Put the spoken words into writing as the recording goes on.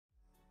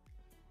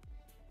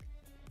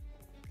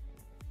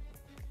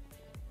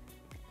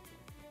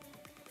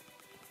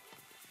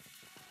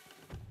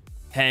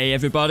Hey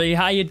everybody,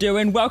 how you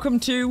doing? Welcome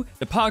to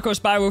the Parkour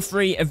Spiral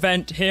 3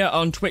 event here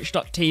on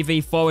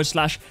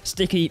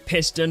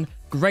twitch.tv/StickyPiston.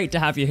 Great to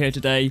have you here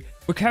today.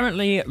 We're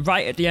currently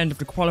right at the end of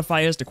the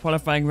qualifiers. The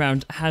qualifying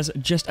round has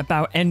just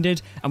about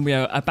ended, and we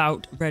are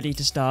about ready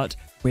to start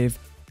with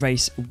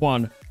race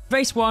 1.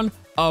 Race 1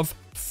 of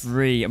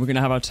 3, and we're going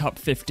to have our top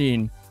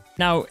 15.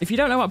 Now, if you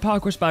don't know what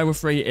Parkour Spiral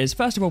 3 is,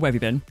 first of all, where have you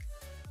been?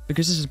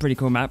 Because this is a pretty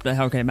cool map that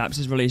Hellcay Maps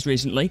has released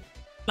recently.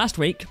 Last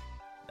week,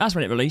 that's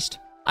when it released.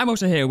 I'm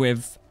also here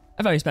with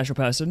a very special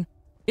person.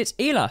 It's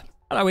Ela.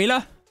 Hello,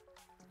 Ela.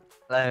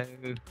 Hello.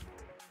 Hello,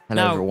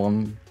 now,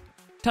 everyone.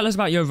 Tell us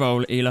about your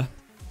role, Ela.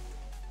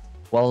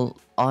 Well,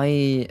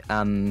 I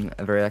am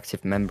a very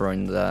active member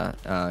in the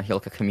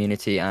Hellcay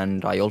community,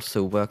 and I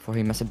also work for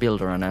him as a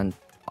builder, and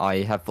I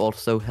have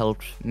also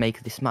helped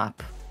make this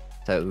map.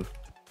 So,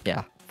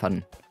 yeah,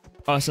 fun.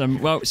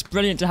 Awesome. Well, it's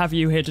brilliant to have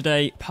you here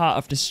today, part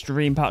of the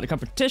stream, part of the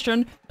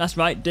competition. That's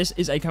right, this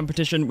is a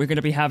competition. We're going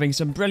to be having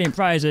some brilliant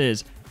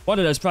prizes. What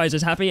are those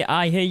prizes, Happy?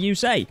 I hear you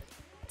say.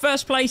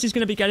 First place is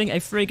going to be getting a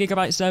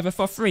 3GB server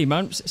for 3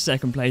 months.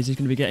 Second place is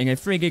going to be getting a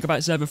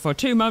 3GB server for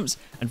 2 months.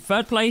 And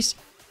third place,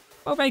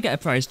 well, they get a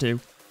prize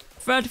too.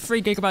 Third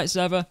 3GB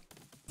server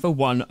for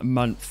 1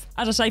 month.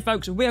 As I say,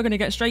 folks, we are going to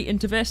get straight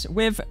into this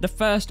with the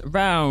first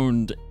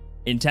round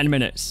in 10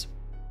 minutes.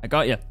 I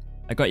got you.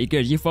 I got you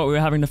good. You thought we were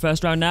having the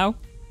first round now?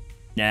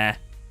 Nah.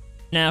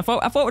 Nah, I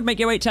thought we'd make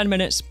you wait 10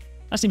 minutes.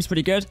 That seems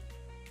pretty good.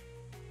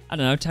 I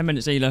don't know, 10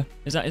 minutes, Ela.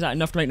 Is that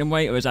enough to make them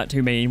wait, or is that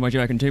too mean? What do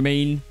you reckon, too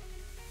mean?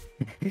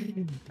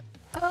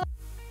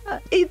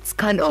 It's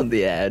kind of on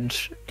the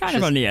edge. Kind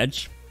of on the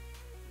edge.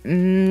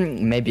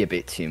 Maybe a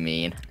bit too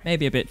mean.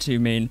 Maybe a bit too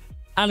mean.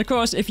 And of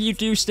course, if you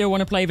do still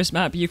want to play this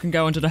map, you can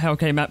go onto the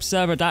Hellcay Maps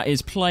server. That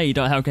is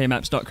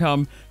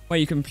play.hellkaymaps.com, where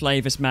you can play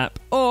this map.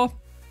 Or,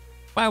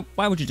 well,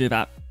 why would you do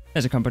that?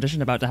 There's a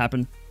competition about to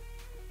happen.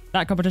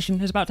 That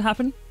competition is about to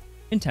happen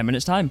in 10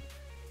 minutes' time.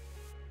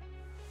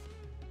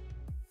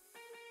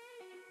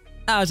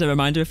 As a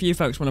reminder, if you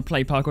folks want to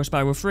play Parkour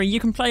Spiral 3, you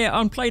can play it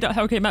on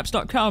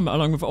play.hellkaymaps.com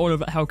along with all of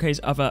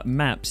Hellcay's other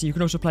maps. You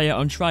can also play it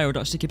on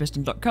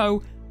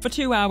trial.stickypiston.co for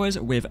 2 hours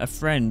with a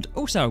friend,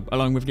 also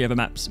along with the other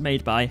maps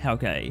made by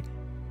Hellcay.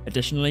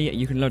 Additionally,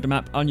 you can load the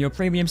map on your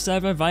premium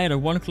server via the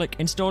one-click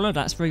installer.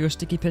 That's for your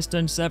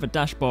StickyPiston server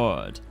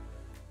dashboard.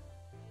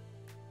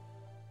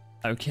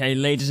 Okay,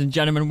 ladies and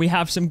gentlemen, we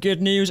have some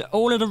good news.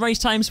 All of the race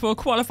times for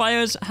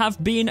qualifiers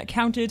have been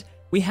counted.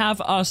 We have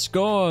our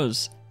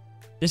scores.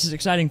 This is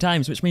exciting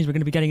times, which means we're going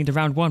to be getting into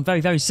round 1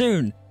 very, very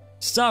soon.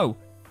 So,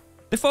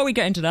 before we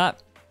get into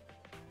that,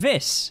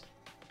 this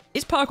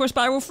is Parkour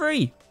Spiral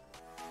 3.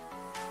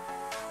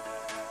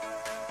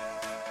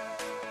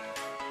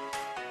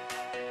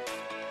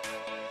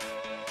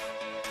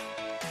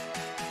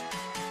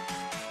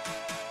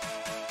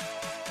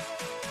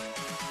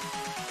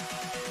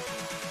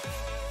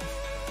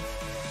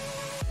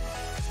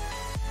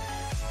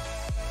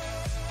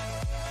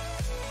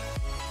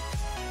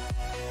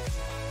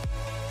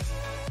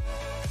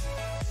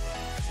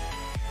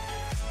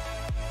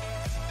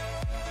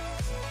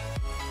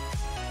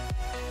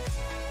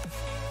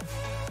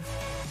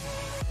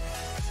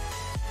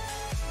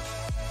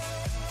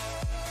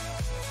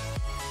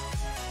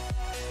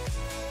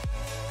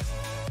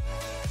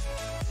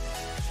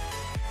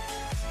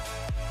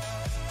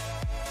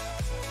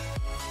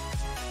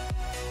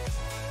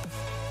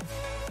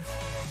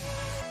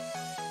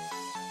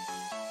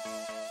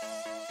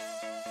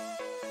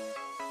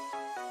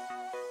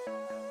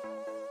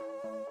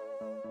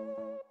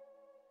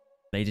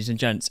 Ladies and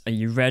gents, are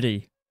you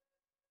ready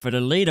for the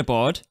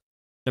leaderboard?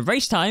 The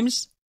race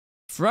times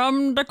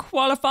from the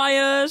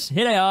qualifiers.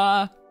 Here they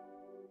are.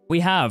 We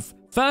have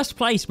first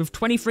place with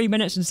 23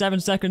 minutes and 7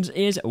 seconds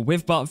is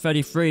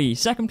WithBot33.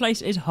 Second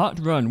place is Hot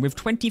Run with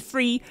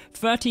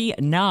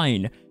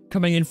 23:39.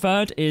 Coming in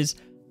third is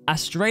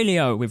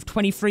Australia with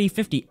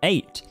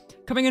 23:58.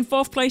 Coming in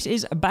fourth place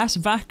is Bas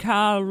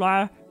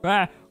Vakala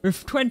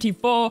with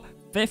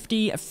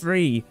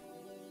 24:53.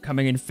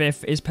 Coming in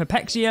fifth is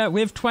Perpexia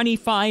with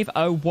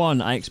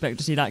 25:01. I expect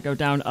to see that go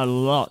down a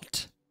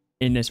lot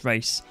in this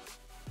race.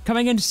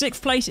 Coming in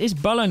sixth place is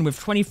Bullen with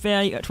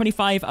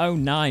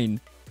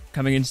 25:09.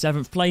 Coming in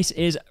seventh place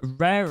is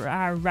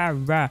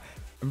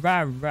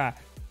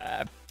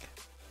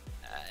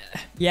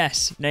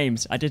yes,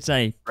 names. I did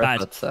say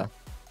bad.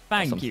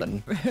 Thank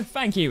you.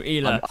 Thank you,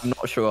 Ela. I'm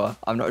not sure.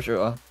 I'm not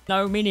sure.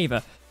 No, me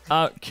neither.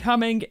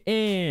 Coming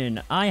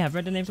in, I have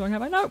read the names wrong,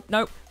 have I?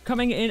 Nope.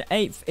 Coming in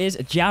 8th is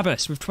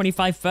Jabus with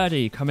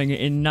 25:30. Coming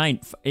in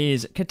 9th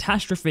is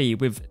Catastrophe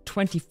with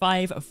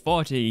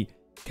 25:40.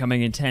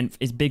 Coming in 10th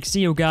is Big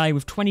Seal Guy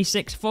with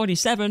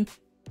 26:47.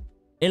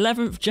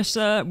 11th,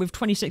 Jessa with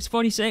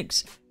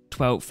 26:46.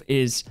 12th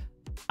is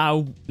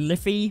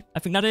Owliffy, I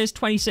think that is,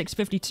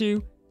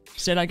 26:52.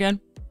 Say that again.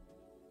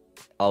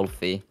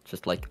 Owlfie,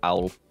 just like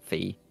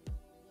Owlfie.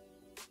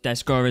 Their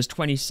score is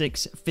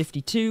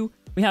 26:52.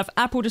 We have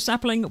Apple the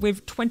Sapling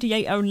with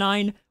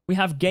 28:09. We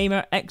have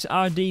Gamer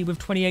XRD with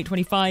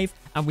 28:25.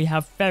 And we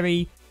have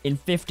Ferry in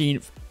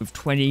 15th with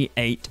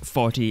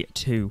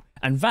 28:42.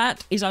 And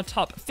that is our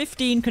top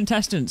 15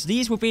 contestants.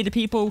 These will be the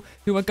people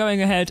who are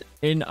going ahead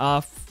in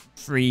our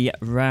 3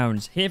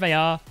 rounds. Here they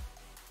are,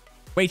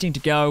 waiting to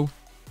go.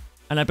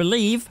 And I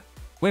believe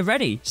we're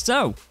ready.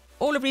 So,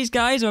 all of these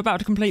guys are about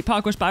to complete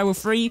Parkour Spiral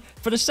 3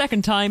 for the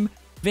second time.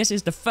 This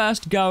is the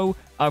first go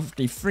of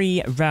the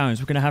 3 rounds.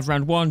 We're going to have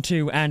round 1,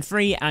 2, and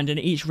 3, and in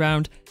each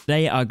round,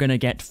 they are going to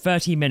get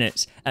 30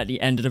 minutes. At the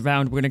end of the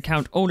round, we're going to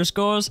count all the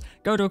scores,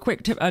 go to a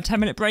quick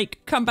 10-minute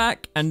break, come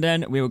back, and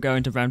then we will go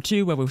into round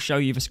 2, where we'll show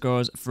you the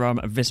scores from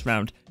this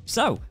round.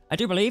 So, I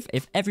do believe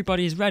if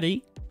everybody is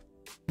ready,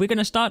 we're going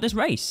to start this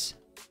race.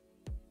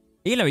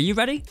 Elo, are you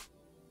ready?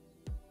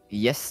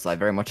 Yes, I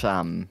very much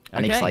am.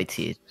 I'm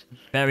excited.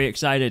 Very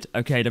excited.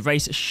 Okay, the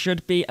race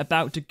should be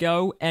about to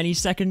go any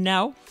second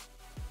now.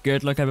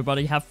 Good luck,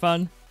 everybody. Have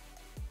fun.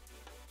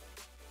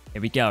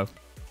 Here we go.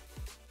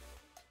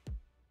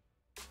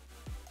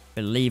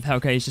 Believe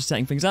Helke is just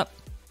setting things up.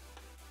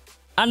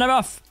 And they're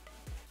off.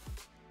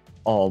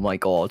 Oh my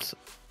god.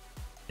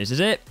 This is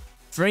it.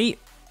 3,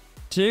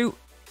 2,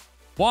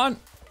 1.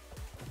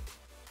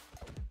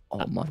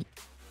 Oh my.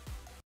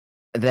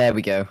 There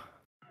we go.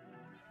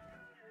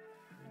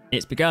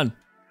 It's begun.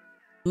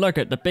 Look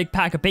at the big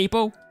pack of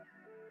people.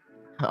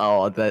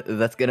 Oh,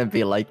 that's gonna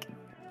be like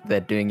they're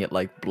doing it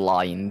like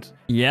blind.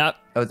 Yep.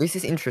 Oh, this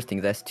is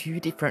interesting. There's 2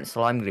 different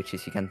slime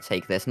glitches you can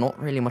take. There's not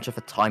really much of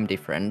a time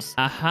difference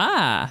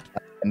Aha.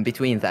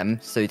 between them,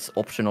 so it's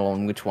optional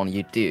on which one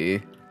you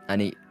do.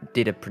 And it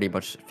did a pretty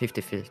much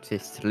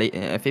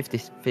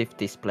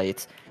 50-50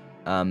 split,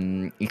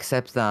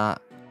 except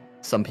that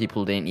some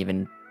people didn't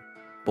even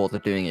bother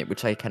doing it,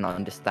 which I cannot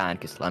understand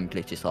because slime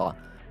glitches are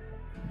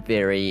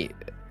very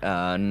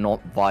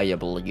not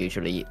viable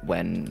usually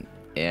when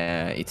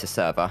it's a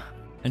server.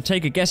 And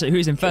take a guess at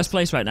who's in first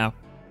place right now.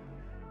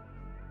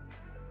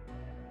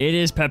 It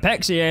is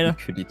Perpexiator.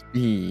 Who could it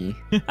be?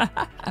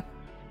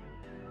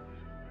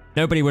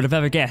 Nobody would have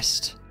ever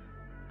guessed.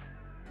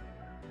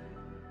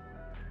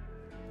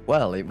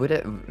 Well, it would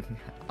have...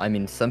 I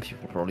mean, some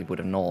people probably would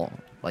have not,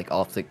 like,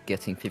 after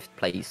getting 5th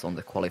place on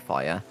the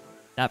qualifier.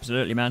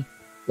 Absolutely, man.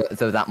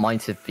 So that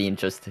might have been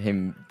just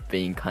him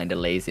being kind of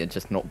lazy and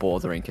just not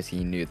bothering because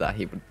he knew that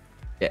he would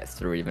get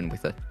through even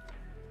with a...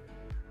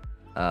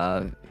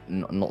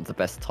 not the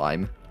best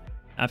time.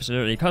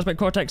 Absolutely. Cosmic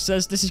Cortex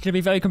says this is going to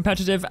be very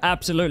competitive.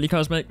 Absolutely,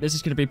 Cosmic. This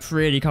is going to be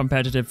pretty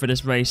competitive for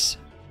this race.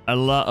 A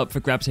lot up for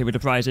grabs here with the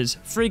prizes.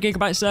 3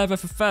 GB server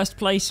for first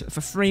place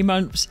for 3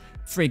 months.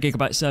 3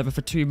 GB server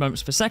for 2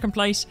 months for second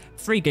place.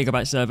 3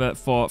 GB server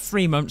for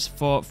 3 months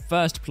for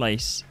first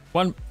place.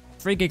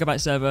 3 GB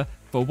server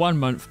for 1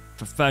 month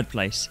for third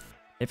place.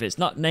 If it's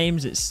not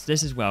names, it's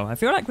this as well. I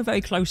feel like we're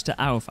very close to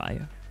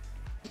Owlfire.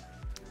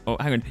 Oh,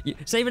 hang on.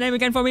 Say your name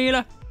again for me,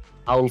 Ela.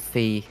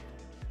 Alfie.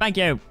 Thank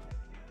you.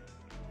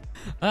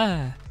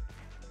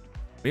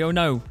 We all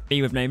know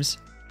B with names.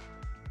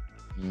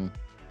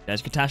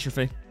 There's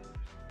Catastrophe.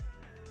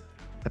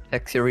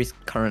 Apexia is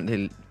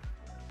currently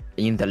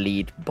in the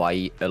lead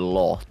by a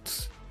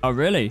lot. Oh,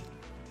 really?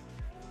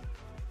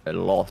 A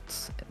lot.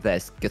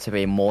 There's going to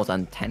be more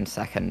than 10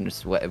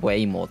 seconds.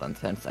 Way more than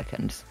 10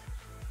 seconds.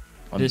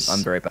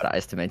 I'm very bad at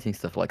estimating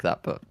stuff like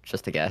that, but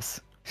just a guess.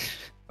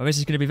 Well, this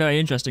is going to be very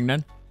interesting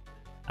then.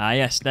 Ah,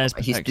 yes, there's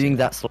He's Perpexiator. doing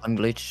that slime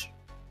glitch.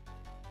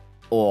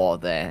 Oh,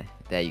 there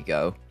you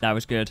go. That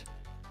was good.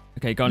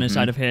 Okay, gone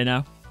inside of here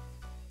now.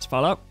 Let's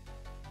follow.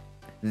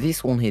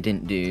 This one he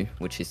didn't do,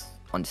 which is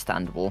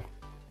understandable.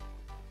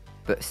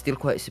 But still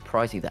quite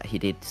surprising that he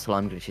did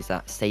slime glitches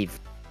that saved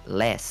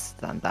less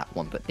than that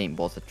one, but didn't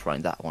bother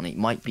trying that one. It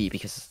might be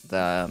because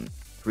the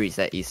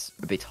reset is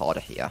a bit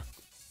harder here.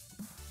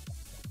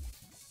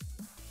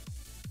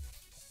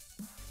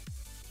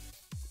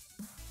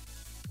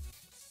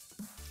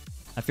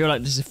 I feel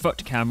like this is a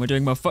foot cam. We're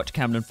doing more foot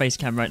cam than face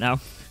cam right now.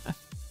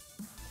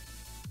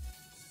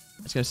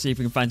 Let's go see if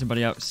we can find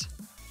somebody else.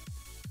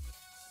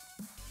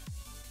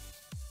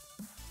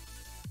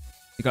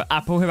 We got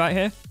Apple right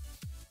here.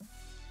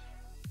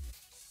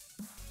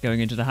 Going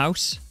into the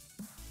house.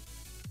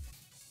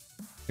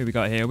 Who we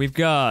got here? We've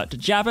got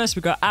Jabus,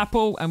 we've got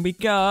Apple, and we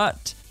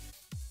got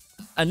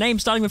a name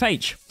starting with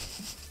H.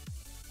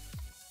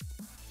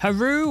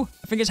 Haru?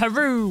 I think it's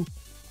Haru.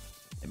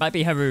 It might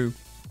be Haru.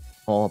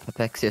 Oh,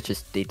 Perpexia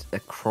just did a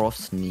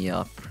cross knee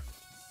up,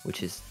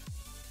 which is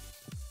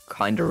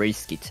kind of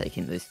risky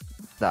taking this.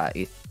 That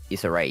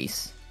is a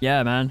race.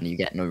 Yeah, man. And you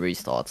get no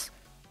restarts.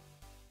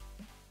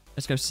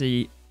 Let's go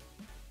see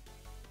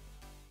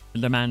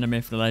the man, the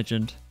myth, the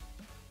legend.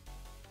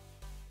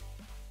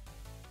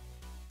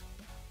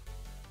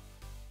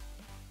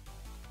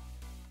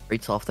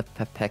 Right after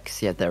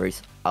Perpexia, there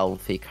is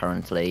Alfie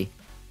currently.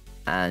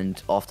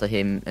 And after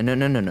him...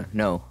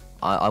 No.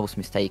 I was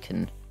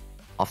mistaken.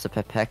 After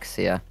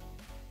Perpexia...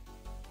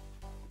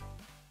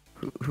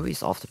 Who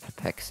is after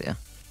Perpexia?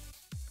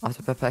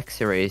 After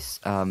Perpexia is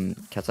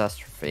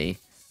Catastrophe.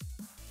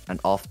 And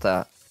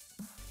after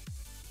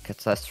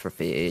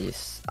Catastrophe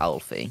is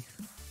Alfie.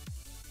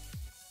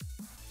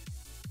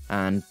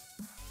 And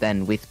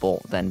then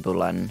Withbot, then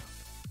Bulan.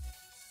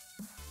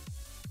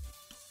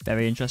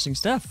 Very interesting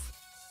stuff.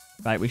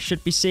 Right, we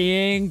should be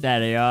seeing... There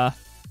they are.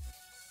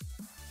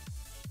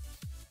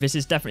 This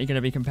is definitely going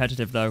to be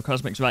competitive, though.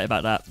 Cosmic's right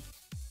about that.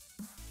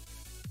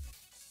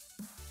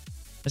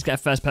 Let's get a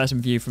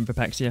first-person view from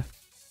Pepexia.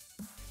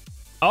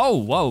 Oh,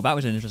 whoa, that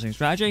was an interesting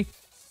strategy.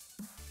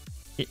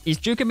 He's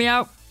juking me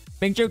out.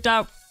 Being juked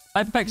out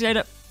by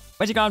Pepexia.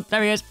 Where's he gone?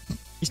 There he is.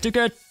 He's too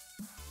good.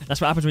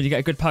 That's what happens when you get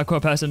a good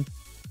parkour person.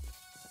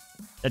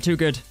 They're too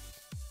good.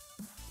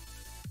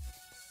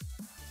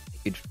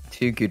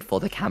 Too good for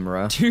the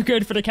camera. Too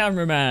good for the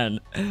cameraman.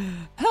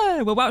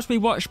 Well, whilst we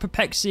watch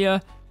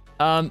Pepexia,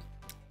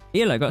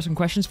 Ela got some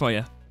questions for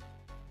you.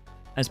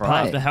 As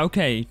part of the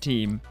Hellk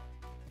team.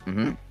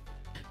 Mm-hmm.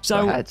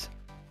 So,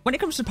 when it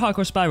comes to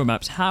parkour spiral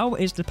maps, how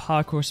is the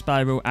parkour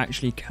spiral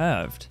actually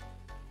curved?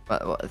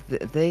 Well,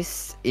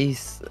 this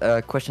is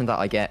a question that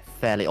I get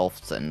fairly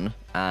often,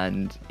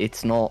 and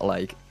it's not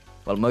like...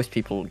 Well, most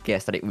people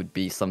guess that it would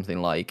be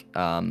something like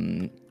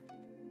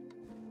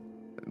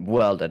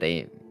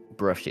world-edy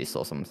brushes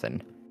or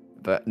something.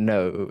 But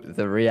no,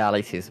 the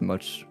reality is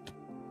much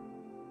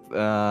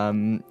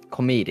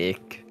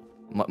comedic.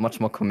 Much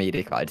more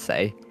comedic, I'd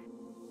say.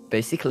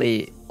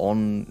 Basically,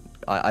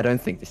 I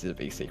don't think this is a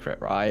big secret,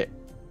 right?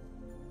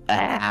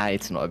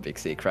 It's not a big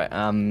secret.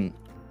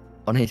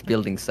 On his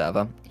building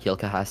server,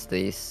 Hilka has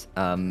these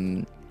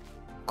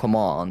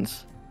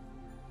commands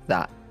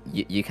that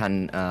you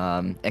can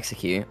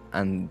execute,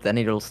 and then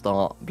it'll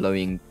start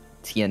blowing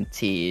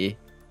TNT,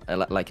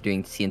 like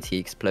doing TNT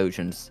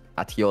explosions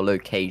at your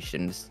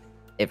locations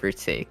every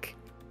tick.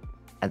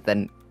 And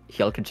then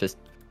Hilka just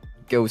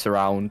goes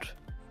around,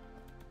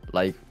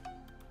 like,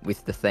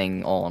 with the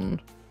thing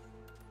on,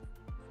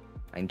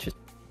 and just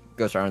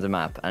goes around the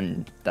map,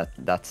 and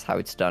that's how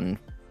it's done.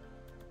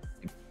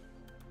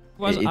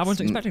 I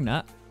wasn't expecting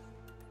that.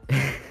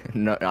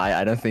 No,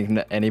 I don't think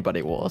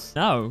anybody was.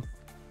 No.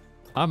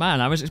 Oh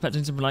man, I was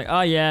expecting something like,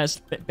 oh yeah,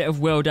 it's a bit of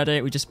world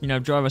edit. We just,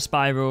 draw a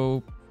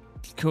spiral.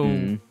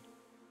 Cool.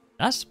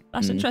 That's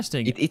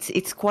interesting.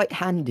 It's quite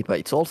handy, but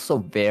it's also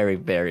very,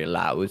 very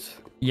loud.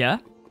 Yeah.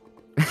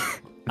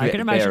 I can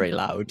imagine. Very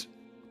loud.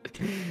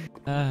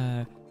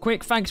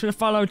 Quick thanks for the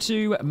follow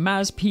to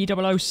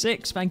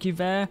MazP006. Thank you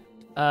there.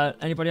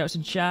 Anybody else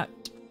in chat?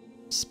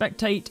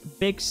 Spectate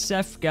Big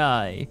Seth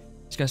Guy.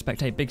 Let's go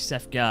spectate Big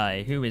Seth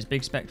Guy. Who is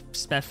Big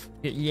Spef?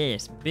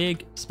 Yes,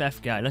 Big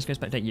Spef Guy. Let's go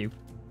spectate you.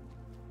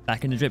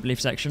 Back in the drip leaf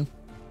section.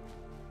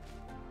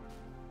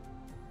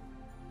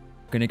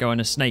 Gonna go on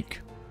a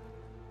snake.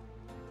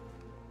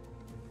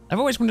 I've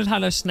always wondered how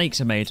those snakes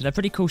are made. They're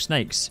pretty cool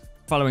snakes,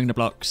 following the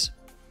blocks.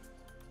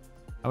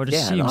 I would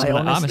assume some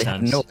like armor stands. I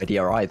have no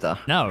idea either.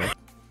 No.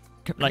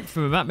 Like,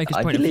 from a map maker's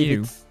point of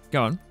view.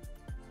 Go on.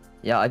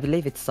 Yeah, I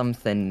believe it's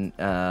something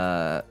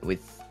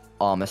with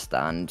armor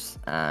stands,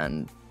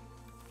 and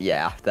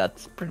yeah,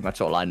 that's pretty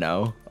much all I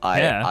know.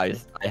 I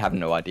have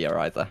no idea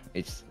either.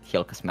 It's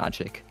Hilka's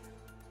magic.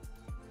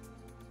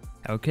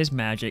 Hilka's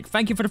magic.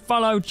 Thank you for the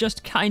follow.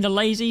 Just kinda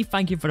lazy.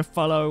 Thank you for the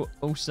follow.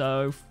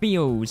 Also,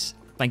 Feels.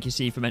 Thank you,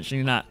 C, for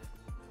mentioning that.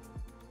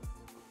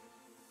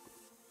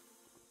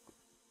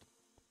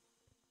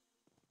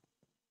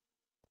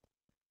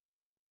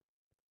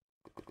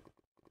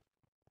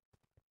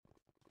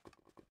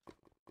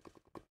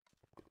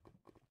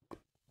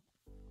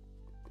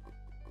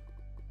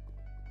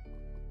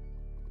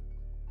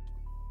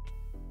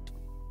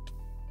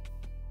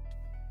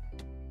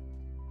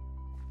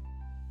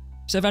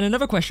 So then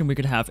another question we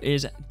could have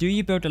is, do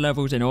you build the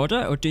levels in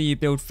order, or do you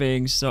build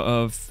things sort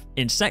of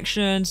in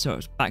sections, sort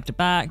of back to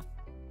back?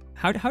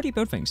 How do you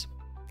build things?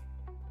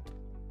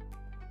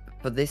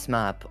 For this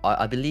map,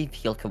 I believe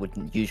Hilka would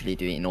usually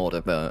do it in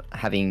order, but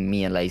having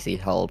me and Lazy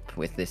help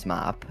with this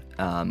map,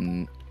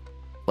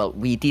 well,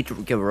 we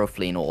did go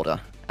roughly in order,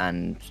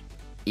 and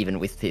even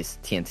with his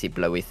TNT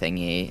blowy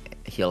thingy,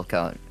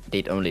 Hilka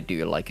did only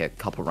do like a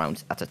couple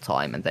rounds at a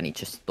time, and then he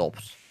just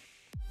stopped.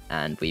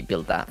 And we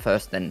built that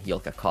first, then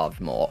Hilka carved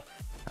more.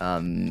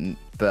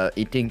 But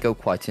it didn't go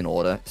quite in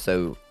order,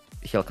 so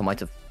Hilka might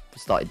have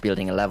started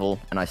building a level,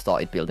 and I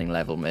started building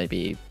level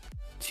maybe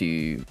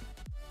two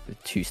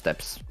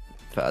steps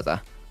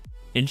further.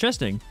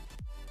 Interesting.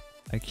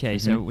 Okay,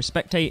 so we're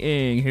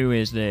spectating. Who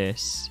is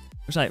this?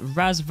 Looks like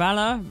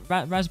Razvala?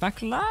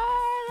 Razvakala?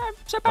 I'm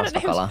so bad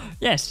at names.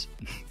 Yes.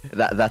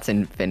 That's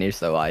in Finnish,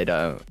 so I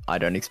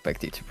don't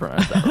expect you to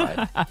pronounce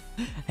that right.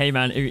 Hey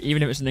man,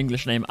 even if it's an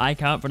English name, I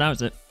can't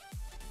pronounce it.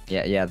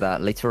 Yeah,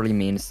 that literally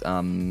means,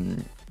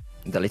 the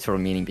literal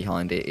meaning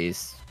behind it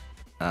is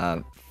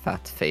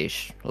fat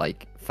fish,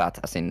 like fat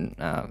as in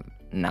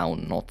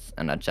noun, not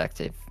an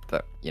adjective,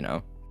 but,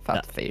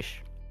 fat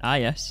fish. Ah,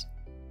 yes.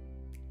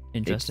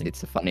 Interesting.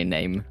 It's a funny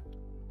name.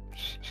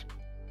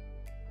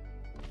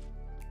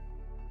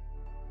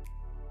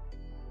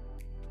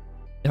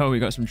 Oh, we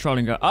got some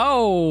trolling go.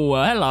 Oh,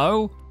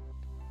 hello.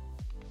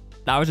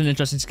 That was an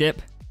interesting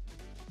skip.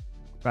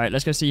 Right,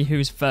 let's go see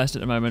who's first at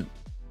the moment.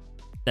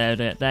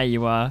 There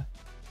you are.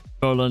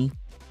 Bullen.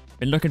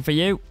 Been looking for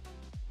you.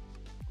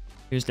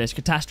 Who's this?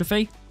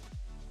 Catastrophe?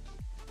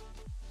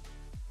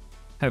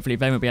 Hopefully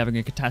they won't be having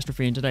a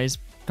catastrophe in today's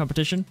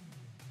competition.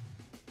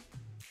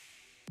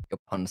 Your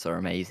puns are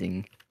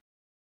amazing.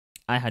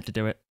 I had to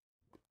do it.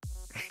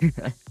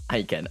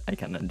 I can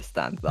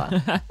understand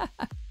that.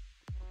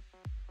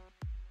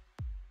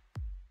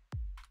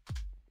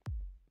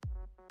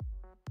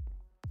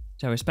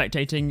 So we're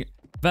spectating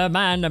the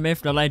man, the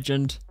myth, the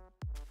legend,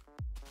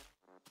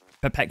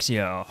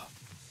 Perpexio.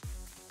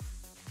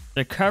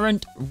 The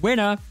current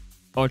winner,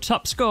 or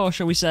top score,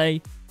 shall we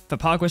say, for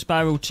Parkour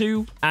Spiral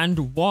 2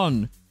 and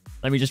 1.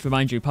 Let me just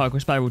remind you,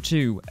 Parkour Spiral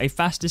 2, a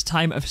fastest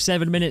time of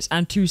 7 minutes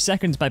and 2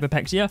 seconds by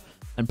Perpexia,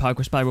 and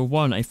Parkour Spiral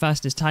 1, a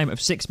fastest time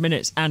of 6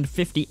 minutes and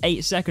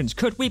 58 seconds.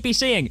 Could we be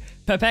seeing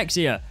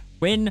Perpexia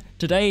win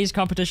today's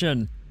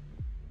competition?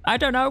 I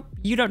don't know.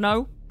 You don't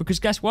know, because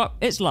guess what?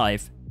 It's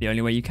live. The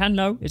only way you can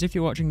know is if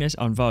you're watching this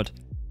on VOD.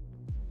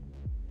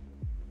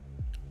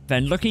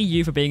 Then lucky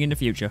you for being in the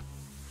future.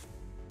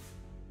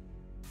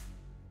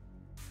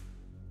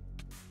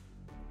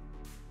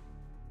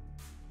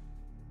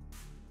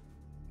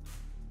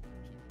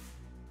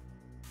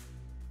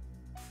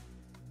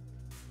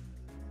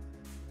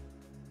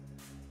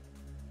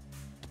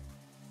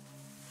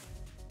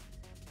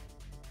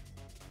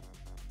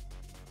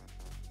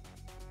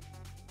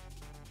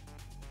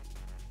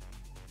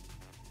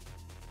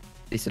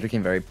 This is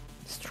looking very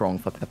strong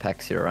for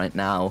Perpexia right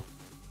now.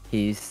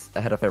 He's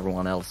ahead of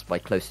everyone else by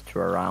close to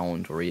a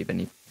round, or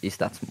even if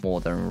that's more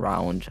than a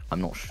round,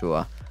 I'm not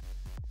sure.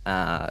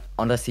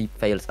 Unless he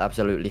fails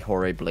absolutely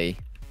horribly,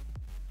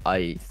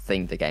 I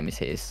think the game is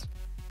his.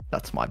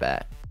 That's my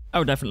bet.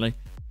 Oh, definitely.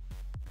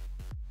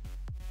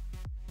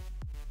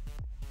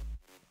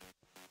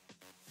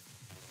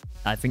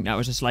 I think that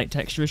was a slight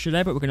texture issue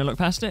there, but we're going to look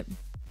past it.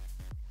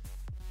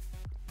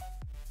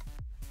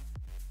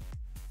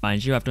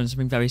 Mind you, I've done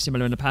something very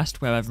similar in the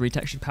past where I've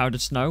retextured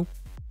powdered snow.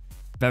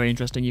 Very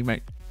interesting. You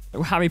make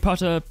Harry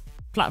Potter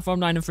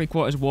platform 9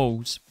 3/4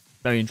 walls.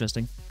 Very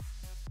interesting.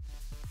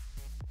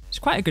 It's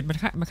quite a good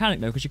mechanic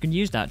though, because you can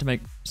use that to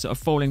make sort of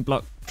falling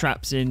block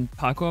traps in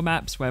parkour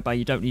maps, whereby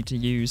you don't need to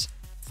use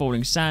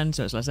falling sand,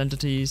 so it's less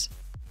entities.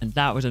 And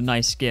that was a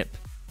nice skip.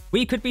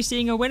 We could be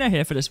seeing a winner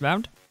here for this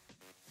round.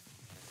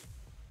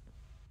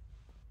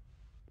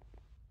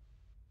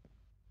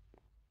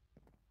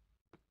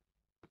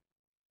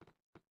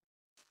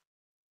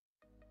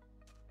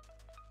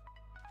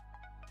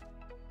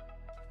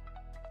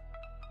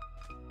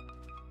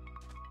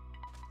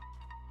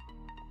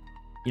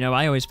 You know,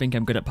 I always think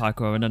I'm good at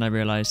parkour, and then I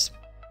realise,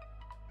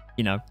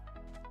 you know,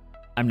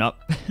 I'm not.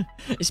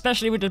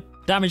 Especially with the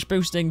damage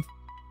boosting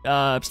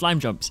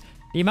slime jumps.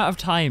 The amount of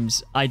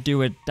times I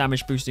do a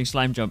damage boosting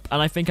slime jump,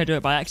 and I think I do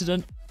it by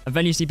accident, and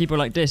then you see people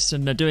like this,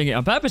 and they're doing it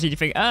on purpose, and you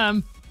think,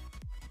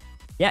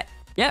 yeah,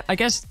 I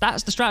guess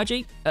that's the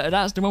strategy.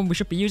 That's the one we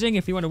should be using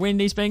if you want to win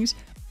these things.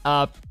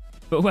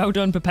 But well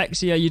done,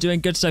 Perpexia. You're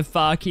doing good so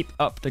far. Keep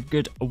up the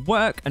good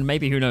work. And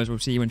maybe, who knows, we'll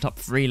see you in top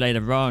 3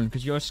 later on.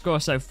 Because your score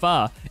so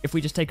far, if we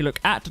just take a look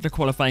at the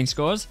qualifying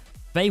scores,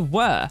 they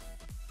were...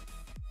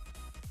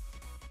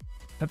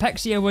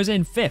 Perpexia was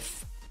in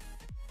 5th.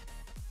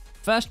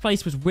 First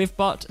place was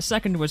Wivbot.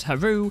 Second was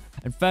Haru.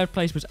 And third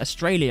place was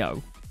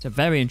Australio. So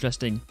very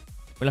interesting.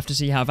 We'll have to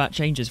see how that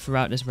changes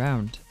throughout this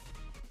round.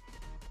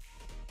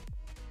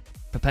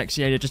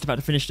 Perpexia, you're just about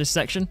to finish this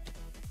section.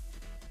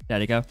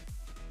 There you go.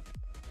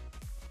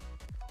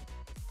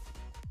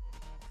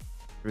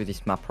 Through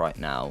this map right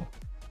now.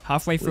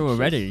 Halfway through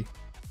already?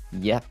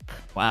 Yep.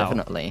 Wow.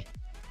 Definitely.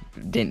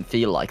 Didn't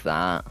feel like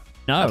that.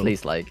 No. At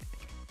least, like,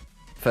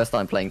 first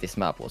time playing this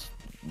map was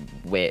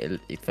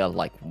it felt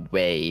like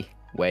way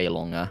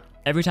longer.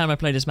 Every time I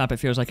play this map, it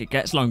feels like it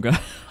gets longer.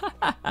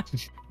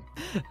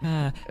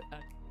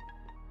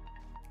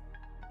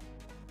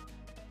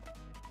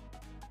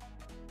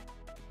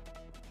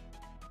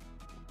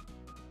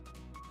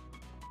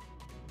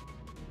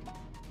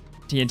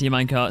 TNT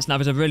minecarts. Now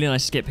there's a really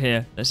nice skip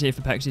here. Let's see if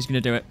Perpexia's going to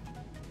do it.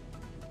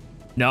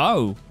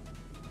 No!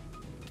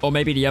 Or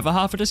maybe the other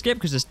half of the skip,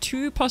 because there's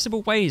 2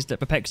 possible ways that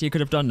Perpexia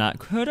could have done that.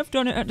 Could have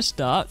done it at the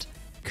start.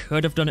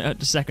 Could have done it at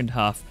the second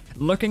half.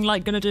 Looking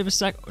like going to do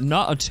the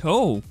not at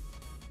all.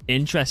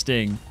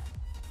 Interesting.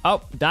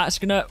 Oh, that's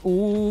going to...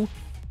 Ooh.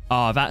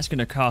 Oh, that's going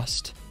to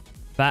cost.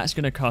 That's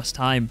going to cost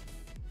time.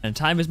 And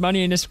time is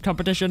money in this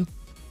competition.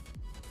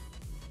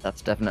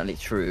 That's definitely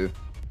true.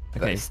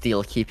 Okay. But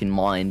still keep in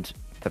mind,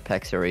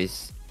 Perpexia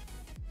is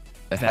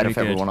ahead of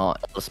everyone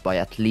else by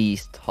at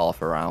least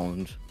half a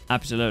round.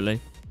 Absolutely.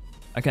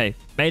 Okay,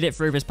 made it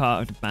through this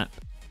part of the map.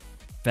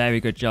 Very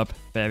good job.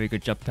 Very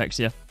good job,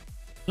 Perpexia.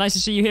 Nice to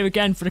see you here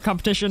again for the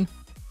competition.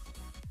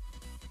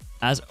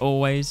 As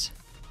always,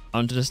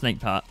 onto the snake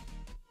part.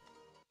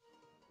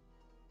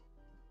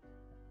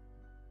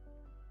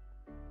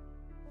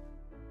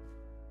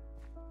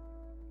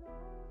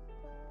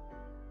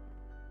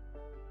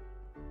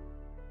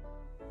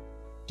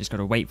 Just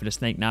gotta wait for the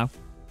snake now.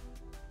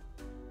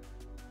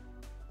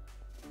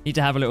 Need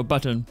to have a little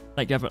button,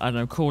 like you have, I don't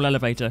know, cool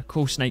elevator,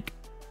 cool snake.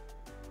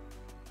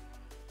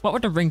 What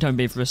would the ringtone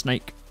be for a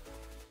snake?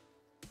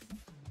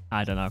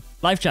 I don't know.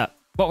 Live chat,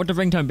 what would the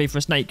ringtone be for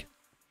a snake?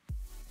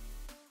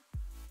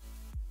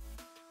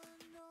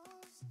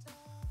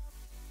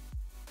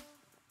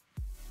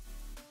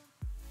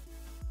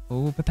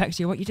 Oh,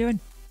 Pepexia, what are you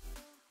doing?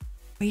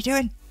 What are you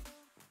doing?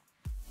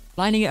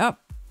 Lining it up.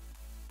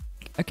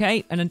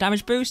 Okay, and then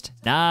damage boost.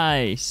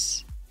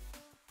 Nice.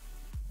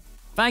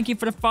 Thank you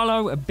for the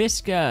follow,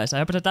 Abiscus. I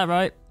hope I did that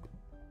right.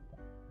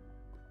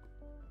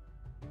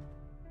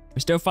 We're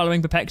still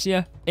following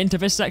Pepexia into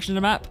this section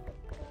of the map.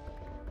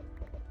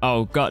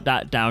 Oh, got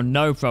that down.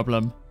 No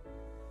problem.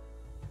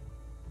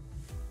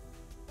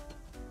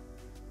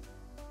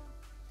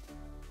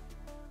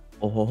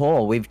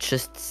 Oh, we've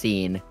just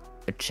seen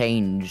a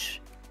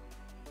change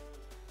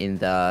in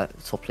the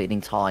top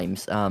leading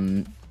times.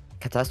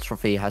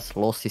 Catastrophe has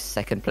lost his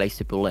second place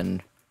to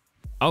Bullen.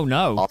 Oh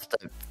no!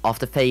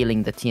 After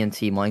failing the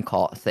TNT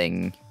minecart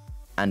thing,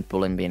 and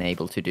Bullen being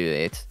able to do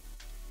it.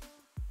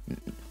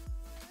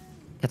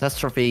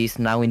 Catastrophe is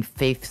now in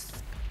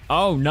 5th.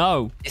 Oh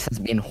no! This has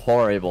been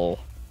horrible.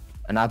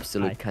 An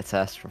absolute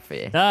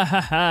catastrophe.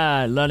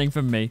 Learning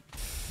from me.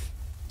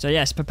 So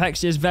yes,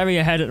 Pepexia is very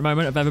ahead at the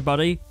moment of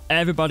everybody.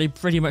 Everybody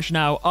pretty much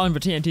now on the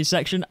TNT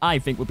section. I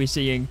think we'll be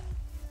seeing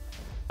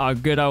our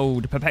good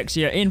old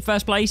Pepexia in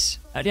first place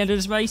at the end of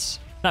this race.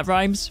 That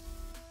rhymes.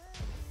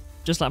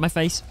 Just like my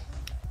face.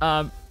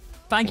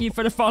 Thank you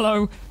for the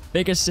follow,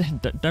 Bigger.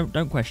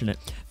 Don't question it.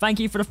 Thank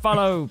you for the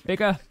follow,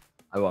 Bigger.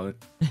 I won't.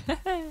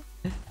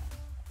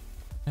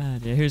 Oh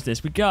dear, who's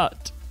this? We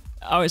got...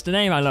 Oh, it's the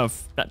name I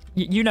love.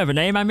 You know the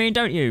name I mean,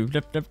 don't you?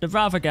 The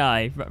Rava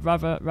guy.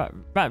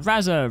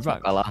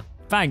 Raza.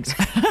 Thanks.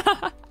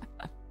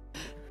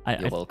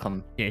 You're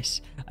welcome.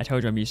 Yes, I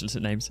told you I'm useless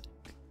at names.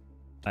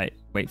 Right,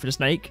 wait for the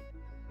snake.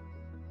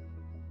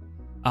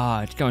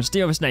 Ah, go and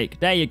steal the snake.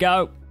 There you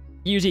go.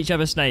 Use each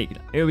other's snake.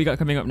 Who we got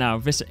coming up now?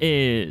 This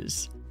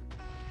is...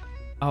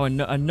 Oh,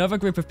 another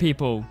group of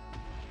people.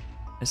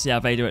 Let's see how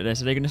they do at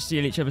this. Are they going to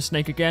steal each other's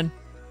snake again?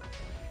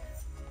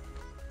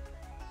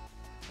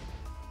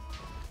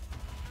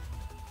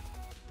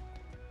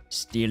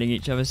 Stealing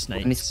each other's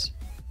snakes.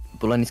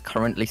 Bullen is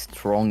currently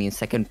strong in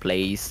second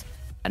place,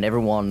 and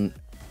everyone...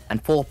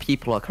 And 4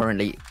 people are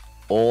currently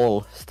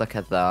all stuck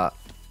at the...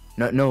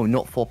 No,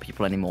 not 4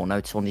 people anymore. Now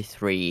it's only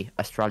 3.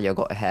 Australia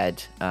got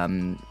ahead.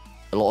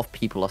 A lot of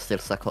people are still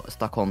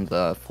stuck on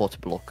the 40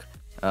 block.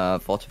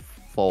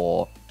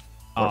 44.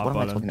 What am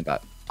I talking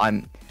about?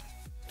 I'm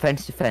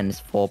fence to fence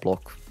 4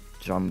 block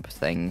jump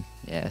thing.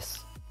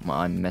 Yes,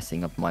 I'm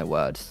messing up my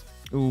words.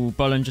 Ooh,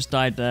 Bullen just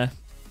died there.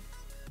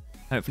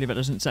 Hopefully that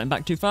doesn't set him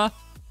back too far.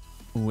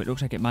 Ooh, it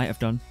looks like it might have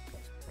done.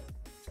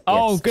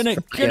 Oh, yes,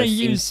 gonna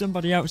use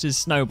somebody else's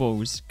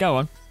snowballs. Go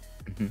on.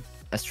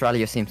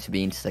 Australia seems to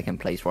be in second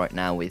place right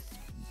now with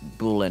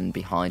Bullen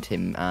behind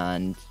him,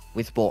 and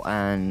with Bot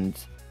and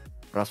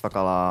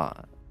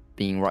Rasvakala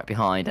being right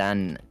behind,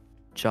 and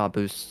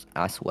Jabus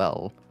as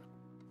well.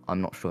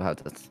 I'm not sure how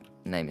that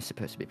name is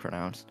supposed to be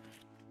pronounced.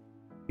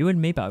 You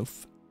and me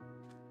both.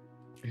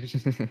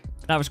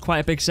 That was quite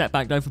a big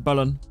setback though for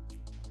Bullen.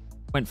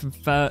 Went from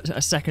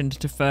a second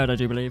to third, I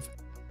do believe.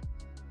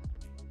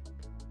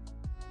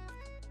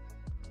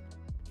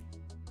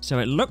 So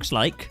it looks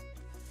like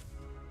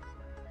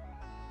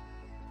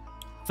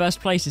first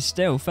place is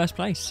still first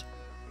place.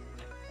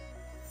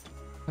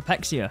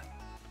 Pepexia,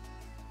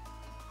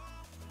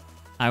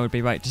 I would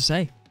be right to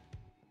say.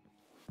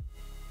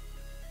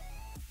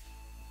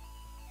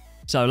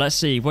 So let's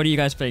see, what do you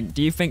guys think?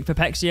 Do you think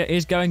Pepexia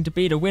is going to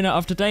be the winner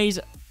of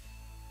today's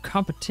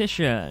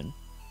competition?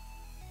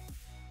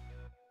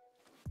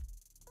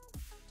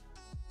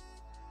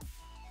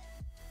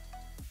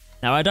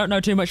 Now, I don't know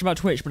too much about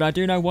Twitch, but I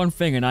do know one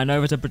thing, and I know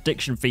there's a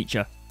prediction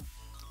feature.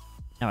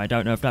 Now, I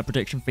don't know if that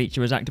prediction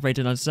feature is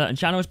activated on certain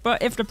channels,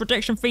 but if the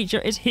prediction feature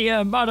is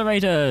here,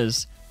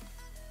 moderators,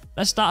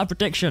 let's start a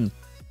prediction.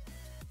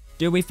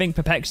 Do we think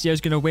Pepexia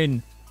is going to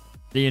win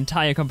the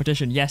entire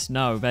competition? Yes,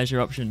 no, there's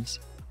your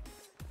options.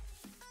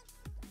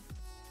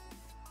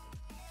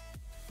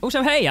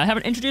 Also, hey, I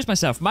haven't introduced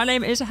myself. My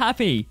name is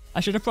Happy. I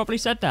should have probably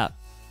said that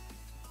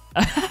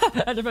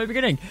at the very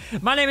beginning.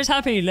 My name is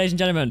Happy, ladies and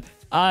gentlemen.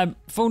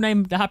 Full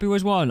name, The Happy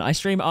Was One. I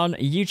stream on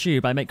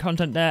YouTube. I make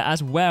content there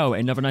as well.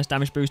 Another nice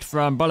damage boost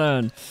from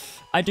Bullen.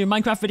 I do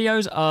Minecraft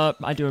videos.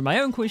 I do my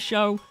own quiz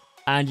show.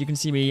 And you can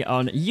see me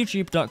on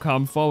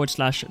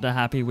youtube.com/The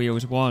Happy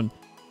Wheels One.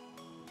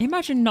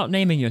 Imagine not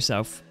naming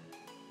yourself.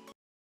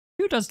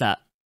 Who does that?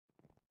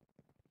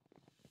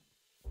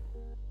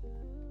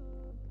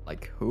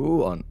 Like,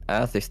 who on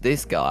earth is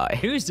this guy?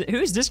 Who is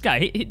this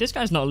guy? This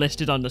guy's not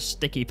listed on the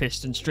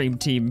StickyPiston stream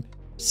team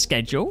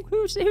schedule.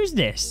 Who's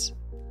this?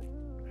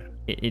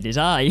 It is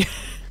I. It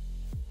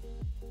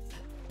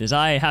is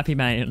I, Happy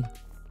Man.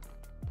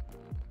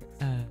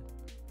 And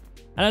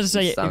as I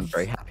say, you sound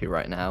very happy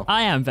right now.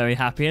 I am very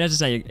happy. And as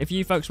I say, if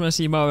you folks want to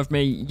see more of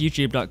me,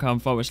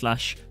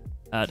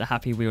 youtube.com/The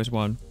Happy Wheels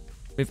One,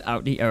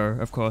 without the error,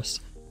 of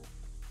course.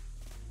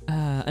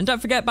 And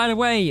don't forget, by the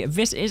way,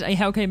 this is a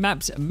Hellcade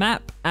Maps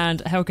map,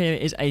 and Hellcade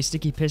is a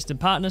StickyPiston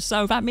partner,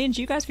 so that means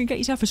you guys can get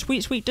yourself a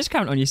sweet, sweet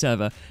discount on your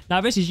server.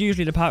 Now, this is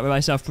usually the part where I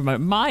self-promote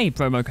my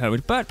promo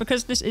code, but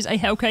because this is a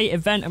Hellcade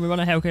event and we're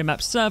on a Hellcade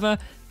Maps server,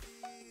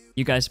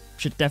 you guys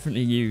should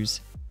definitely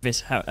use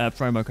this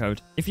promo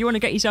code. If you want to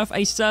get yourself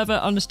a server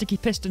on the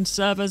StickyPiston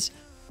servers,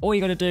 all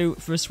you got to do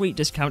for a sweet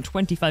discount,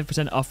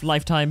 25% off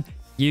lifetime,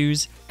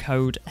 use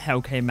code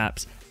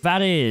HellKMaps.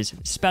 That is,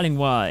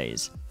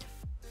 spelling-wise,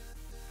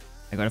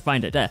 I got to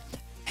find it there.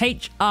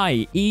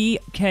 H-I-E-K-E,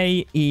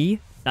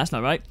 that's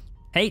not right,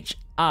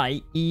 H-I-E-L-K-E-M-A-P-S.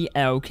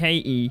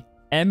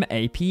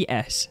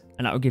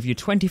 And that will give you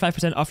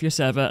 25% off your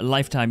server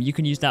lifetime. You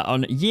can use that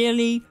on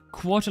yearly,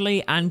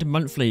 quarterly, and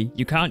monthly.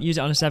 You can't use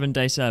it on a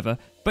 7-day server,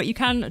 but you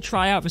can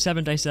try out the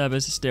 7-day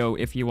servers still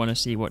if you want to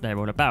see what they're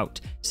all about.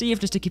 See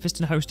if the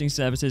StickyPiston hosting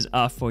services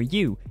are for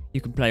you.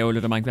 You can play all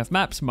of the Minecraft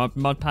maps,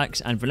 mod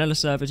packs, and vanilla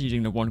servers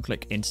using the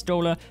one-click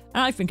installer,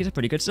 and I think it's a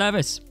pretty good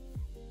service.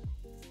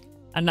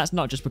 And that's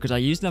not just because I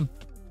use them.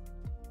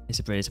 It's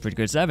a pretty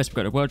good service. We've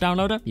got a world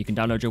downloader. You can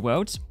download your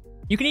worlds.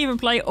 You can even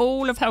play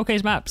all of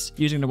Hellk's maps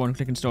using the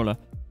one-click installer.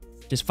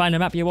 Just find a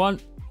map you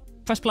want,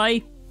 press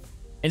play,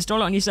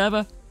 install it on your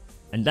server,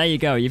 and there you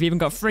go. You've even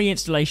got free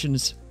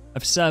installations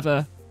of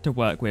server to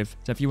work with.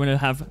 So if you want to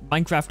have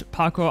Minecraft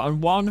Parkour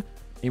on one, and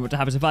you want to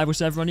have a survival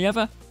server on the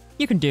other,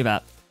 you can do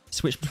that.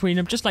 Switch between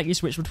them just like you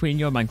switch between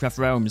your Minecraft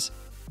realms.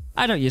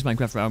 I don't use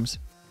Minecraft realms,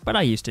 but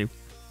I used to.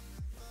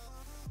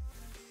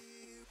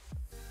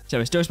 So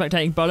we're still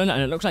spectating Bolin,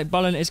 and it looks like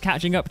Bolin is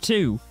catching up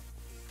too.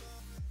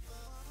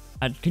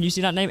 And can you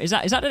see that name? Is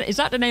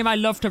that the name I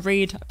love to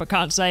read but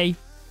can't say?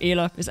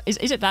 Ela, is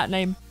it that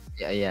name?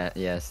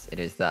 Yes,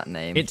 it is that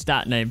name. It's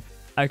that name.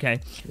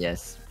 Okay.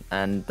 Yes,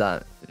 and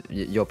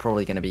you're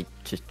probably going to be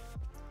just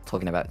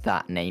talking about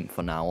that name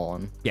from now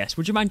on. Yes.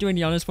 Would you mind doing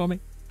the honors for me?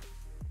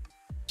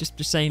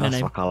 Just saying the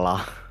name.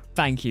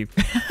 Thank you.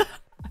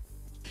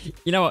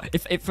 You know what?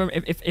 If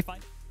I.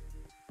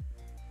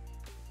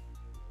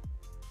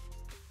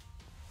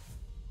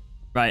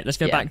 Right, let's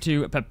go back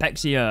to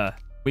Perpexia.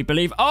 We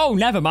believe. Oh,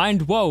 never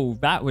mind. Whoa,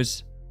 that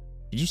was.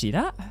 Did you see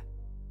that?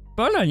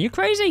 Bolin, you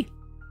crazy?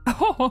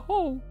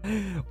 Oh,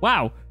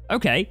 wow.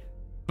 Okay.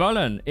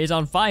 Bolin is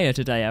on fire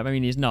today. I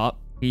mean, he's not.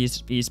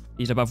 He's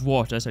above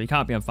water, so he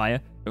can't be on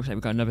fire. Looks like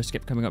we've got another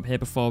skip coming up here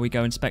before we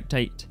go and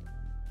spectate.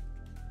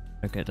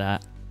 Look at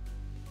that.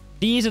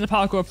 These are the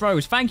parkour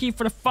pros. Thank you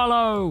for the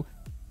follow.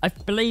 I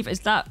believe, is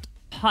that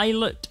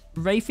Pilot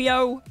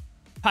Rafio?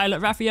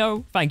 Pilot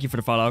Rafio? Thank you for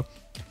the follow.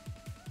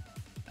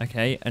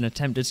 Okay, an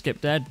attempted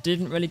skip there.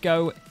 Didn't really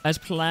go as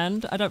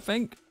planned, I don't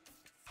think.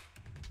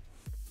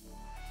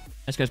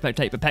 Let's go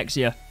spectate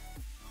Perpexia.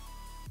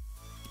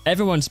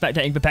 Everyone's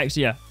spectating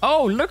Perpexia.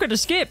 Oh, look at the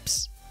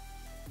skips!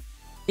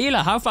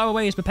 Ela, how far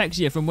away is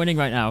Perpexia from winning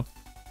right now?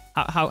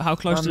 How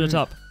close to the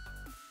top?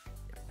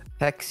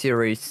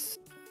 Perpexia is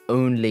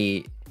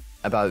only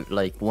about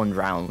like one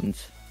round,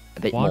 a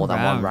bit more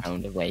than one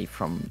round away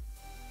from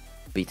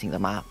beating the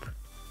map.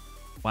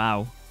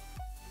 Wow.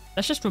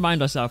 Let's just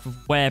remind ourselves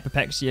of where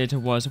Perpexia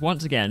was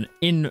once again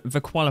in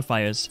the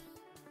qualifiers.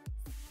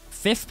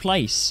 5th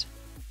place.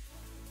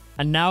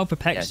 And now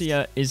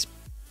Perpexia is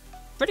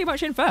pretty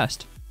much in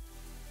 1st.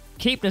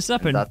 Keep this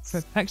up and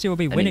Perpexia will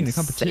be winning the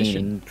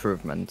competition.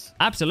 Improvement.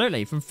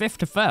 Absolutely, from 5th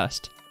to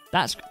 1st.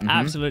 That's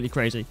absolutely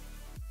crazy.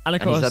 And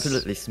of course, he's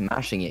absolutely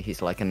smashing it.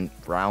 He's like a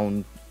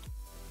round,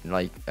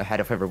 like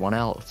ahead of everyone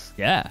else.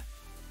 Yeah.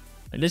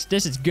 And this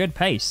is good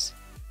pace.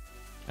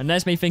 And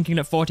there's me thinking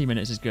that 40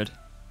 minutes is good.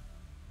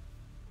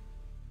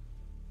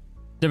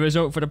 The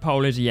result for the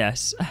poll is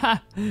yes.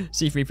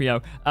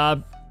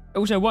 C3PO.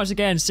 Also, once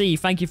again, C,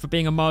 thank you for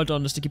being a mod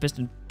on the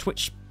StickyPiston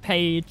Twitch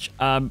page.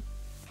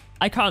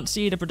 I can't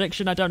see the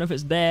prediction. I don't know if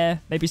it's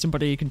there. Maybe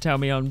somebody can tell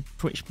me on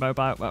Twitch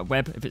mobile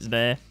web if it's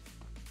there.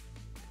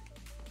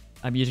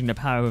 I'm using the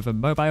power of a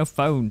mobile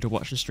phone to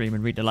watch the stream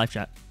and read the live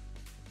chat.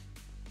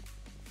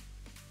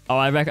 Oh,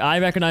 I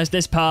recognize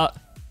this part.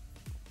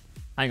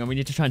 Hang on, we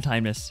need to try and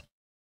time this.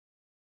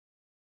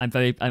 I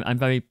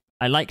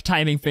like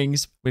timing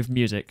things with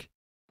music.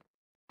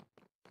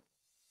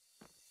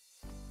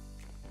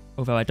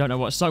 Although I don't know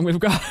what song we've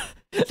got.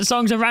 The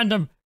songs are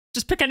random.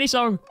 Just pick any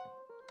song.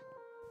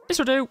 This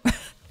will do.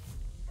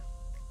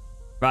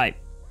 Right.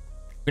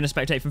 We're going to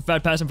spectate from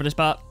 3rd person for this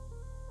part.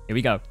 Here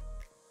we go.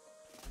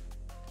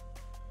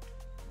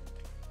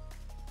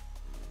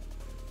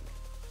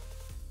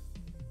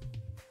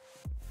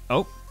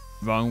 Oh,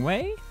 wrong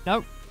way?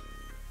 Nope.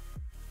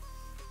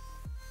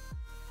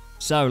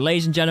 So,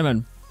 ladies and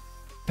gentlemen,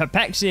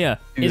 Perpexia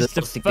is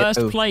the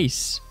 1st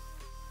place.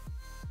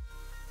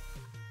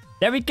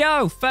 There we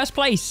go, 1st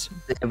place.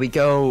 There we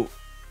go.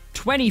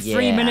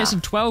 23 minutes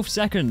and 12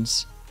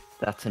 seconds.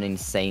 That's an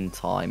insane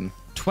time.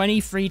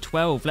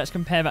 23:12. Let's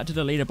compare that to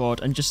the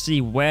leaderboard and just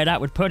see where that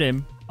would put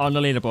him on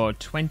the leaderboard.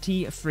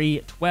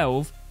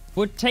 23:12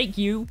 would take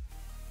you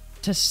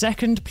to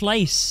 2nd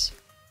place.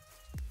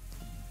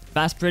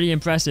 That's pretty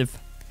impressive.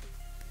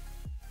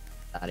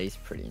 That is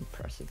pretty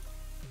impressive.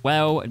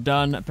 Well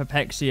done,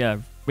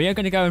 Perpexia. We are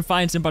going to go and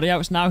find somebody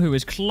else now who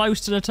is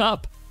close to the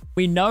top.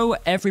 We know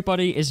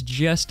everybody is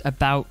just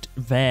about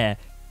there.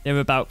 They're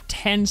about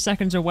 10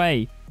 seconds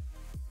away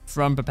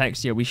from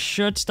Perpexia. We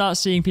should start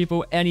seeing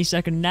people any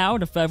second now,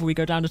 the further we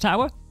go down the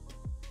tower.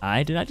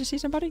 Did I just see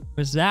somebody?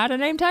 Was that a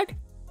name tag?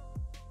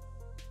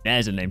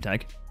 There's a name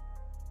tag.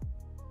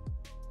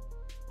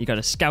 You got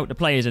to scout the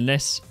players in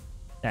this.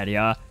 There they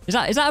are. Is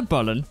that a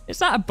Bullen? Is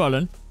that a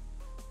Bullen?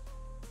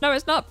 No,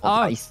 it's not.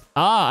 Oh, nice.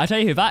 I tell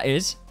you who that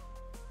is.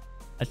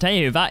 I tell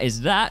you who that is.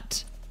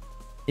 That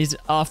is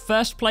our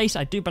first place,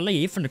 I do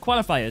believe, from the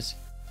qualifiers.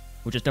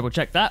 We'll just double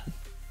check that.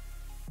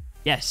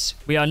 Yes,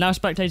 we are now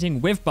spectating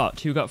with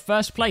Bot, who got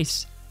first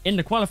place in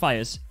the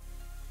qualifiers.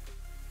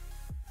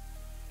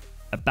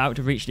 About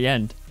to reach the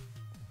end.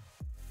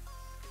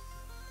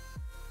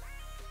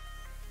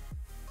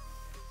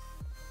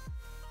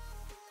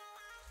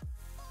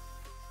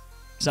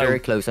 So, very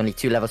close, only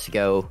 2 levels to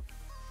go.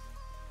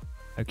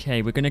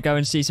 Okay, we're going to go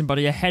and see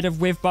somebody ahead of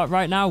Wivbot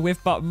right now.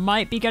 Wivbot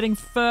might be getting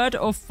 3rd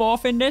or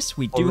 4th in this.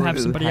 We do have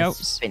somebody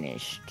else.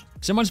 Finished.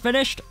 Someone's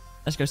finished.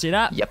 Let's go see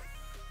that. Yep.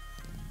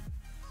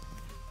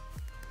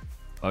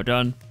 Well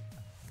done.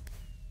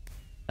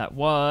 That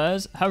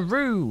was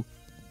Haru.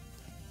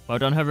 Well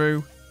done,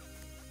 Haru.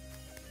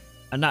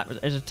 And that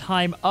is a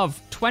time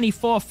of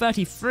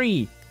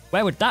 24:33.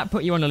 Where would that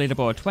put you on the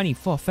leaderboard?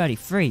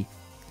 24:33.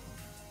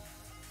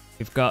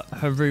 We've got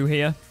Haru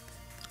here.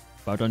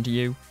 Well done to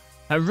you.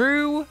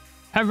 Haru!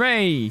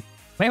 Hooray!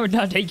 Where would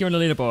that take you on the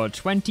leaderboard?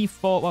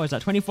 24... What was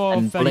that? 24:33.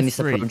 And Bullen is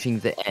approaching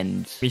the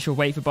end. We shall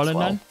wait for Bullen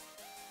then.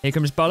 Here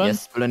comes Bullen.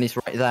 Yes, Bullen is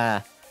right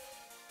there.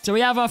 So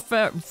we have our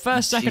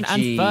first, second,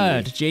 and GG.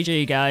 3rd.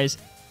 GG, guys.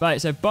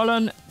 Right, so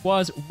Bullen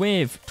was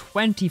with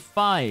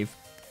 25.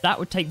 That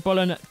would take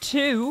Bullen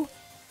to...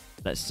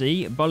 Let's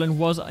see. Bullen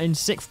was in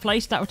 6th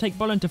place. That would take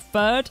Bullen to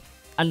 3rd.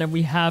 And then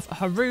we have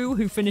Haru,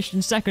 who finished in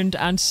 2nd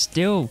and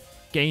still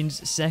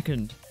gains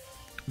 2nd.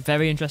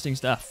 Very interesting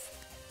stuff.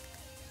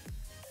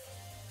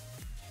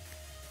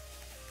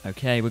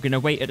 Okay, we're going to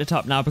wait at the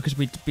top now because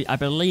I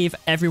believe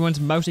everyone's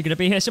mostly going to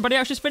be here. Somebody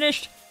else just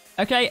finished.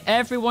 Okay,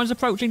 everyone's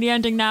approaching the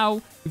ending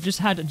now. We've just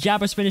had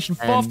Jabbers finish in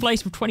 4th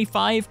place with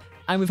 25.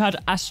 And we've had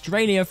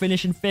Australia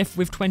finish in 5th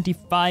with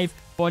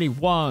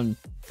 25:41.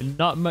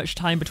 Not much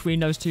time between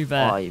those two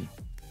there.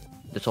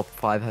 The top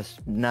 5 has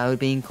now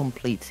been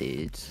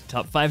completed.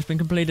 Top 5's been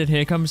completed.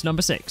 Here comes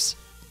number 6.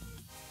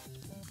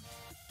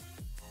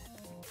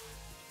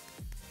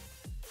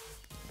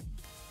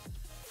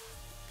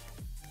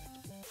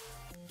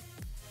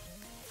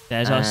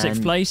 There's our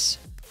 6th place.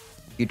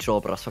 Good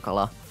job,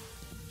 Rasokala.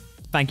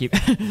 Thank you.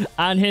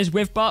 And here's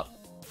Wivbot.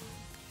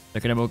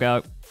 Look at them all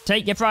go.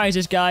 Take your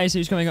prizes, guys.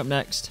 Who's coming up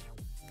next?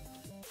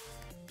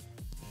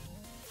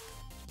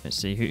 Let's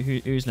see.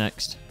 Who's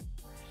next?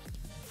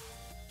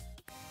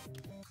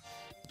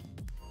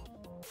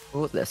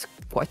 Oh, there's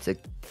quite a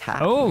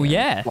gap. Oh,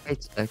 yeah.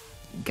 Quite a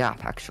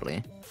gap,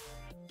 actually.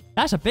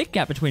 That's a big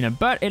gap between them,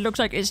 but it looks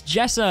like it's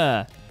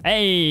Jessa.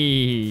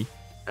 Hey.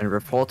 And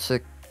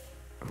Reporter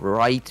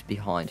right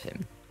behind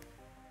him.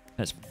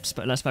 Let's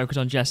focus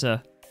on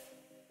Jessa.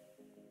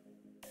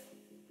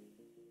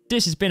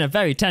 This has been a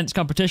very tense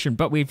competition,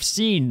 but we've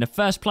seen the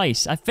first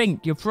place. I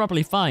think you'll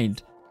probably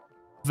find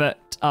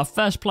that our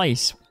first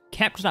place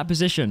kept that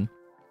position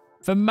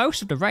for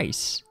most of the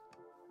race.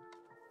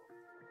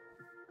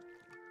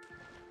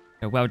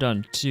 So well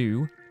done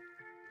to...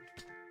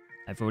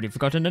 I've already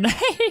forgotten the name.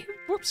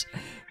 Whoops.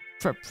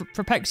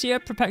 Propexia?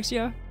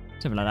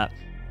 Something like that.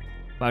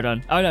 Well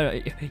done. Oh,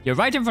 no, you're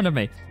right in front of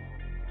me.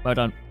 Well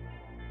done.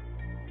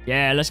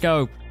 Yeah, let's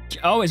go.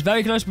 Oh, it's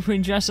very close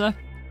between Jessa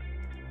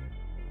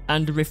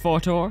and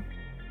Reporter.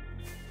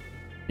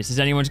 This is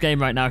anyone's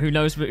game right now. Who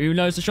knows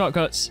the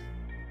shortcuts?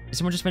 Did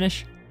someone just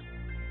finish?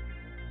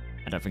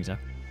 I don't think so.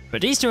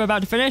 But these two are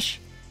about to finish.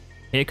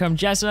 Here come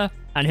Jessa,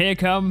 and here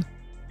come...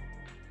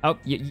 Oh,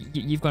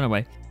 you've gone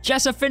away.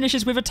 Jessa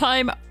finishes with a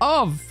time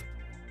of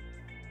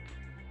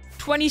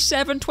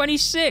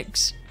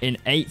 27:26 in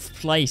 8th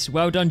place.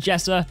 Well done,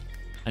 Jessa.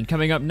 And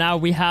coming up now,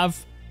 we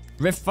have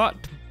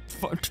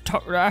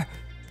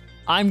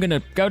I'm going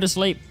to go to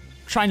sleep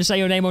trying to say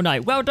your name all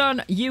night. Well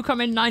done. You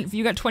come in 9th.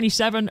 You get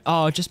 27.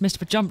 Oh, just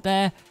missed a jump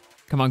there.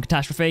 Come on,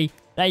 Catastrophe.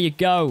 There you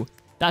go.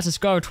 That's a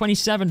score of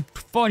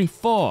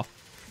 27:44.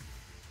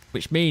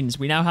 Which means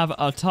we now have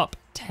our top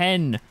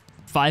 10.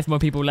 5 more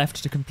people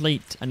left to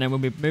complete. And then we'll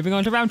be moving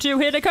on to round 2.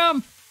 Here they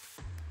come.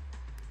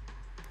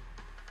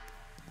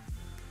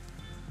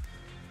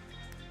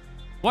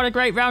 What a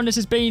great round this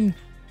has been.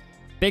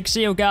 Big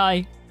Seal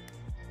guy.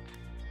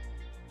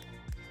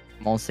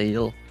 Mon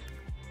Seal.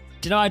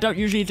 Do you know, I don't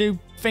usually do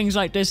things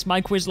like this. My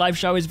quiz live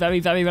show is very,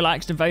 very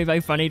relaxed and very, very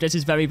funny. This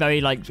is very,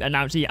 very, like,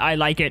 announcy. I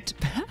like it.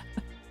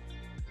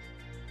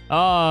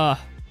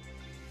 Ah.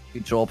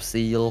 Good job,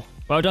 Seal.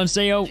 Well done,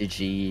 Seal.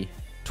 GG.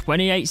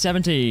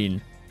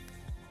 28:17.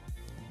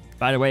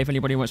 By the way, if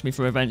anybody wants me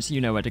for events,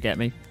 you know where to get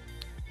me.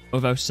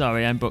 Although,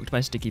 sorry, I'm booked by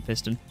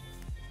StickyPiston.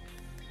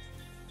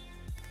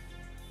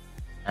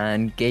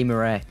 And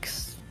Gamer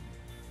X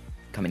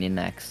coming in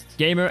next.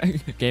 Gamer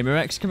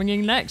X coming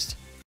in next.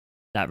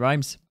 That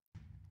rhymes.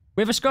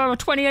 With a score of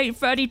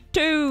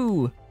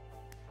 28:32.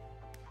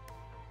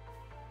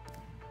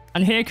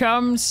 And here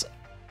comes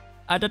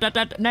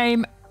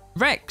name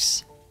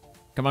Rex.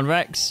 Come on,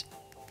 Rex.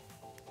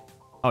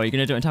 Oh, are you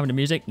gonna do it in time with the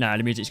music? No,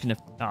 the music's gonna...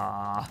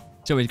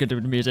 It's always good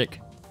with the music.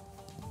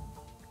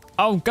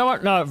 Oh, go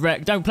on. No,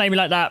 Rex, don't play me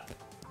like that.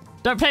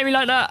 Don't play me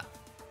like that.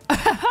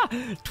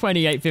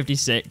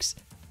 28.56.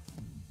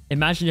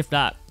 Imagine if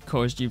that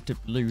caused you to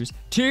lose.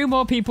 2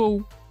 more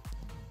people.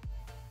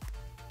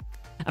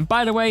 And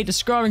by the way, the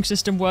scoring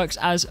system works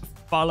as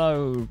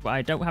follows.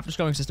 I don't have the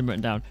scoring system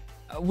written down.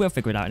 We'll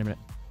figure it out in a minute.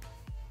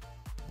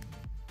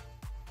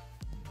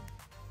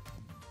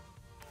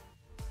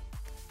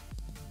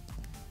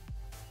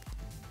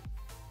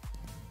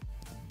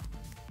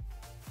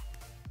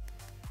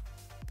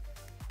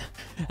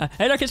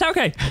 Hey, look, it's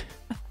okay.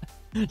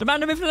 The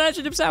man, the myth, the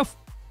legend himself.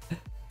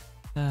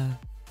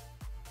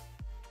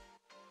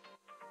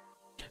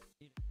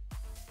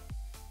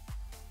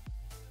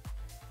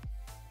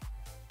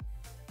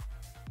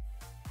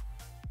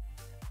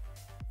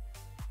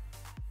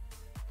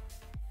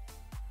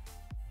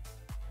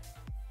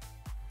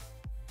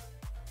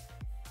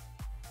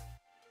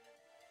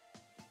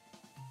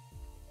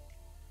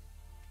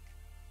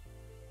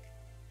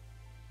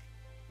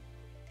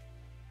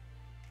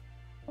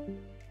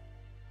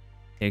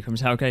 Here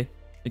comes Hellkay,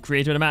 the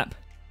creator of the map.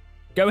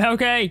 Go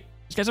Hellkay!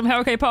 Let's get some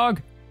Hellkay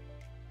Pog!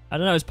 I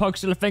don't know, is Pog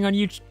still a thing on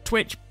YouTube,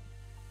 Twitch?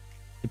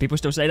 Do people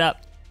still say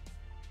that?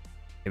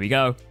 Here we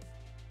go.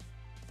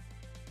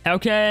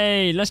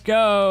 Hellkay, let's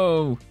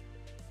go!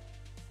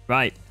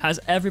 Right, has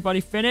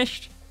everybody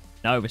finished?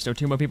 No, there's still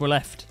 2 more people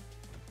left.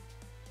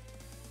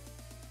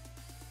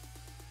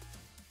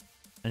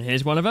 And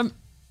here's one of them.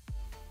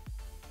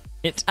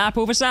 It's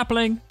Apple the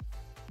Sapling.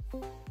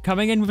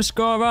 Coming in with a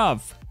score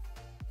of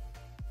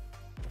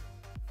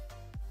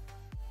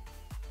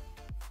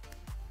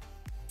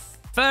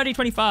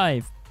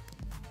 30-25.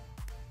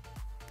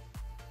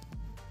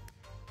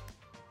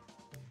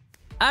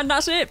 And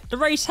that's it. The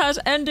race has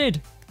ended.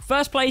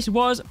 First place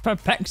was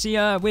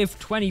Perpexia with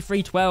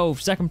 23-12.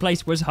 Second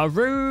place was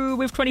Haru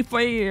with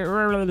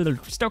 23...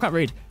 Still can't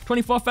read.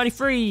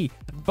 24-33.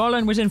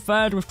 Bolin was in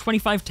third with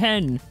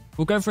 25-10.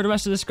 We'll go through the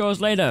rest of the scores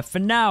later. For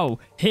now,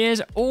 here's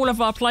all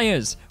of our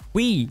players.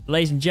 We,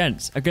 ladies and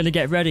gents, are going to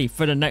get ready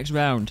for the next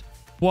round.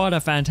 What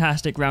a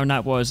fantastic round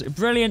that was.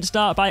 Brilliant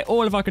start by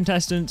all of our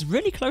contestants.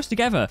 Really close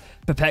together.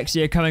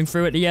 Perpexia coming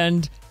through at the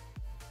end.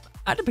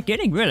 At the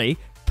beginning, really.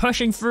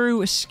 Pushing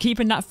through,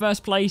 keeping that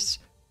first place.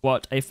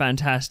 What a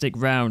fantastic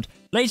round.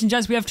 Ladies and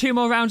gents, we have 2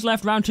 more rounds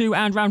left. Round 2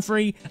 and round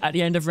 3. At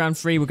the end of round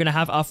 3, we're going to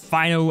have our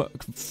final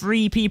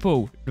 3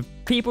 people. The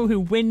people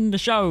who win the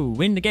show,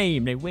 win the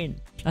game. They win.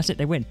 That's it,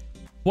 they win.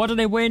 What do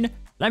they win?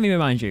 Let me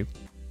remind you.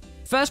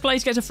 First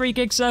place gets a free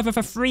gig server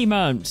for 3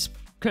 months.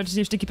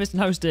 Courtesy of StickyPiston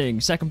hosting.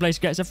 Second place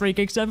gets a free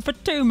gig server for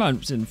 2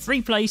 months. And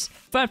third place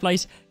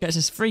gets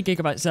a free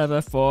gigabyte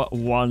server for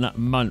 1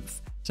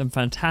 month. Some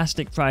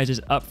fantastic prizes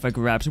up for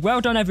grabs.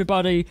 Well done,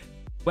 everybody.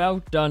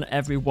 Well done,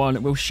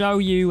 everyone. We'll show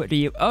you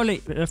the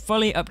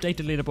fully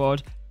updated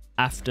leaderboard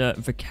after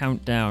the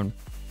countdown.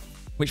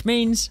 Which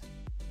means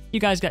you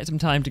guys get some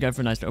time to go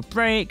for a nice little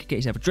break, get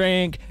yourself a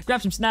drink,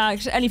 grab some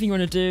snacks, anything you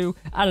want to do.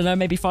 I don't know,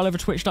 maybe follow over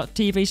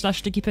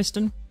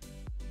twitch.tv/StickyPiston.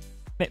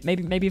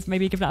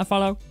 Maybe give that a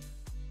follow.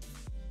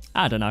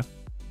 I don't know.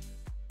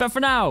 But for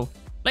now,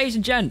 ladies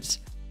and gents,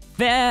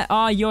 there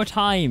are your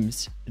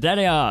times. There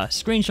they are.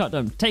 Screenshot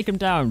them, take them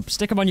down,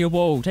 stick them on your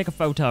wall, take a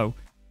photo.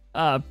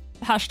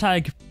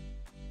 Hashtag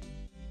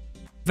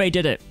they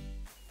did it.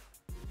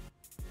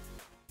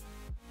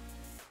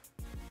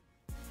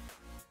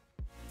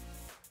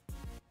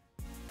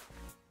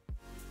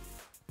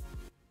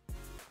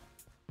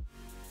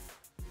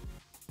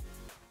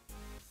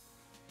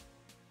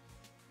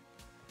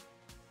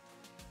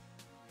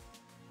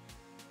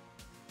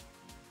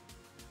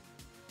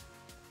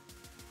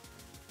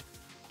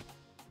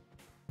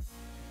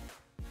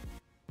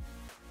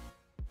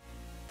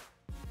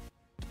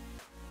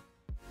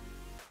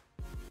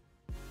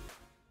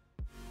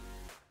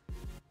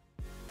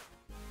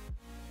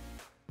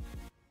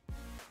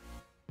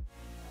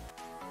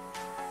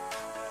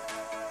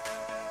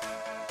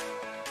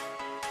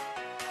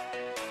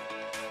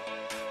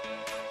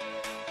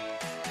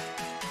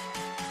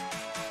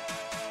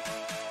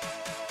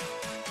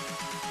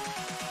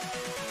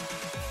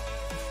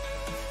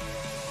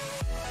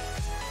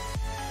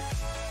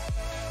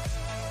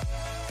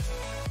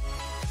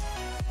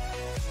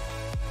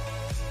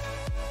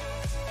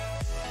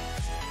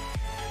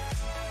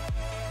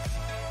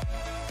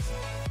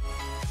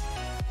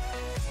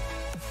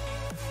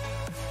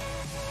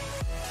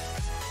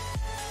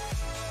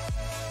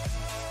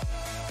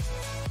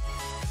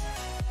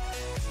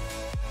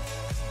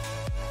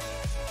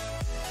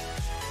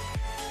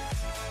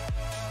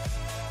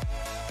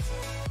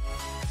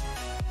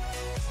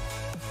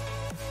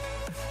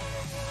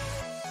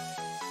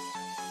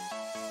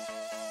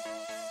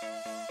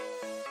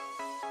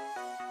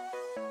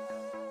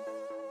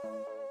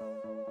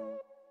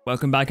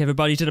 Welcome back,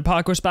 everybody, to the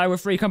Parkour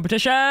Spyware Free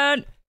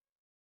competition.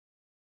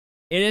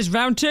 It is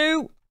round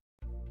 2.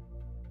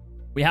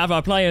 We have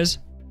our players,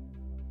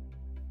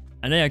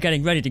 and they are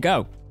getting ready to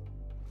go.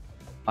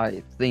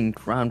 I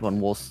think round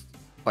 1 was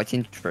quite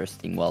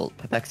interesting. Well,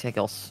 Perpexia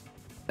got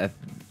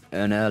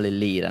an early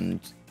lead and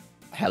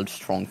held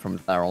strong from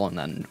there on,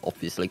 and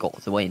obviously got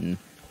the win.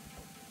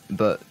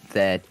 but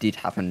there did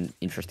happen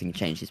interesting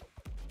changes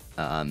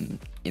in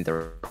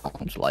the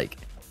round. Like,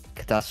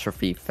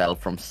 Catastrophe fell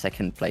from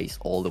 2nd place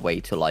all the way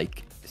to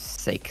like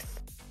 6th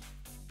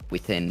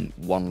within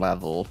 1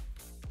 level,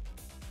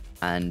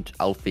 and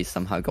Alfie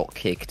somehow got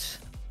kicked,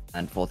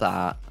 and for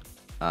that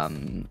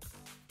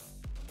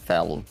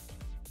fell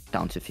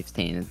down to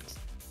 15th.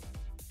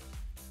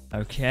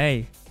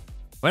 Okay.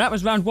 Well, that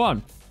was round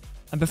 1.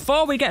 And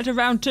before we get to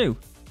round 2,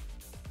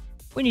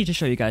 we need to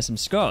show you guys some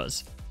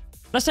scores.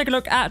 Let's take a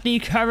look at the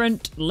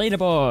current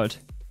leaderboard.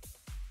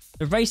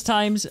 The race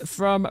times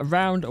from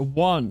round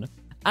 1.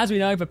 As we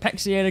know,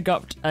 Vapexiator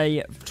got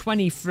a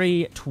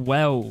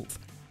 23:12.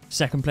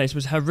 2nd place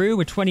was Haru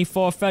with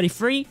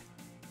 24:33.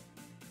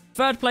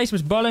 3rd place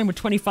was Bolin with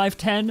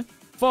 25:10.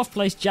 4th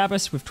place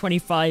Jabus with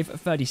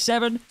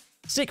 25:37.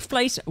 5th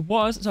place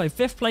was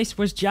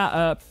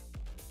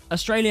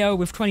Australia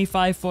with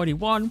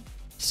 25:41.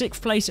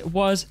 6th place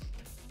was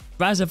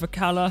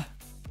Razavakala.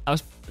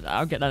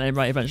 I'll get that name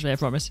right eventually, I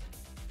promise.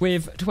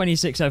 With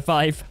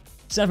 26:05.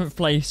 7th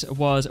place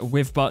was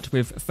Wivbot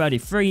with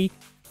 33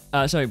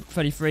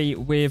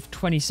 with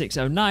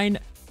 26:09.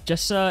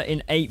 Jasser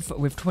in 8th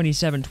with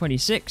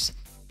 27:26.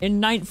 In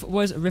 9th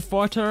was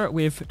Reporter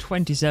with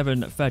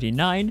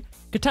 27:39.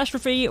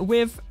 Catastrophe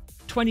with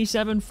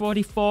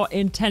 27:44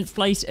 in 10th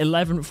place.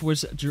 11th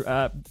was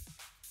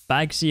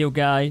Big Seal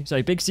Guy.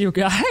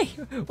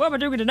 What am I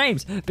doing with the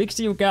names? Big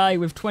Seal Guy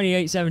with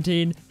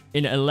 28:17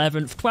 in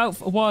 11th.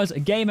 12th was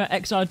Gamer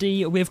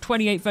XRD with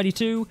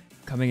 28:32.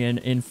 Coming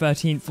in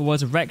 13th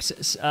was Rex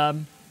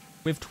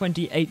with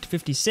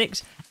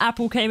 28:56.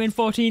 Apple came in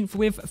 14th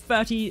with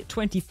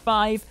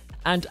 30:25.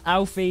 And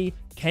Alfie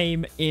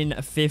came in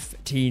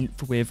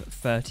 15th with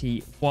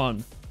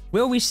 31.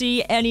 Will we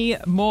see any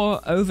more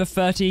over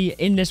 30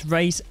 in this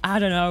race? I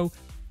don't know.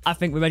 I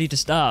think we're ready to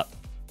start.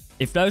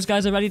 If those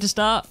guys are ready to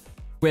start,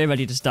 we're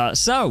ready to start.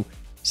 So,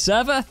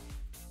 server,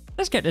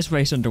 let's get this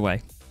race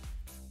underway.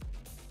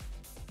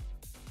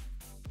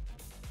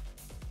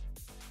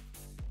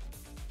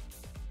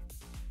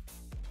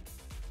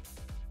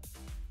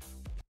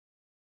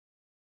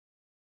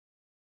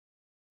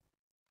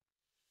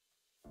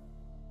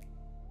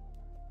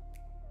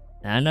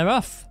 And they're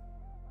off.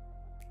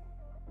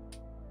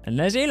 And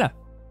there's Hila.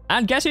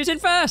 And guess who's in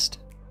first?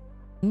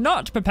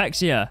 Not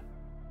Pepexia.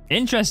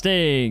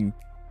 Interesting.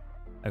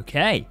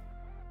 Okay.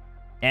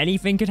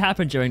 Anything could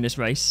happen during this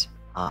race.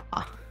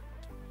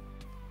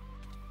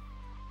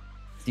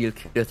 Steel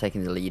could have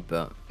taken the lead,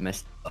 but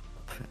messed up.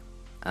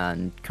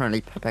 And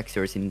currently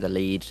Pepexia is in the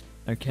lead.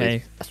 Okay.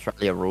 With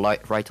Australia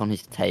right on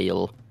his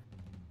tail.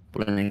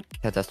 Bullen and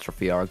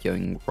Catastrophe are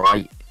going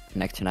right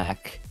neck to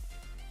neck.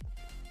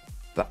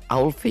 But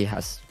Alfie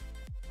has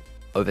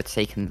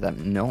overtaken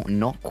them. No,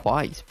 not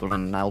quite.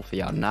 Bullen and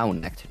Alfie are now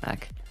neck to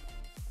neck.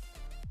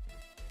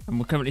 And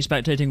we're currently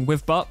spectating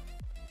with Bot.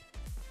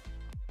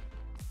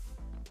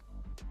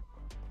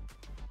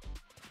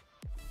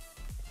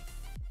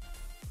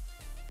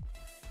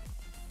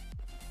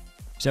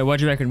 So what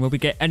do you reckon? Will we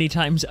get any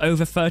times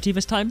over 30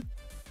 this time?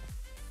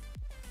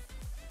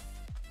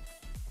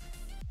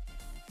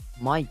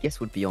 My guess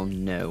would be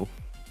on no.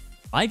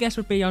 My guess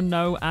would be on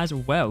no as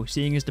well,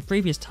 seeing as the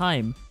previous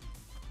time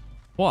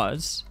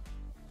was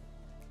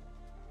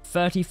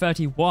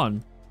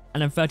 30:31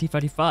 and then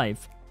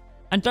 30:35.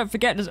 And don't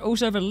forget, there's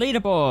also the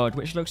leaderboard,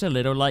 which looks a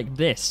little like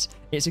this.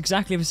 It's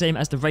exactly the same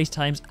as the race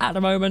times at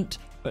the moment,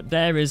 but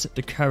there is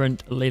the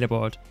current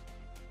leaderboard.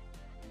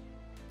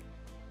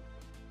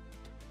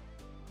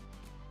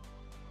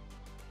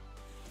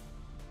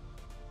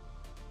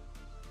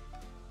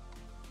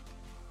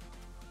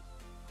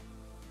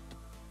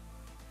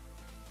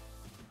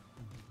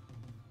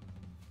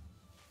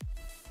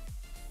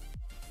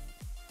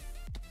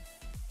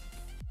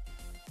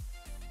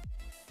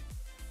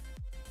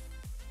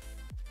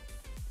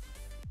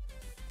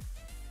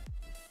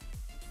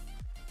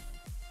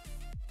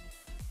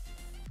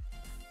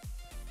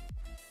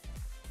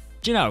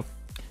 Do you know,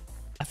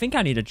 I think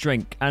I need a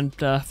drink, and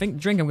I think the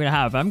drink I'm going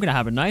to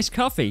have a nice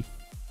coffee.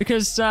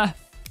 Because, I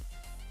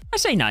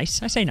say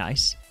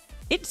nice.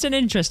 It's an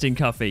interesting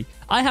coffee.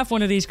 I have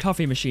one of these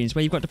coffee machines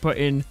where you've got to put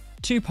in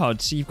 2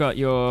 pods. So you've got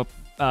your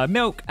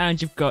milk and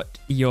you've got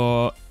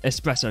your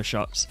espresso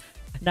shots.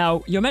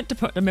 Now, you're meant to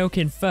put the milk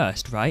in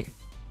first, right?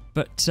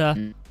 But,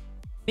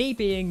 me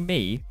being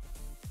me,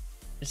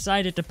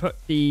 decided to put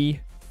the...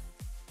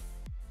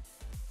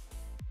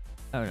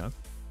 Oh no.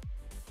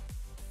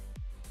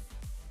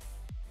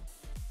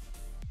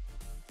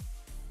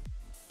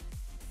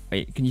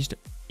 Wait, can you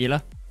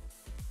Hila?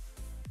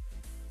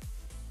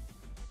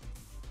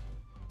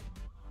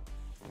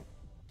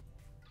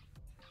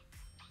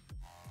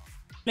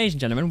 Ladies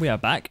and gentlemen, we are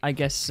back. I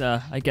guess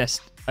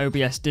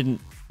OBS didn't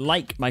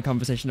like my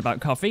conversation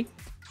about coffee.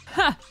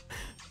 Ha!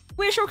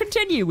 We shall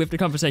continue with the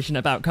conversation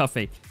about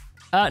coffee.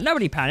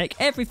 Nobody panic.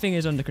 Everything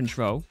is under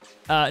control.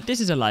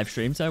 This is a live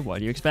stream, so what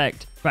do you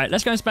expect? Right,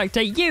 let's go and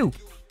spectate you.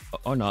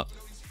 Or not.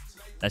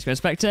 Let's go and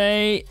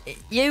spectate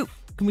you.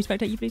 Can we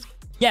spectate you, please?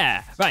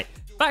 Yeah, right.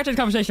 Back to the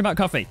conversation about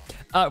coffee.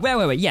 Where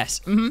were we?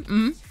 Yes.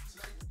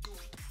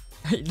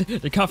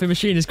 The coffee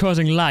machine is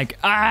causing lag.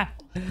 Ah!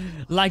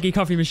 Laggy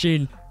coffee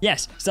machine.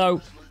 Yes,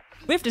 so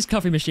with this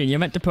coffee machine, you're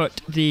meant to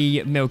put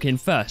the milk in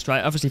first,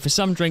 right? Obviously, for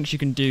some drinks, you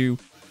can do,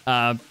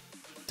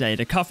 say,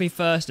 the coffee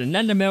first and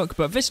then the milk.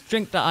 But this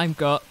drink that I've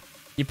got,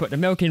 you put the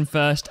milk in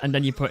first and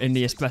then you put in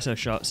the espresso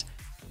shots.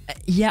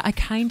 Yeah, I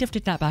kind of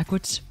did that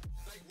backwards.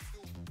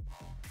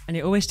 And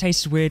it always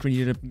tastes weird when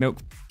you do the milk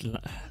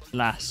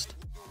last.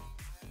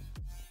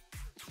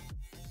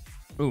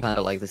 Kind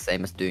of like the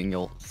same as doing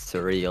your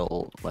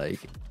cereal, like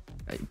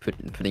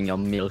putting your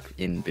milk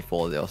in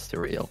before your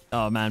cereal.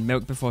 Oh man,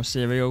 milk before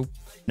cereal?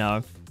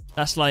 No.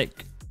 That's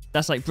like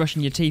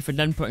brushing your teeth and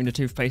then putting the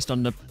toothpaste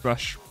on the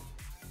brush.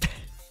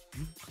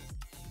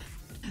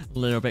 A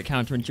little bit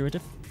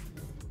counterintuitive.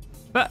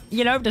 But,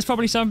 you know, there's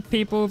probably some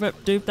people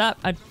that do that.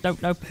 I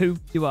don't know who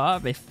you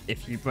are.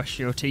 If you brush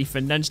your teeth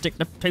and then stick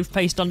the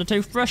toothpaste on the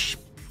toothbrush,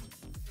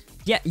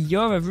 yeah,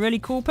 you're a really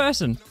cool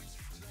person.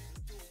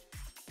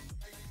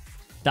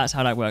 That's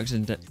how that works,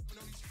 isn't it?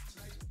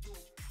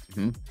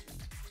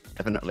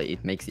 Definitely,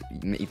 it makes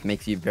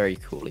you very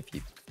cool if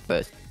you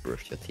first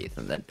brush your teeth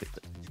and then put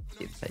the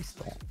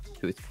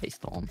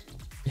toothpaste on.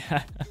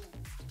 Yeah.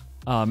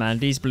 Oh man,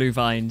 these blue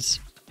vines,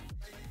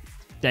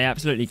 they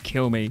absolutely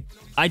kill me.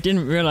 I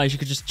didn't realize you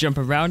could just jump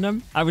around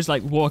them. I was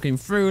like walking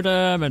through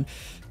them and,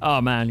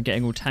 oh man,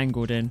 getting all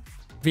tangled in.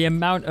 The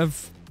amount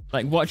of,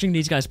 like, watching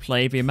these guys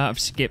play, the amount of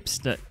skips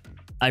that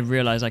I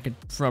realized I could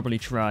probably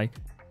try.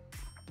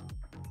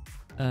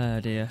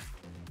 Oh dear.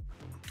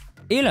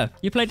 Ela,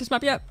 you played this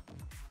map yet?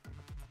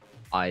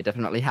 I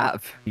definitely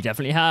have. You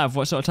definitely have.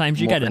 What sort of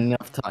times you More get than it?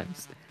 enough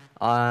times.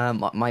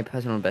 My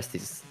personal best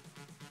is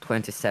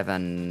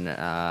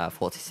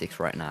 27:46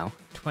 right now.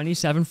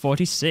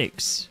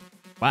 27:46.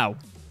 Wow.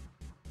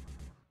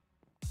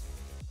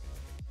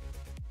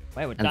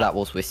 Where would And that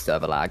was with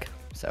server lag,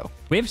 so.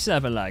 With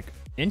server lag.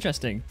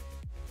 Interesting.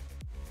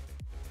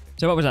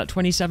 So what was that?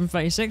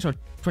 27:36 or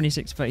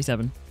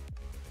 26:37?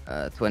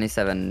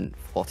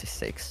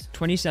 27:46.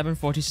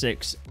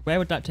 27:46. Where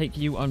would that take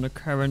you on the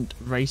current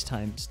race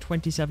times?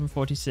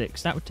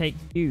 27:46. That would take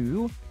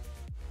you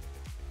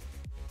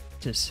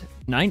to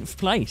 9th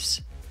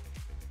place.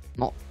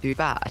 Not too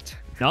bad.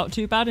 Not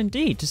too bad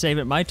indeed. To say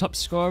that my top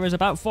score is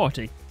about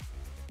 40.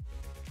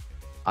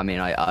 I mean,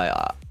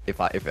 if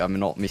I'm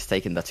not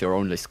mistaken, that's your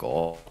only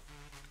score.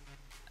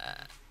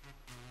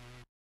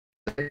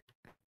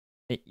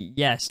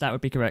 Yes, that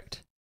would be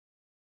correct.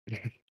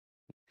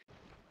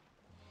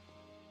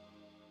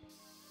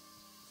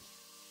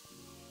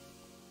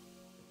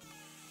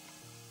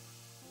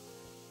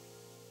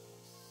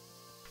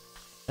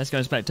 Let's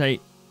go spectate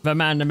the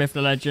man, the myth,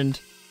 the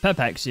legend,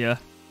 Perpexia.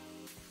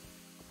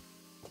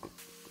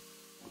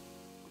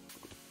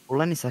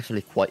 Olen is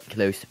actually quite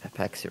close to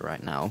Perpexia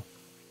right now.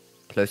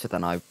 Closer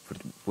than I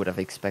would have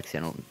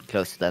expected, and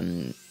closer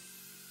than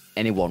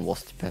anyone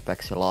was to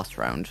Perpexia last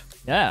round.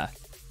 Yeah.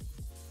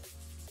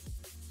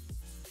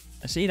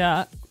 I see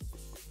that.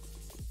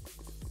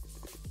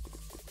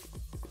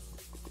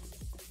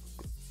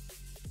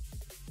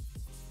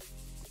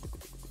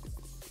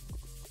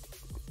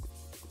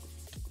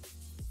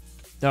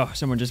 Oh,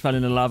 someone just fell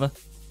in the lava. It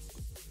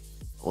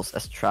was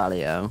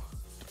Australia.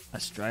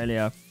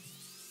 Australia.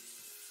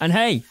 And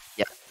hey,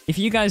 yeah. If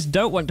you guys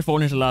don't want to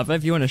fall into lava,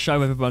 if you want to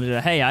show everybody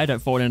that, hey, I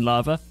don't fall in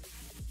lava,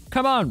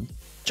 come on,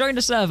 join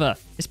the server.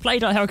 It's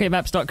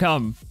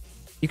play.hellgatemaps.com.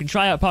 You can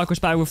try out Parkour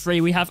Spiral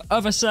free. We have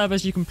other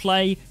servers you can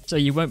play, so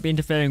you won't be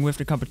interfering with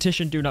the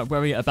competition. Do not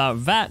worry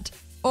about that.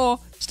 Or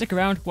stick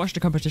around, watch the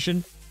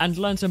competition, and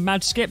learn some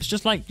mad skips,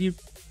 just like you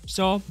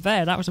saw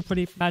there. That was a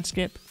pretty mad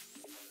skip.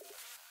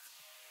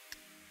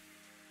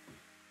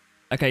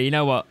 Okay, you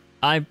know what?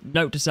 I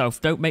note to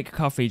self, don't make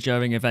coffee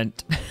during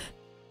event.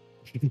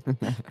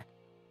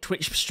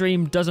 Twitch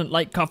stream doesn't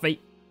like coffee.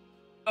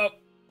 Oh.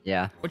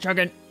 Yeah. We're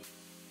chugging.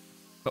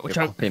 But we're Your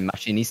chugging. coffee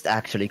machine is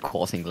actually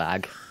causing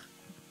lag.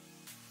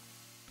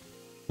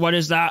 What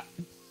is that?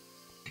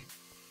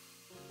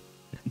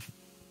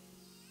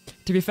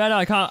 To be fair,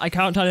 I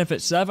can't tell if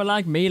it's server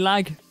lag, me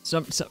lag,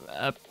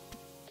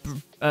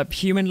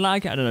 human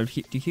lag. I don't know.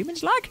 Do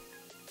humans lag?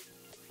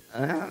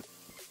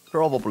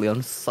 Probably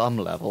on some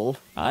level.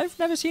 I've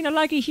never seen a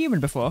laggy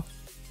human before.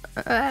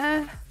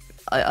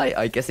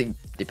 I guess it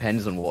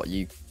depends on what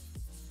you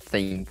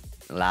think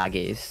lag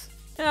is.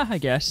 Yeah, I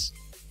guess.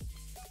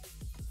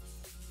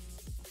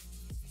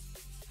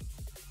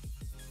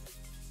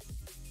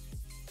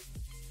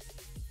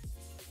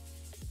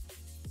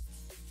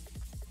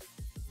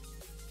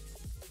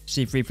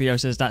 C3PO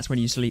says that's when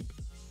you sleep.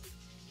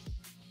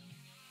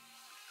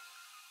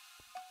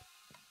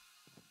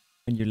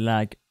 When you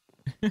lag.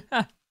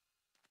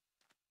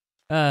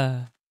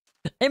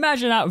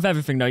 Imagine out of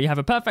everything though, you have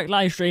a perfect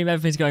live stream,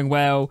 everything's going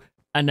well,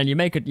 and then you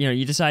make it,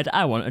 you decide,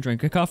 I want a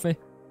drink of coffee.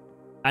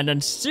 And then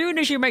as soon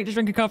as you make the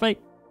drink of coffee,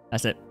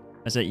 that's it.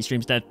 That's it, your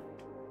stream's dead.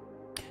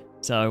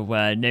 So,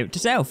 note to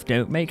self,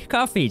 don't make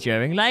coffee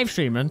during live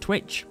stream on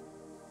Twitch.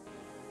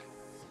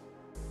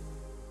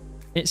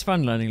 It's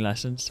fun learning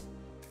lessons.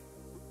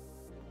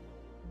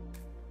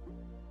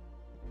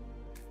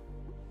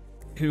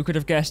 Who could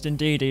have guessed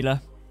indeed,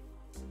 Ela?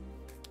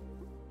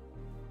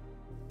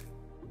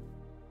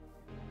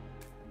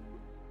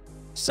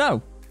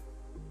 So,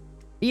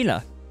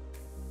 Ela.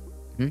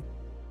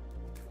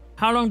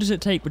 How long does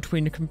it take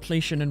between the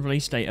completion and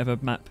release date of a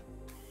map?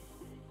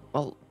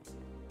 Well,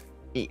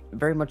 it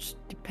very much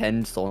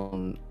depends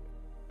on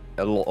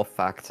a lot of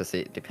factors.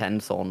 It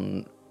depends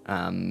on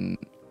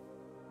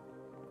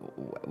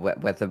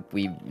whether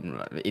we...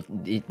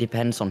 It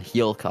depends on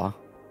Hyolka,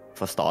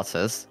 for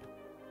starters.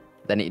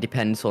 Then it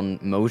depends on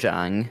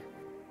Mojang.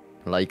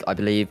 Like, I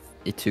believe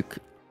it took...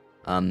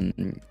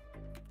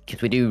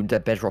 Because we do the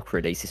Bedrock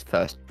releases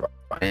first,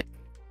 right?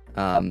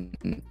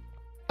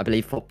 I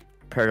believe for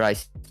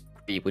Paradise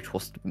 3, which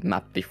was the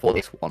map before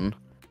this one,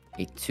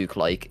 it took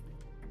like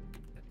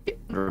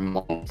 100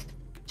 months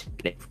to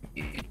get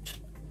reviewed.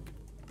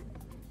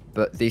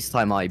 But this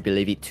time I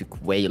believe it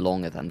took way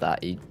longer than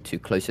that. It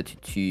took closer to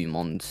 2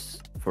 months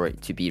for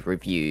it to be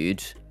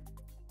reviewed,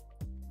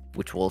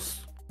 which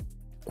was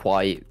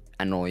quite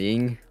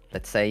annoying,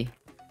 let's say.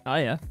 Oh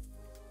yeah.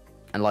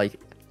 And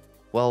like,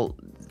 well,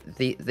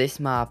 this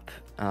map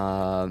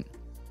was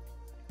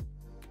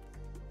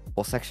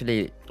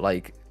actually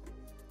like,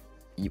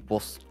 it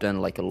was done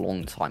like a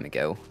long time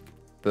ago,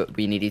 but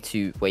we needed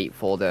to wait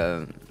for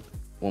the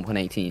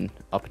 1.18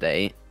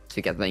 update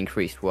to get the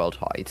increased world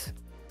height.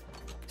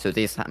 So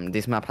this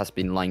map has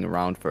been lying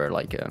around for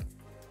like a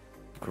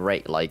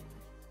great like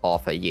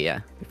half a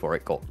year before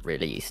it got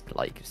released,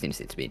 like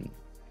since it's been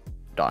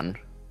done.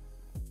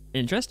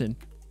 Interesting.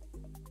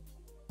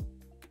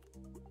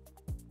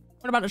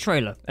 What about the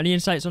trailer? Any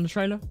insights on the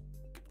trailer?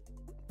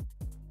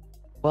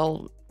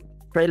 Well,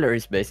 trailer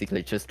is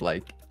basically just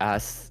like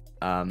as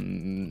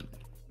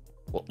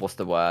what's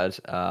the word?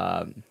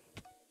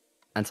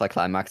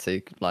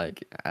 Anticlimactic,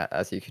 like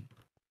as you could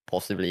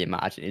possibly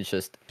imagine. It's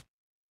just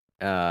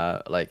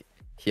like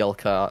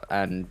Hyolka,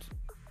 and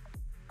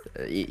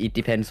it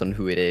depends on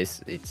who it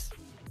is. It's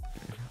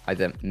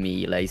either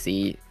me,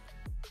 Lazy,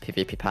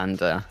 PvP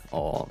Panda,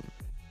 or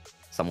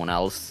someone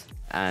else,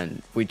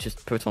 and we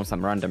just put on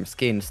some random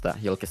skins that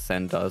Hyolka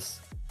sent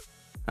us.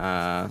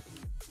 Then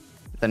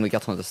we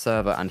got on the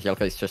server, and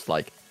Hyolka is just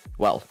like,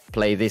 well,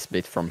 play this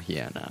bit from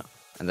here now.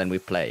 And then we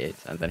play it,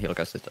 and then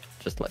Hyolka's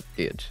just like,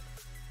 good.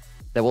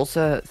 There was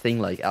a thing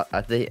like,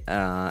 at the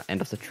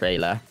end of the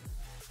trailer,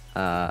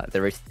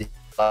 there is this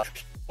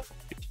which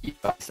you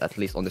guys, at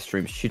least on the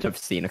stream, should have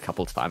seen a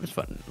couple times,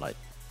 but like,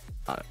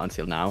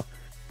 until now.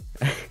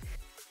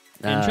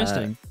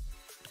 Interesting.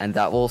 And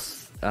that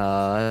was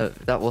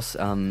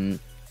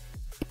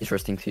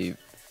interesting to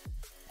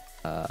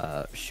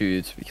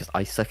shoot, because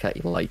I suck at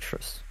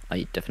Elytras.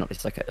 I definitely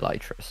suck at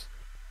Elytras.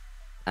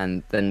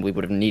 And then we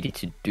would have needed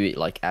to do it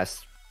like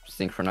as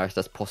synchronized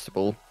as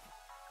possible.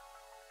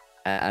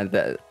 And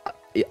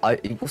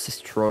it was a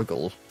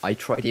struggle. I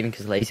tried, even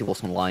because Lazy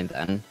was online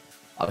then.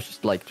 I was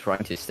just like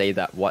trying to say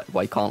that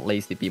why can't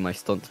Lazy be my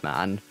stunt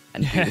man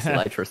and do this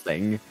Elytras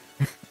thing?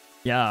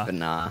 Yeah. But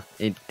nah,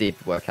 it did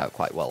work out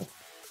quite well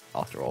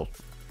after all,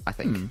 I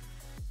think.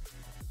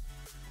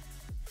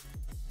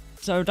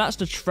 So that's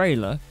the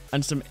trailer,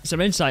 and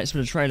some insights from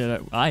the trailer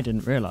that I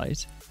didn't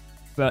realise.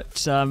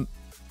 But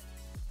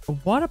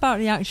what about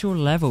the actual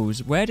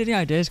levels? Where did the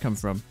ideas come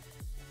from?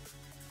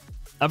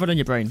 Other than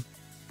your brain.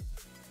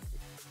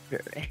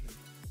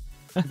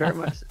 Very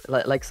much.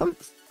 Like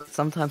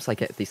sometimes I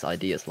get these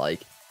ideas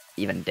like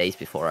even days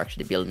before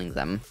actually building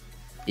them.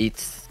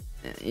 It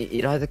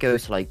either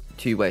goes like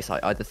two ways. I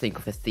either think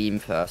of a theme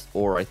first,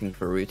 or I think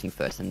of a routing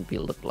first and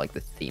build up like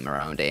the theme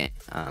around it.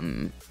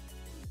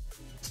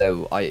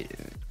 So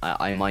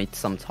I might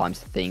sometimes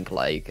think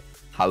like,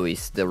 how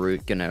is the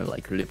route gonna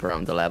like loop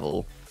around the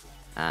level,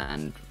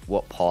 and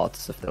what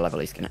parts of the level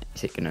is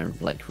it gonna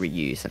like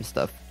reuse and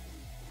stuff,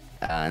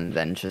 and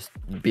then just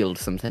build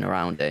something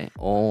around it.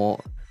 Or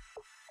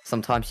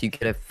sometimes you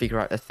gotta figure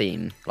out a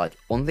theme. Like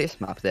on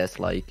this map, there's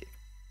like,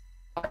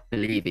 I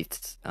believe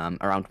it's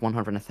around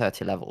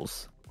 130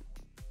 levels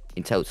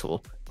in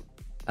total.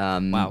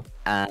 Wow.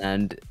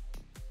 And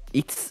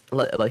it's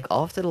like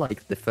after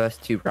like the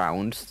first 2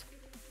 rounds,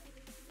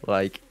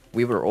 like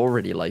we were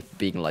already like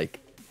being like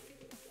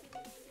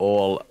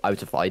all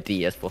out of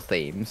ideas for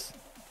themes,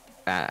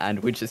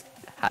 and we just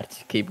had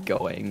to keep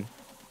going.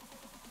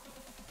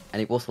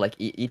 And it was like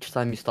each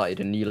time you started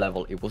a new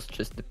level, it was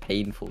just the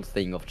painful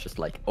thing of just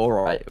like,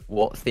 alright,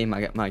 what theme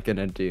am I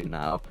gonna do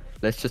now?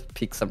 Let's just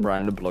pick some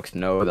random blocks.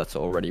 No, that's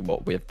already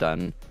what we've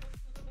done.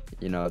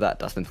 You know, that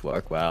doesn't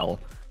work well.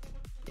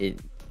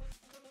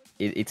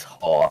 It's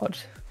hard.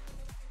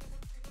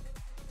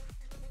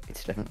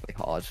 It's definitely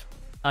hard.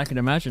 I can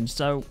imagine.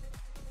 So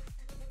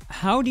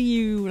how do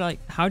you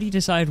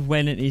decide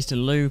when it needs to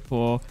loop?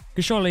 Or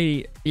because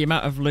surely the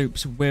amount of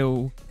loops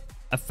will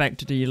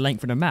affect the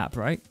length of the map,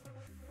 right?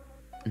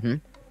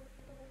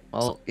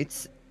 Well,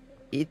 it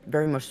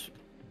very much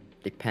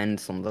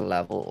depends on the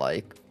level.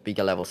 Like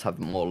bigger levels have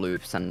more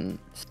loops and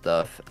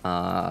stuff.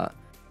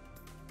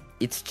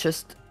 It's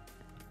just,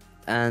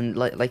 and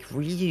like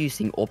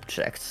reusing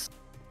objects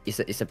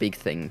is a big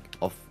thing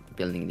of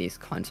building these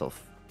kinds of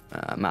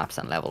maps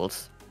and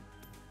levels.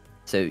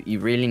 So you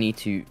really need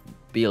to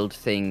build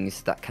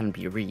things that can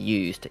be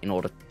reused in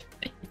order to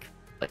make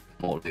like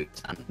more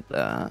routes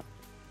and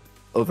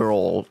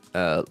overall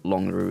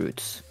long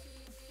routes.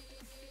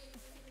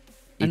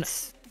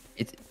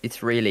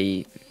 It's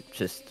really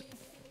just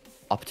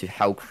up to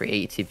how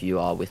creative you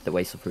are with the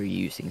ways of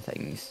reusing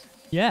things.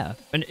 Yeah,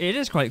 and it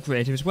is quite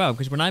creative as well,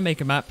 because when I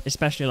make a map,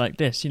 especially like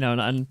this, you know,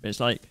 and it's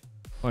like,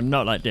 well,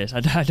 not like this,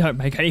 I don't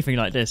make anything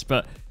like this,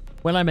 but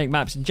when I make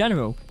maps in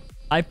general,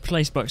 I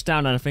place blocks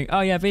down and I think, oh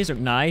yeah, these look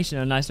nice, you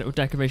know, nice little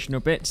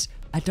decorational bits.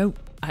 I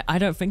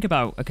don't think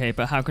about, okay,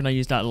 but how can I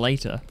use that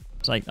later?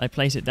 It's like, I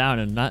place it down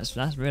and that's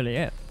really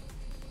it.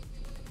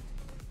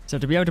 So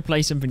to be able to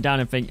place something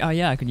down and think, oh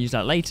yeah, I can use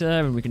that later,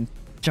 and we can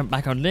jump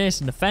back on this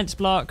and the fence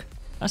block,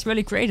 that's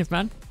really creative,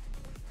 man.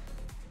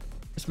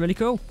 It's really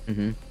cool.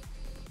 Mm-hmm.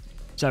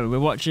 So we're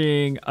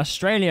watching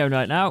Australia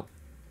right now.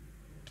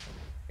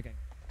 Okay.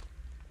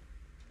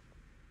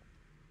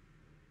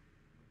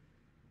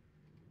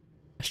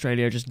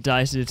 Australia just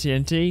dies to the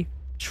TNT.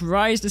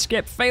 Tries to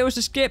skip, fails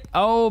to skip.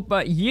 Oh,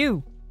 but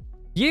you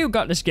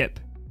got the skip.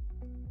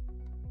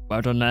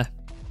 Well done there.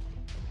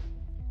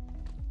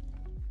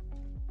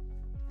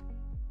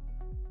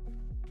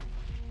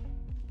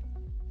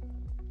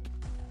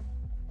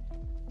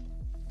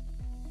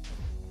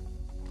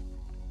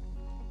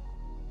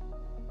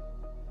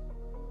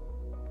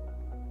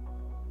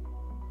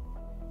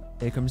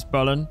 Here comes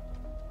Bolin.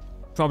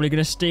 Probably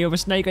gonna steal the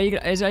snake. Are you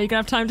gonna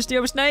have time to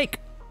steal the snake?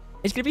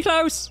 It's gonna be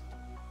close.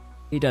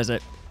 He does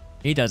it.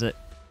 He does it.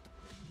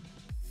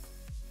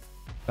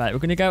 Right, we're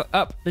gonna go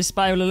up this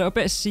spiral a little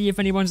bit, see if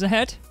anyone's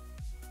ahead.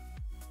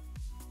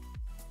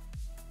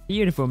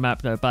 Beautiful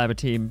map though by the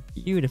team.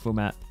 Beautiful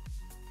map.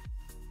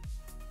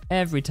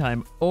 Every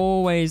time,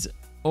 always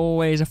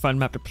a fun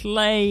map to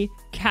play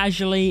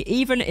casually,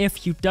 even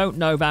if you don't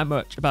know that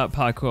much about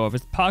parkour. The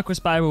Parkour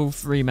Spiral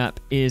 3 map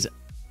is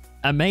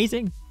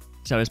amazing.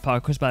 So is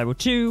Parkour Spiral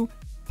 2,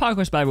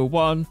 Parkour Spiral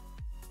 1,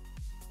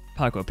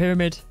 Parkour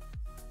Pyramid.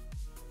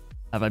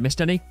 Have I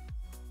missed any?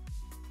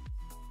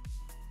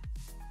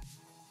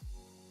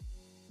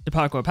 The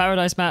Parkour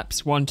Paradise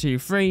maps 1, 2,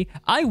 3.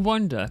 I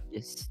wonder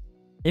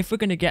if we're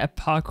going to get a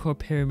Parkour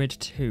Pyramid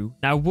 2.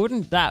 Now,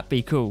 wouldn't that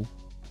be cool?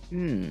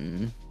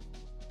 I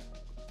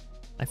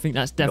think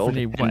that's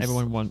definitely what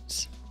everyone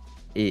wants.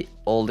 It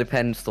all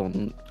depends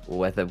on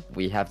whether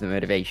we have the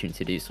motivation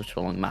to do such a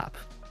long map.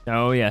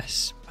 Oh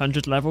yes,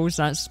 100 levels,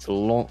 that's...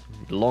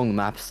 Long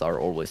maps are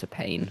always a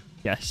pain.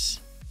 Yes.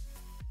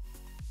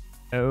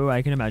 Oh,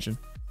 I can imagine.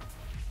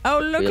 Oh,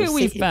 look who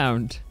we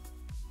found.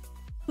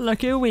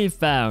 Look who we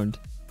found.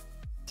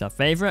 It's our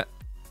favourite.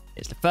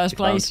 It's the first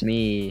place. Found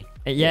me.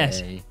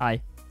 Yes. Yay.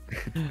 Hi.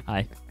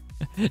 Hi.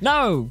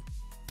 No!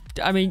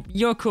 I mean,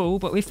 you're cool,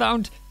 but we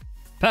found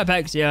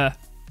Perpexia.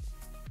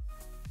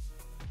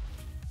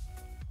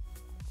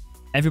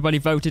 Everybody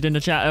voted in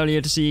the chat earlier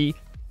to see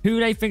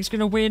who they think's going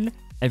to win.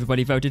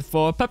 Everybody voted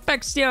for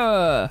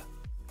Perpexia.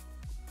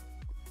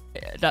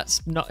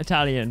 That's not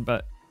Italian,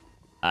 but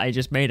I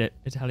just made it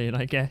Italian,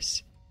 I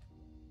guess.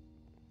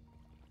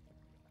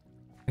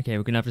 Okay,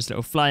 we're going to have this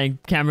little flying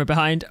camera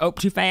behind. Oh,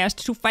 too fast,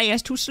 too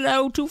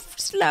slow, too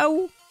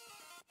slow.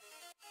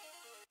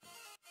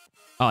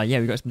 Oh,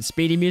 yeah, we got some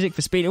speedy music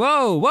for speedy.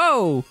 Whoa,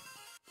 whoa,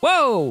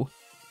 whoa.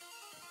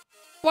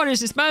 What is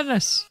this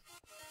madness?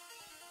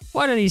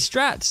 What are these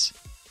strats?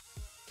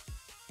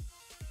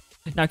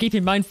 Now, keep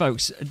in mind,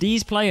 folks,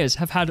 these players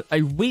have had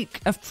a week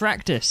of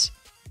practice.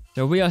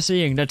 So we are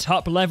seeing the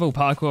top level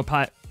parkour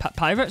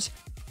pirates.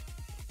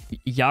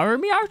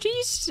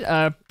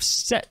 Yarmiarties?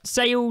 Set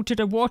sail to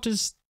the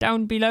waters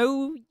down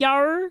below.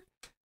 Yar.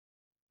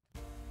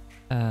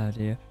 Oh,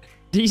 dear.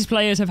 These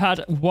players have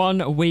had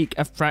 1 week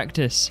of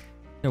practice.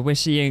 So we're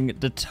seeing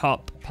the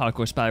top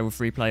Parkour Spiral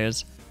 3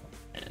 players.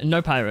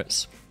 No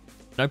pirates.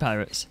 No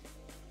pirates.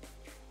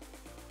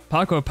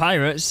 Parkour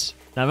Pirates?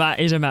 Now that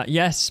is a map.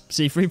 Yes,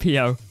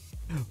 C3PO.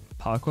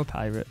 Parkour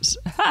Pirates.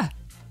 Ha!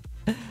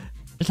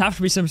 There'd have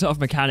to be some sort of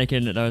mechanic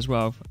in it though as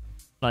well.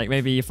 Like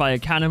maybe you fire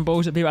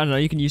cannonballs at people. I don't know,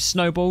 you can use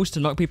snowballs to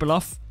knock people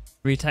off.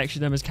 Retexture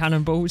them as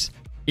cannonballs.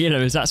 You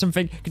know, is that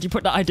something? Could you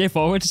put that idea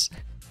forwards?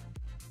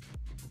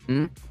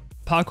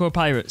 Parkour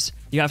Pirates.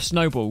 You have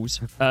snowballs.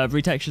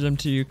 Retexture them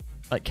to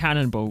like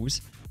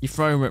cannonballs. You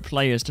throw them at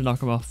players to knock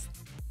them off.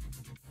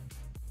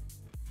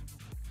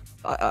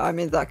 I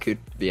mean, that could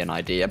be an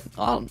idea.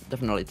 I'll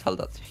definitely tell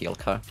that to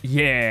Hilka.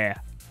 Yeah.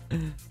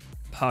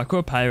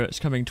 Parkour Pirates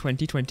coming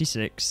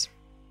 2026.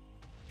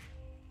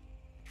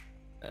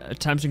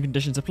 Terms and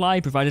conditions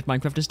apply, provided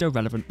Minecraft is still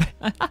relevant.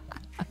 Do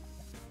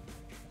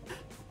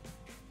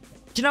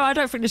you know, I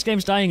don't think this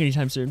game's dying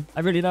anytime soon. I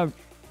really don't.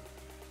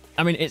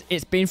 I mean,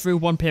 it's been through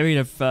one period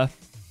of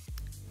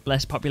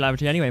less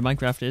popularity anyway,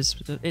 Minecraft is.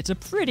 It's a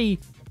pretty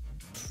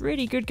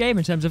good game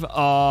in terms of...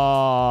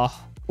 Oh,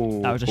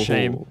 that was a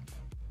shame.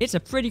 It's a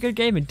pretty good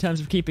game in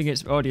terms of keeping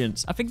its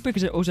audience. I think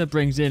because it also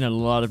brings in a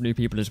lot of new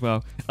people as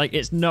well. Like,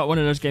 it's not one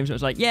of those games that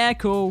was like, yeah,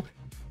 cool,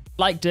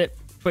 liked it.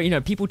 But, you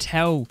know, people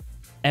tell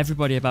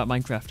everybody about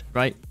Minecraft,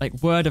 right?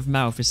 Like, word of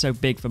mouth is so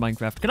big for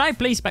Minecraft. Can I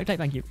please spectate?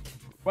 Thank you.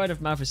 Word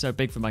of mouth is so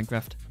big for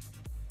Minecraft.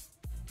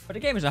 But the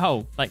game as a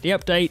whole, like the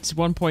updates,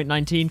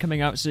 1.19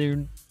 coming out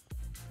soon.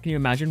 Can you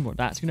imagine what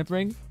that's going to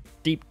bring?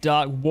 Deep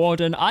Dark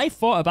Warden. I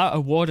thought about a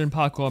Warden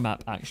parkour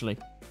map, actually.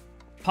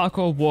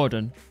 Parkour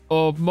Warden.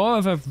 Or more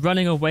of a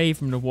running away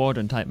from the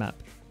Warden type map.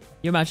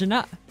 You imagine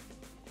that?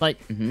 Like,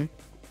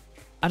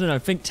 I don't know,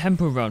 think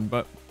Temple Run,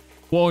 but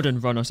Warden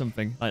Run or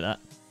something like that.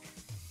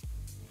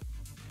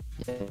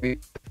 Yeah,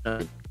 it's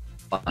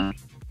fun.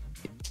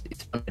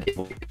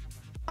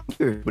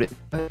 Would it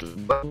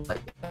like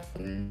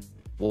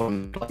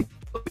warm like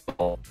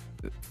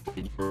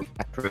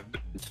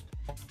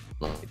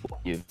what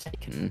you've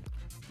taken,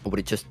 or would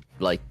it just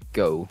like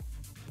go,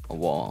 or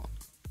what?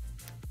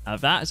 Now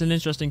that's an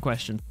interesting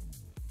question.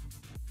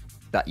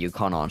 That you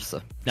can't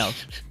answer. No.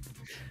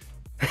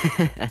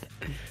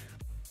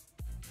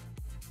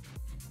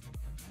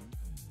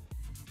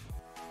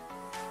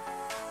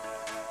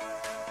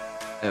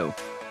 Oh,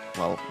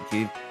 well, do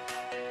you?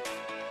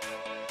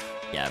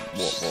 Yeah.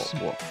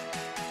 What?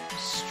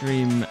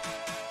 Stream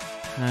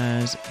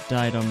has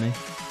died on me.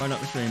 Well, not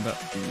the stream, but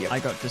Yep. I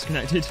got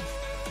disconnected.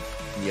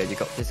 Yeah, you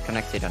got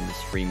disconnected and the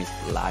stream is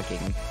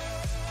lagging.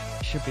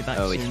 Should be back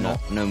Oh, soon. it's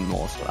not. No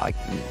more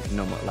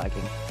no more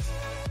lagging.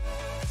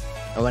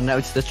 Oh, and now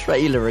it's the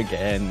trailer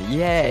again.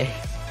 Yay!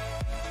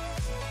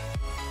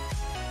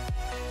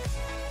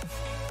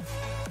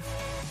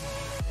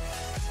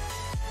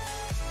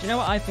 Do you know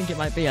what I think it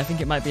might be? I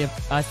think it might be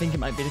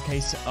the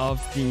case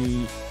of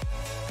the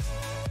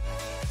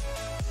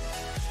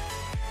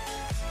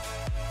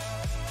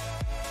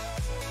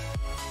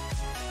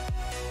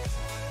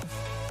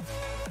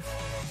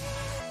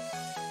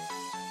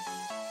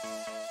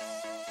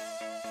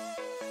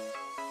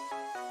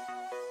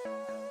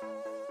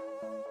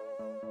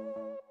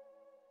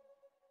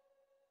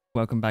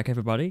Welcome back,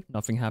 everybody.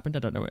 Nothing happened. I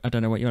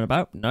don't know what you're on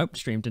about. Nope,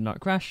 stream did not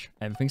crash.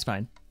 Everything's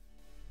fine.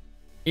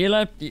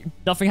 Ela,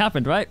 nothing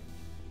happened, right?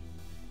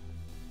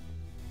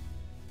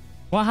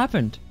 What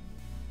happened?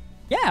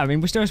 Yeah, I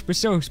mean we're still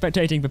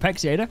spectating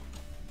Pepexiator.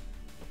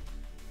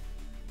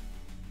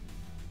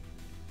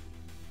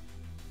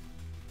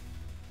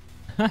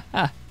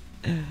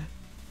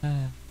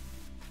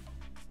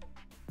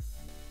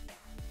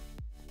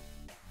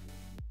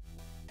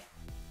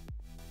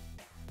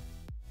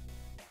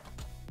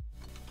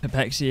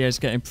 Pepexia is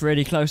getting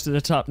pretty close to the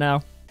top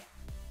now.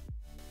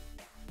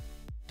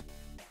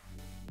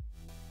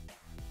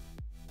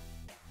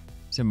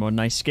 Some more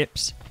nice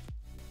skips.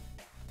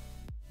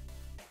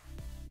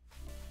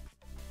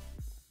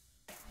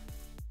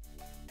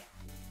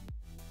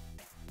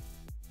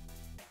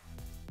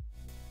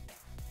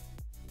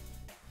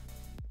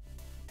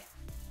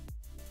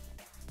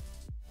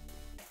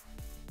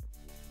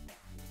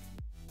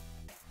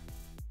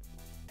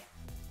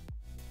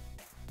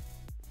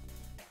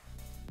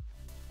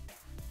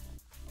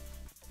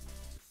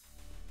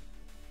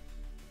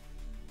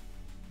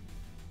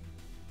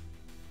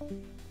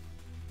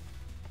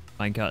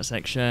 Minecart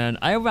section.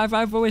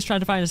 I've always tried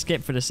to find a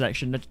skip for this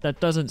section. There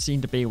doesn't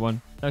seem to be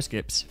one. No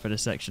skips for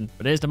this section.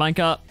 But here's the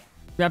minecart.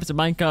 Grabs the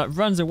minecart,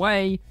 runs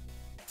away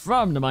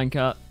from the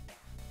minecart.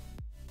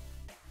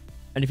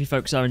 And if you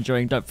folks are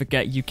enjoying, don't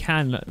forget you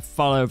can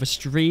follow the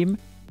stream.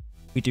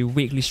 We do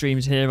weekly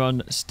streams here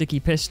on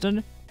StickyPiston.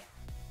 You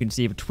can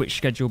see the Twitch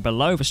schedule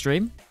below the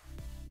stream.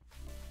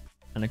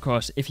 And of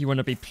course, if you want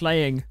to be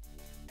playing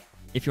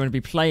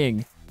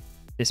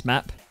this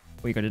map,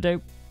 what you got to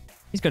do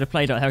is go to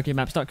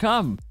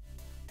play.hellkeymaps.com.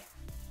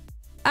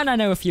 And I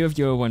know a few of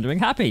you are wondering,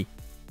 Happy,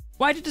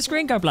 why did the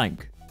screen go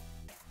blank?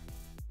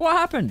 What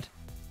happened?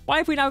 Why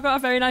have we now got a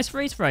very nice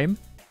freeze frame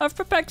of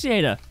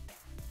Pepexiator?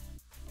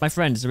 My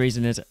friends, the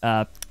reason is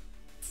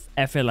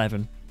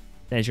F11.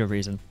 There's your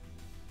reason.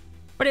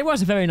 But it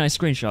was a very nice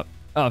screenshot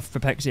of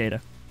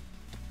Pepexiator,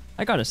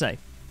 I gotta say.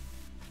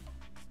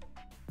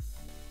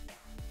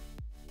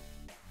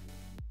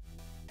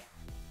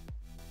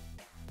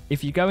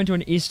 If you go into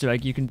an Easter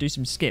egg, you can do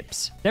some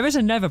skips. There is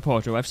a nether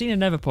portal. I've seen a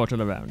nether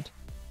portal around.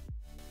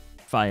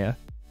 Fire.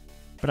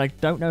 But I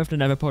don't know if the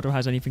nether portal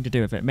has anything to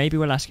do with it. Maybe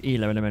we'll ask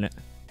Elo in a minute.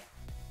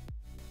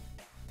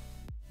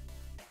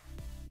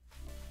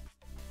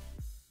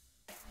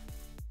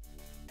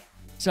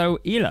 So,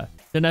 Ela,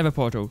 the nether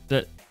portal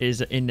that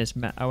is in this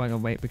map. Oh, hang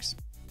on, wait, because...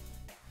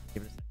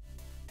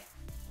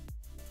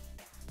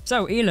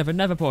 So, Ela, the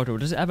nether portal,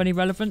 does it have any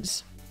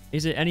relevance?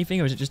 Is it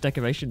anything, or is it just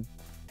decoration?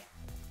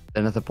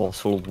 Another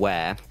portal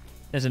where?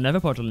 There's a nether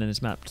portal in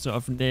this map, sort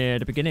of near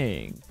the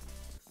beginning.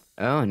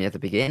 Oh, near the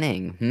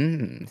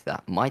beginning.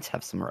 That might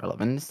have some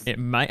relevance. It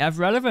might have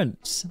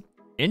relevance.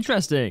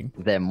 Interesting.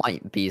 There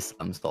might be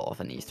some sort of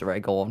an Easter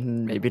egg, or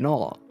maybe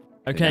not.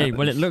 Okay,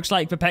 well, it looks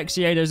like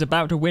Pepexiator is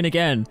about to win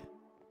again.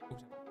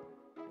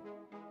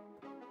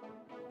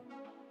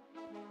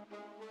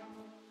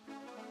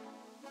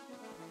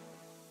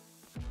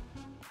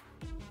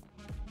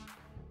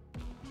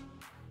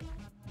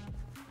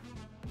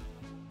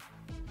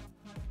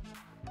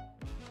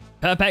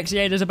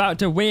 Pepexiator's about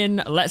to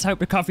win. Let's hope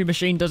the coffee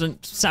machine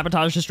doesn't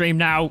sabotage the stream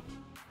now.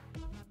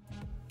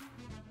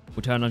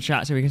 We'll turn on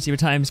chat so we can see the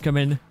times come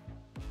in.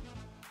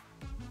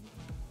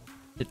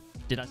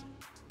 Did I?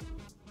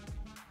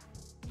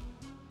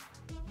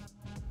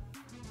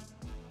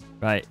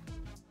 Right.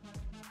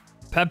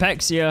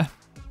 Perpexia.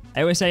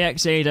 I always say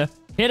Exeter.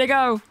 Here they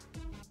go.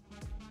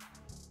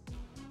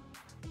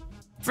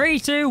 3,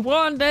 2,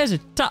 1. There's a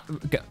top.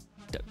 Go.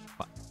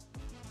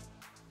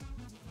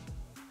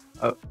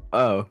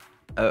 Oh,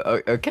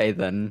 okay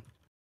then.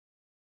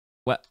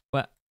 What?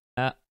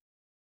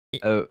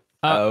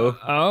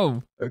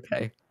 Oh.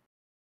 Okay.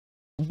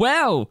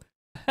 Well,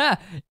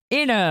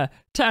 in a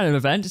turn of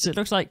events, it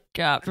looks like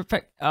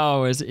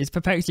is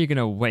Perpexia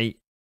gonna wait?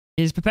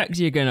 Is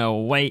Perpexia gonna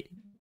wait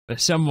for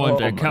someone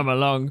to come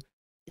along?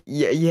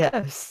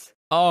 Yes.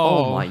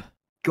 Oh my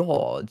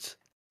god.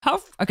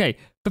 Okay,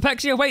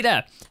 Perpexia, wait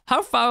there.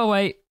 How far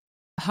away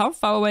are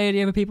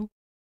the other people?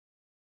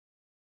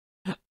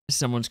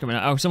 Someone's coming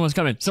out. Oh, someone's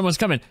coming.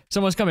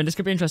 This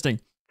could be interesting.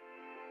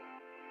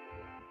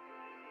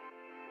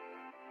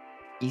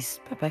 Is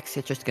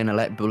Perpexia just gonna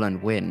let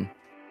Bullen win?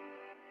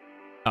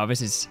 Oh,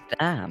 this is...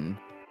 Damn.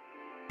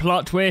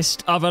 Plot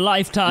twist of a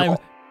lifetime.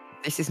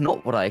 This is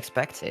not what I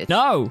expected.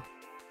 No.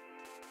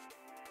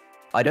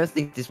 I don't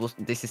think this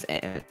is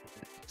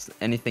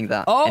anything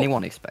that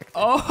anyone expected.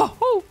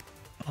 Oh,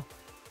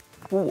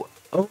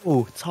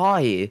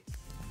 tie.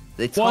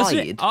 They tied. Was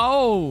it?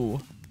 Oh.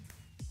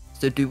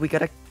 So do we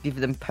gotta give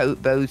them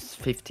both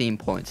 15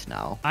 points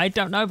now? I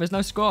don't know. There's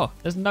no score.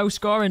 There's no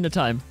score in the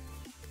time.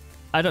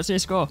 I don't see a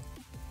score.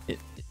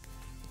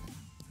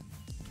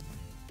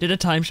 Did a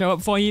time show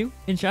up for you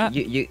in chat?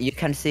 You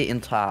can see it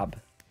in tab.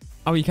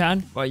 Oh, you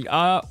can?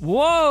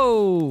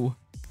 Whoa!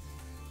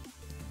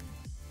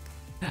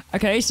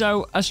 Okay,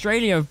 so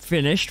Australia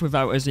finished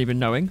without us even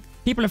knowing.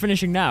 People are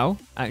finishing now,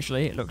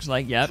 actually, it looks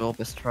like, yeah. Good job,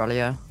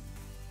 Australia.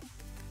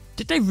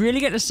 Did they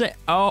really get to say...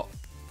 Oh.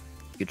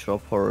 Good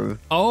job, Peru.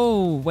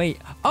 Oh, wait.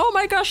 Oh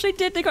my gosh, they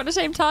did. They got the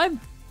same time.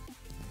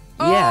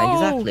 Yeah,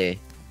 exactly.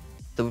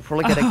 So we're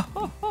probably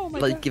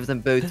gonna give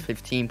them both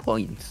 15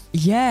 points.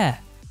 Yeah.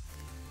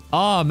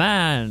 Oh,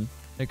 man.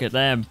 Look at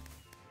them.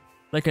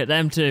 Look at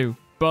them two.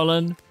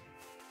 Bullen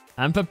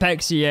and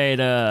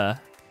Perpexiator.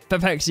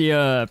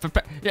 Perpexia.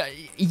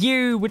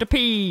 You with a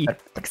P.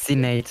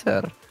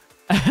 Perpexinator.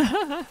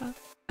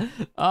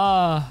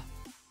 Ah.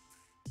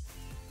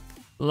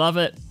 Love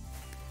it.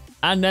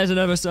 And there's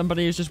another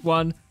somebody who's just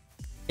won.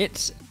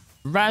 It's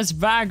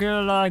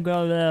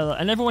Razvagala.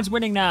 And everyone's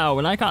winning now.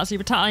 And I can't see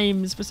the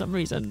times for some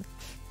reason.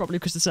 Probably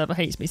because the server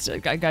hates me. So,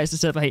 guys, the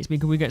server hates me.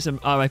 Can we get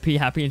some RIP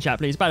Happy in chat,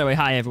 please? By the way,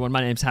 hi, everyone.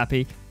 My name's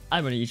Happy.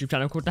 I'm on a YouTube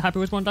channel called The Happy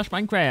Was One Dash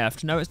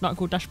Minecraft. No, it's not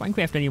called Dash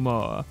Minecraft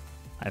anymore.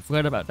 I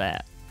forgot about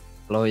that.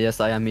 Hello, yes,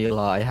 I am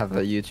Ela. I have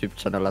a YouTube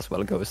channel as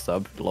well. Go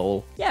sub,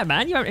 lol. Yeah,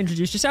 man, you haven't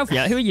introduced yourself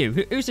yet. Who are you?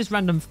 Who's this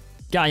random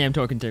guy I'm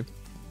talking to?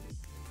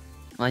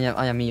 I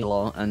am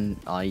Ela, and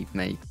I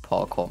make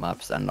parkour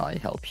maps, and I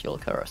help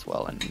Hilker as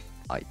well, and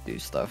I do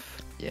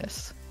stuff.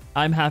 Yes.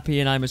 I'm happy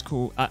and I'm as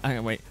cool.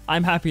 Wait.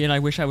 I'm happy and I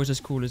wish I was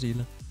as cool as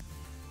Ela.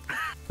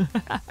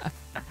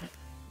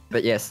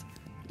 But yes,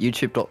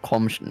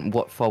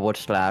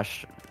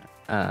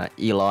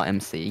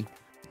 youtube.com/ElaMC.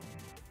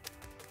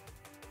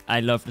 I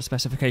love the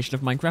specification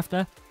of Minecraft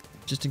there.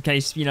 Just in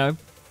case, you know,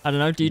 I don't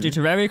know, do you do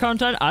Terraria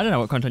content? I don't know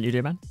what content you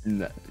do, man.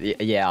 No,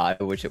 yeah, I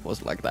wish it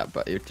was like that,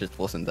 but it just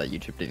wasn't that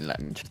YouTube didn't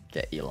let me just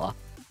get Ela.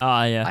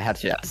 Ah, yeah. I had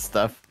to add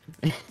stuff.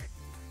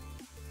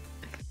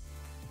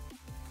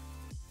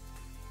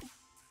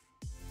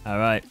 All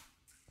right.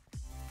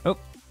 Oh,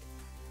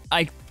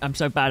 I'm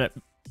so bad at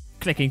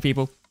clicking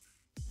people.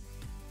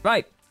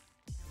 Right.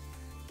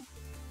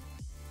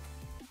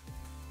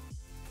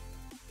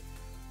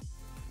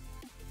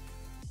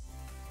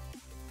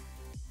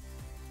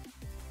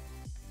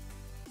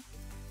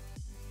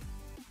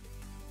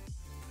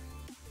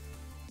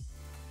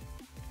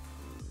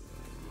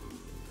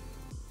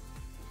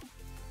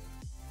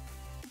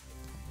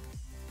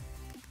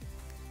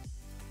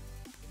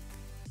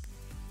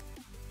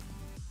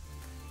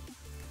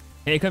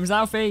 Here comes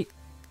Alfie.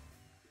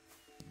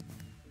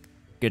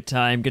 Good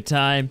time, good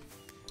time.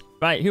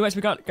 Right, who else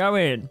we got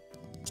going?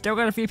 Still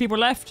got a few people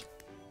left.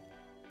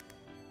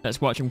 Let's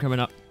watch them coming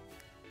up.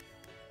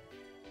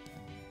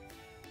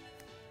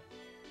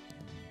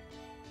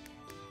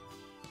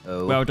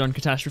 Oh. Well done,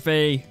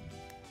 Catastrophe.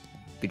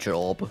 Good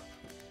job.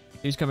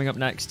 Who's coming up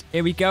next?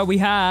 Here we go. We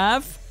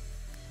have...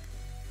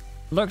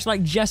 Looks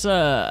like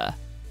Jessa.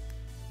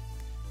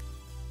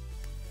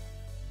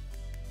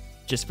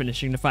 Just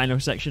finishing the final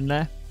section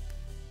there.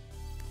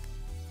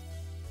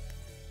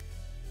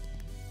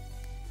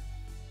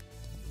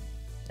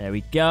 There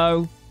we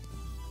go.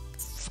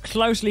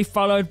 Closely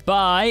followed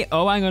by...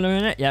 Oh, hang on a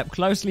minute. Yep,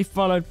 closely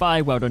followed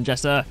by... Well done,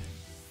 Jessa.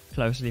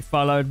 Closely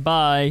followed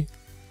by...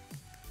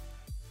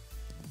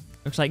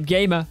 Looks like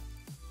Gamer.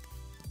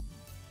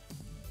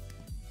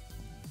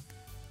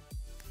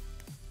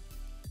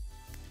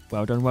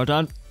 Well done, well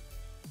done.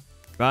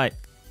 Right.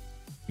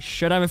 We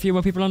should have a few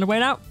more people on the way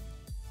now.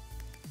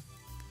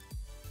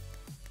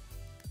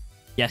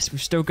 Yes,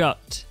 we've still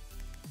got...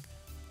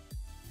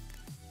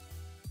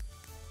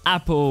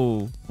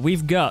 Apple.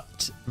 We've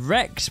got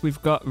Rex.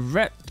 We've got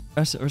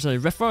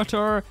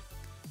Refotor.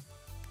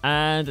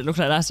 And it looks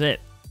like that's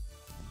it.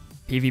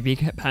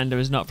 PvP Panda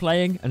is not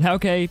playing, and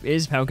Hellcay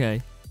is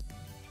Hellcay.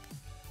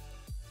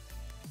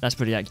 That's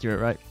pretty accurate,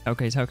 right?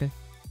 Hellcay is Hellcay.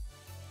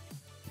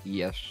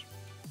 Yes.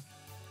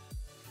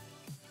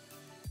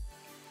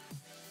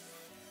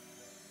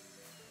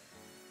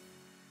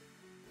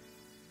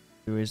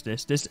 Who is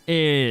this? This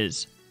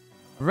is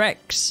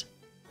Rex.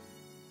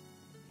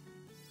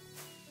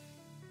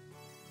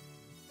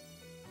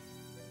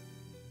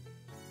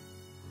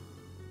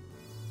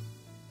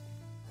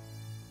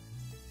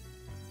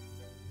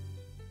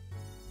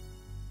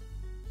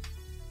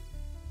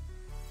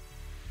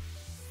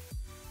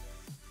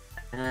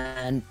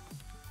 And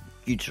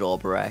good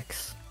job,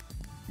 Rex.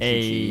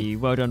 Hey,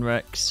 well done,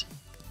 Rex.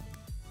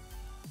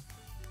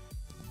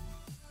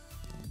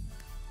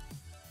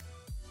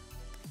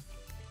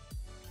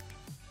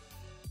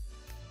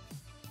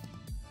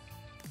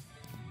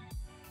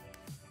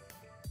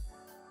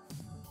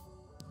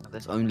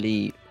 There's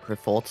only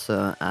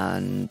Reforza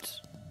and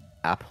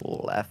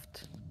Apple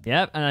left.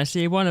 Yep, and I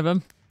see one of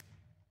them.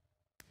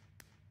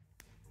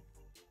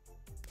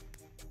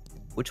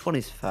 Which one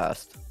is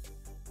first?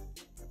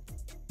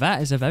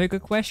 That is a very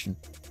good question.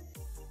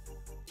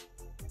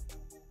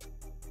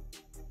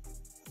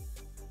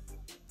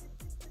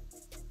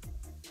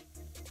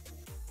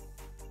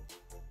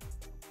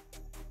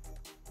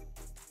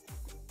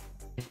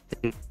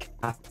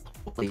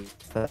 Apple is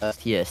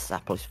first. Yes,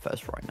 Apple is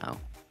first right now.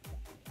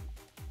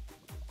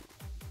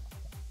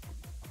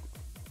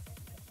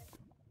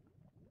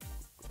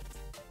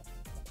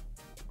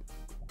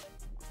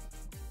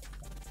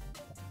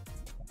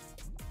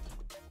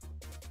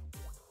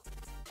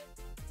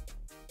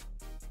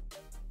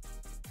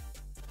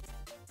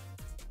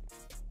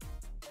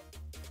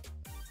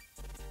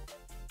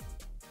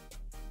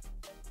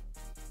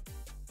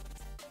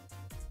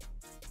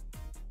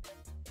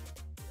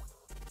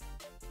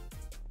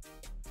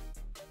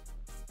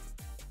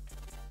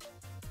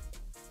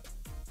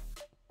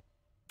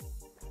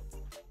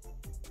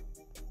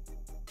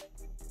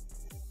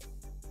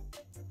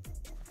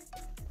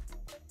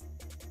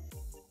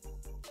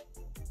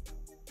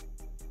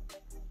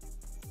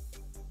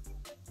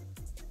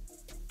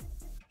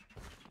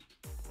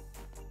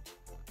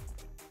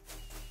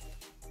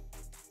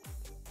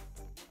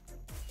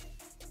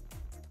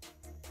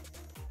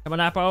 Come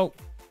on, Apple.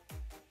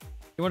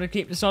 You want to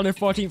keep the solid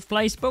 14th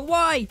place, but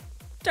why?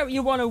 Don't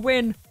you want to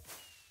win?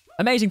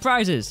 Amazing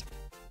prizes.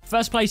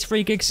 First place,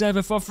 free gig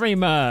server for 3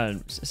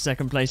 months.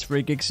 Second place,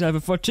 free gig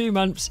server for 2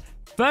 months.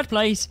 Third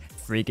place,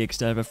 free gig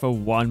server for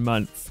 1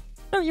 month.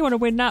 Don't you want to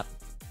win that?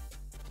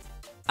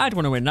 I'd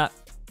want to win that.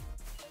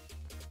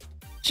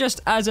 Just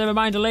as a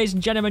reminder, ladies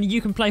and gentlemen,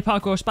 you can play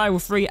Parkour Spiral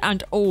free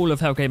and all of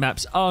Hellcay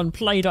maps on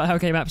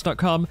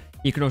play.hellcaymaps.com.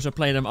 You can also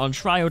play them on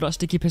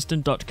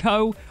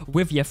trial.stickypiston.co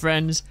with your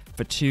friends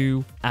for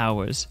 2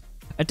 hours.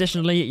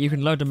 Additionally, you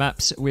can load the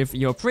maps with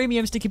your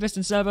premium Sticky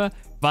Piston server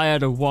via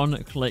the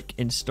one-click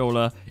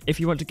installer.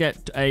 If you want to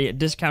get a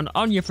discount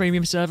on your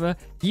premium server,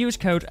 use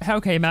code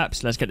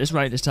HellkayMaps. Let's get this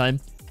right this time.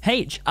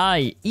 HIELKEMAPS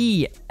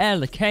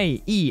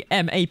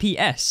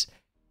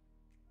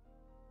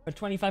for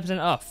 25%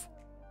 off.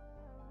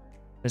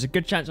 There's a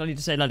good chance I need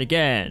to say that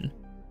again.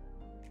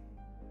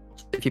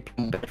 If you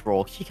play on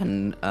Bedrock, you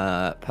can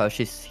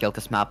purchase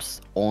Hilka's maps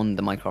on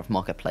the Minecraft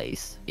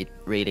Marketplace. It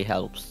really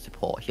helps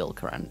support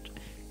Hilka and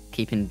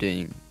keep him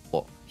doing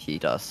what he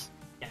does.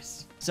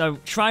 Yes. So,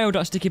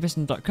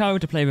 trial.stickypiston.co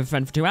to play with a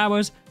friend for 2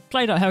 hours,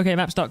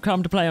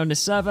 play.hellkaymaps.com to play on this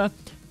server,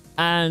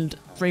 and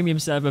premium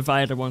server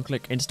via the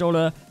one-click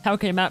installer.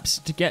 Hellkay Maps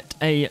to get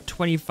a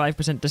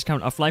 25%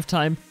 discount off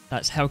lifetime.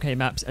 That's Hellkay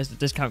Maps as the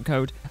discount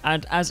code.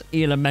 And as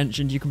Ela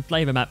mentioned, you can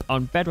play the map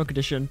on Bedrock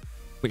Edition,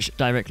 which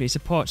directly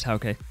supports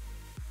Hellkay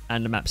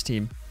and the maps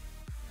team.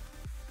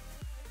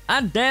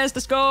 And there's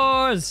the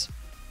scores!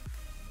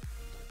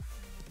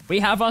 We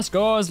have our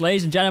scores,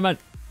 ladies and gentlemen.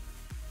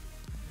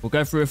 We'll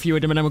go through a few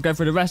of them and then we'll go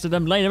through the rest of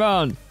them later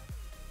on.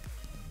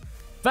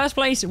 First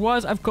place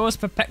was, of course,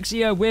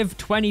 Perpexia with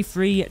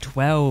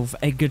 2312.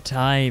 A good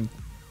time.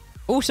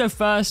 Also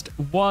first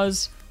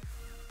was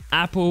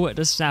Apple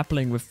the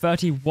Sapling with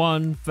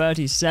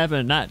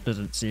 3137. That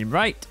doesn't seem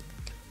right.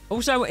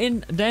 Also,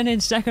 in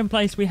second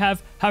place, we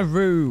have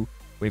Haru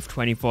with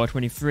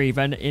 2423.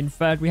 Then in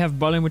third, we have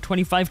Bolin with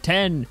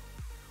 2510.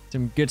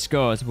 Some good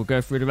scores. We'll go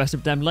through the rest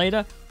of them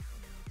later.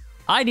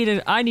 I need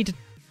to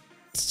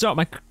sort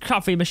my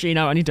coffee machine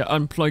out. I need to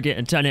unplug it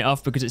and turn it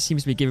off because it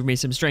seems to be giving me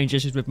some strange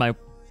issues with my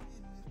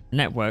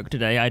network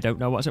today. I don't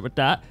know what's up with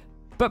that.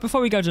 But before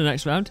we go to the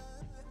next round,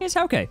 here's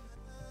Hellkay.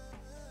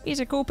 He's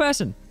a cool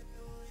person.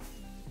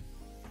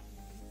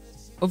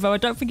 Although I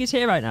don't think he's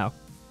here right now.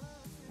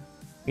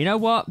 You know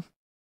what?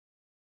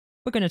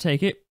 We're going to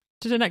take it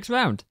to the next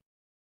round.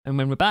 And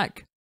when we're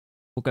back,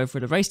 we'll go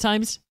through the race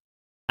times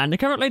and the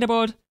current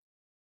leaderboard.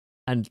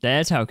 And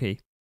there's Hellkay,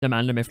 the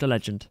man, the myth, the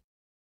legend.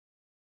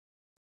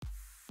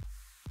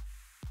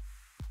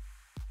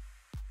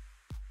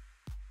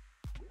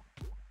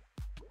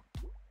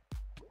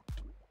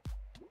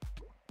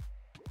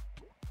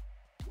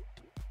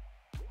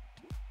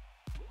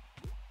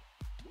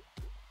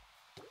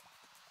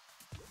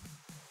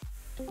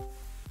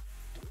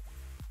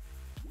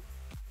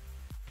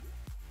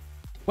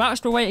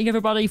 Whilst we're waiting,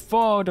 everybody,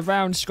 for the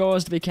round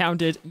scores to be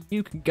counted,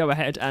 you can go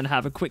ahead and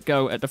have a quick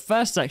go at the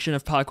first section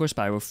of Parkour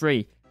Spiral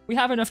 3. We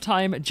have enough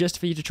time just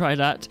for you to try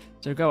that,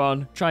 so go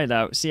on, try it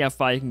out, see how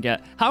far you can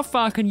get. How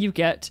far can you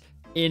get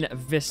in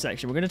this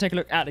section? We're going to take a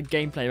look at the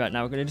gameplay right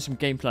now. We're going to do some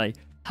gameplay.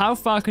 How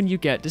far can you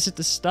get? This is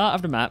the start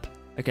of the map.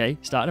 Okay,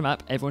 start of the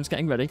map. Everyone's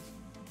getting ready.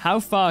 How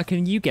far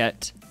can you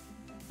get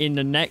in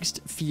the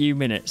next few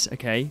minutes,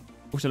 okay?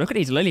 Also, look at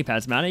these lily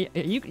pads, man. Are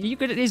you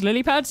good at these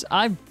lily pads?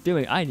 I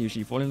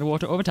usually fall in the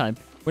water all the time.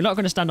 We're not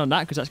going to stand on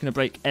that because that's going to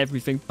break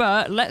everything.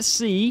 But let's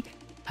see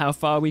how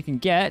far we can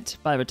get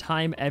by the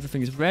time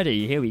everything's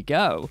ready. Here we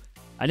go.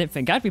 I didn't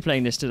think I'd be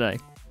playing this today.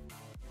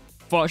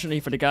 Fortunately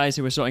for the guys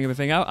who were sorting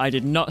everything out, I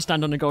did not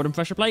stand on the golden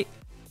pressure plate.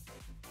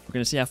 We're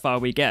going to see how far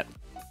we get.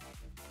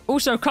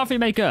 Also, coffee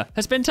maker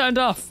has been turned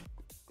off.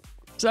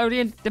 So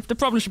the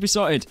problem should be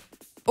sorted.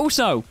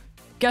 Also,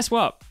 guess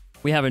what?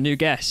 We have a new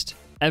guest.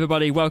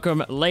 Everybody,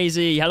 welcome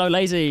Lazy. Hello,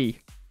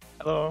 Lazy.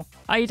 Hello.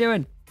 How you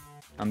doing?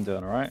 I'm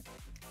doing all right.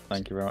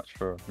 Thank you very much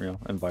for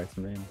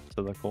inviting me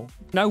to the call.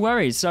 No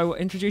worries. So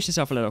introduce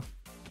yourself a little.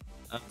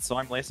 So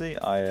I'm Lacy.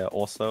 I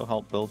also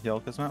help build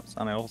Yolka's maps,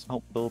 and I also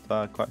help build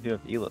quite a few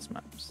of Ela's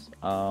maps.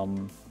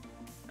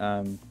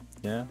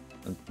 Yeah,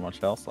 and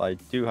much else. I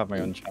do have my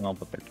own channel,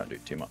 but I don't do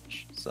too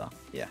much. So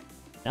yeah.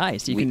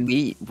 Nice.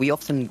 We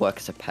often work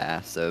as a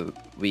pair, so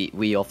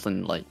we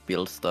often like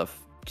build stuff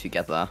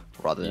together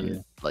rather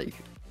than like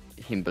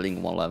him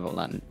building one level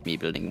and me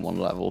building one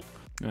level.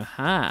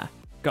 Aha.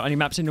 Got any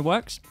maps in the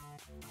works?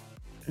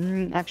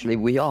 Actually,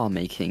 we are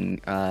making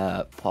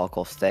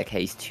Parkour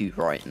Staircase 2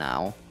 right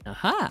now.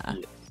 Aha.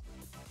 Yes.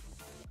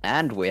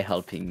 And we're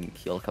helping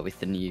Yolka with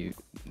the new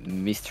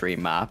mystery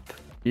map.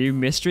 New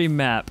mystery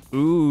map.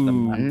 Ooh. The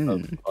map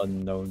of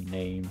unknown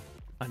name.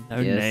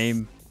 Unknown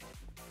name.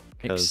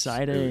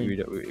 Exciting.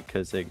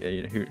 Because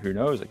who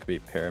knows? It could be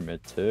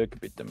Pyramid 2, it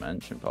could be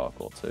Dimension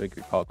Parkour 2, it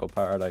could be Parkour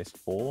Paradise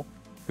 4.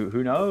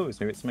 Who knows?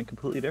 Maybe it's something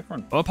completely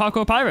different. Or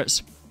Parkour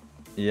Pirates.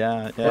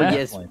 Yeah. Oh,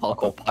 yes,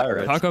 Parkour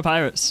Pirates. Parkour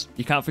Pirates.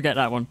 You can't forget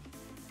that one.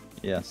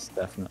 Yes,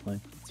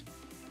 definitely.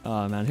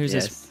 Oh, man. Who's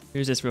this?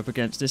 Who's this we're up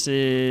against? This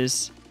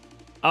is...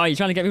 Oh, you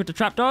trying to get me with the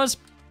trapdoors?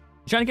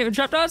 You trying to get me with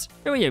the trapdoors?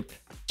 Who are you?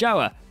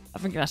 Joa. I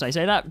think that's how you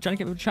say that. You trying to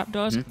get me with the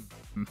trapdoors?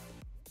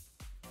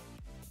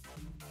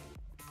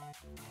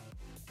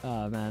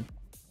 Oh, man.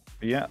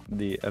 Yeah,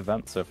 the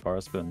event so far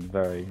has been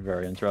very,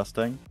 very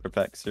interesting.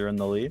 Repex, you're in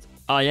the lead.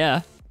 Oh,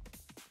 yeah.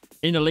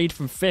 In the lead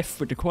from 5th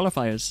with the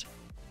qualifiers.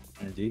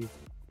 Indeed.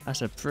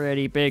 That's a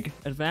pretty big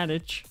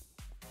advantage.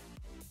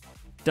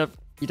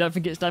 You don't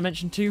think it's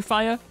Dimension 2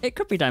 fire? It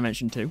could be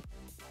Dimension 2.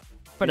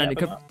 But then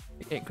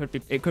it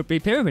could be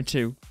Pyramid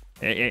 2.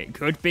 It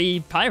could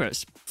be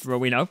Pirates, for all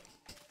we know.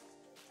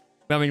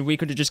 I mean, we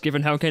could have just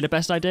given Hellk the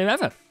best idea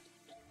ever.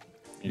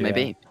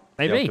 Yeah.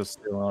 Maybe. Just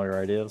stealing all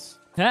your ideas.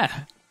 Yeah.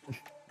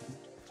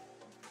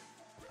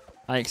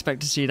 I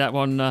expect to see that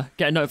one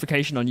get a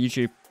notification on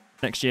YouTube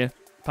next year.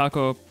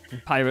 Parkour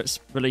Pirates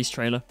release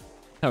trailer.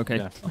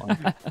 Okay.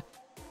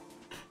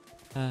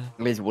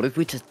 Liz, what if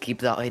we just keep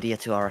that idea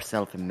to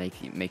ourselves and make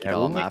it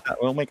our map?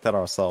 We'll make that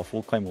ourselves.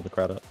 We'll claim all the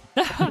credit.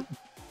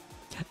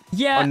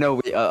 Yeah.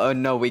 Oh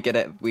no, we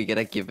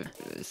gotta give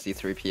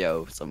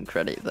C3PO some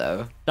credit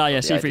though. Oh yeah,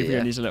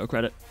 C3PO needs a little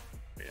credit.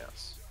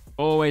 Yes.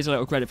 Always a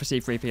little credit for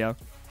C3PO.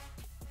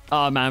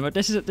 Oh man, but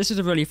this is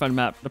a really fun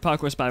map. The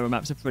Parkour Spiral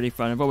maps are pretty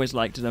fun. I've always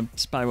liked them.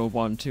 Spiral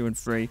 1, 2, and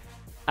 3.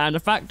 And the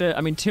fact that,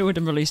 I mean, 2 of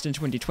them released in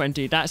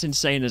 2020, that's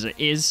insane as it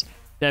is.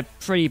 They're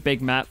pretty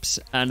big maps,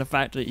 and the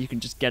fact that you can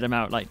just get them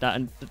out like that,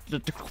 and the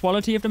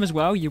quality of them as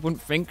well, you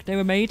wouldn't think they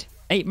were made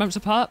 8 months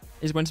apart,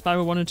 is when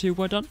Spiral 1 and 2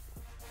 were done.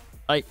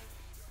 Like,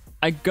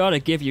 I gotta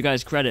give you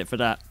guys credit for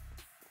that.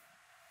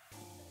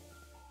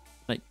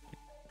 Like,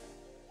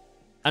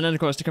 and then of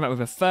course to come out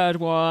with a 3rd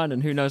one,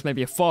 and who knows,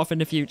 maybe a 4th in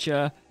the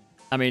future.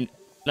 I mean,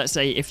 let's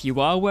say if you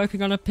are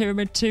working on a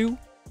Pyramid 2,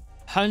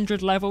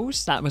 100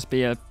 levels, that must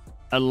be a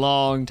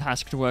long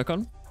task to work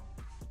on.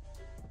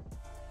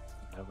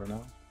 You never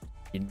know.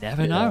 You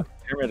never know.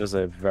 Pyramid is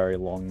a very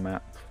long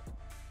map.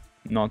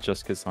 Not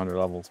just because 100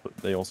 levels, but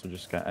they also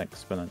just get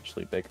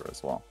exponentially bigger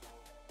as well.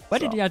 Where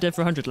did the idea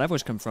for 100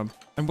 levels come from?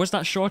 And was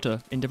that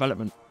shorter in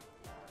development?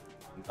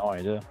 No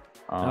idea.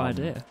 No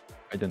idea.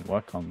 I didn't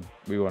work on...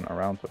 We weren't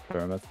around with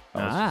Pyramid.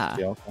 That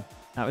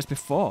was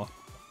before.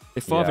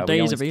 Before the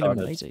days of Elon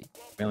and Lazy.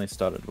 We only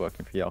started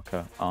working for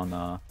Yolka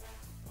on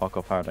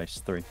Parkour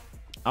Paradise 3.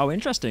 Oh,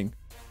 interesting.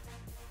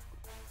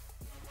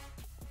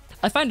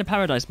 I find the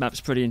Paradise maps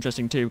pretty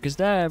interesting too, because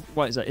they're...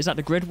 What is that? Is that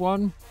the grid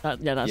one? The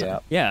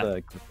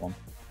grid one.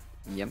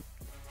 Yep.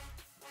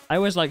 I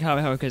always like how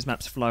Hellk's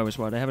maps flow as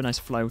well. They have a nice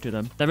flow to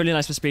them. They're really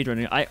nice for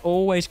speedrunning. I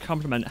always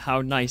compliment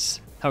how nice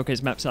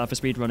Hellk's maps are for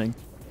speedrunning.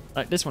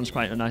 Like, this one's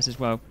quite nice as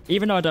well.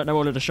 Even though I don't know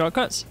all of the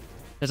shortcuts,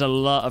 there's a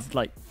lot of,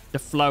 like, the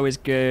flow is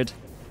good.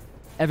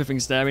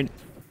 Everything's there. I mean,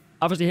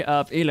 obviously,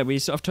 Ela, we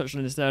sort of touched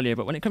on this earlier,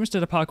 but when it comes to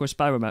the Parkour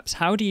Spiral maps,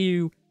 how do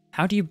you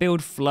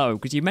build flow?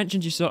 Because you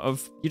mentioned you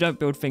don't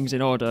build things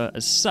in order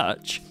as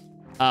such.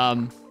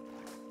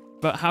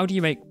 but how do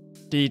you make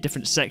the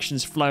different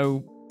sections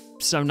flow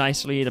so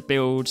nicely, the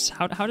builds?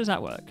 How does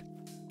that work?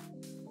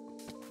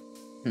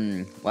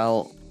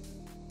 Well,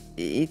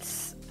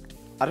 it's...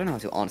 I don't know how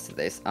to answer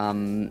this.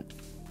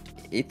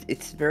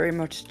 It's very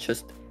much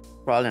just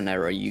trial and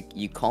error.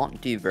 You can't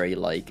do very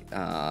like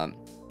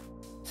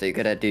so you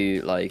gotta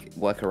do like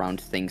work around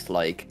things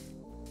like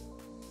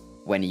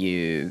when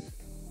you're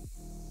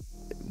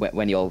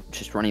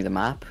just running the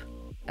map,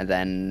 and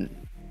then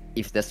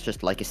if there's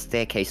just like a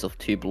staircase of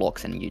 2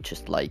 blocks and you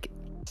just like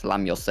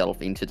slam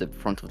yourself into the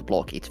front of the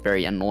block, it's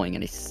very annoying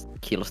and it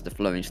kills the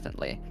flow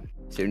instantly.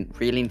 So you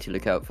really need to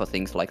look out for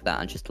things like that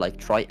and just like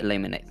try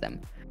eliminate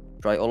them.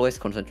 Try always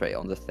concentrate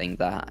on the thing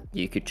that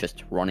you could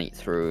just run it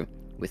through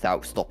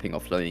without stopping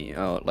or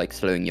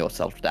slowing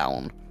yourself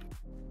down.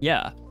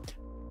 Yeah.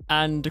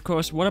 And of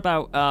course, what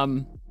about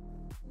oh,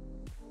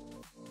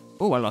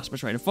 I lost my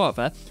train of thought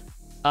there.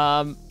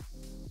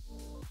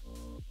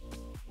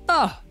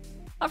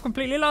 I've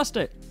completely lost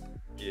it.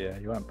 Yeah,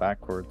 you went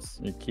backwards.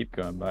 You keep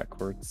going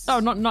backwards.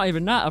 Oh, not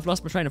even that. I've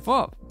lost my train of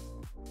thought.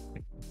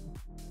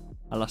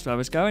 I lost where I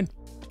was going.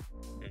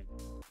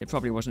 It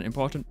probably wasn't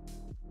important.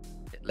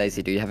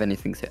 Lazy, do you have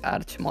anything to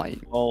add to my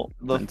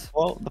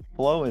the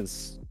flow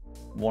is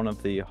one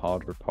of the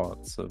harder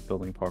parts of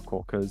building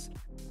parkour, because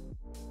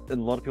a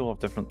lot of people have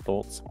different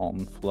thoughts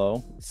on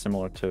flow,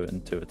 similar to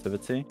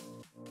intuitivity.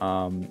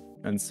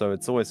 And so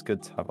it's always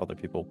good to have other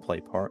people play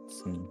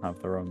parts and have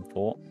their own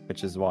thought,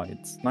 which is why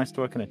it's nice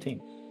to work in a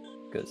team,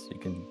 because you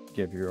can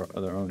give your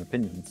other own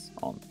opinions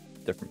on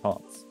different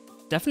parts.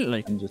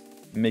 Definitely. And just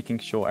making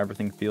sure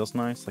everything feels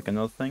nice. Like,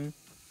 another thing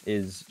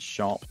is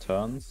sharp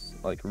turns.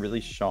 Like,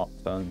 really sharp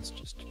turns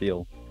just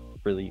feel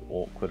really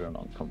awkward and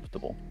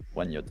uncomfortable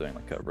when you're doing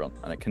like a run,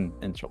 and it can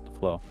interrupt the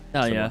flow.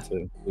 Oh yeah.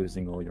 To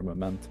losing all your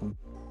momentum.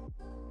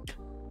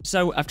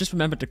 So I've just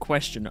remembered the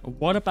question.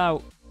 What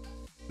about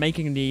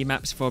making the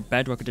maps for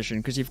Bedrock Edition?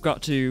 Because you've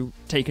got to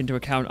take into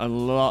account a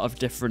lot of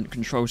different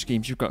control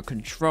schemes. You've got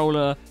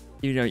controller,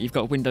 you've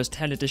got Windows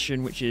 10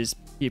 Edition, which is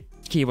your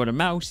keyboard and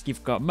mouse.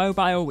 You've got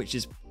mobile, which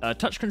is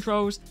touch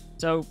controls.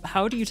 So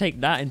how do you take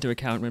that into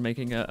account when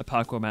making a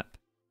parkour map?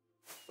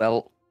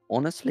 Well,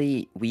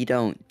 honestly, we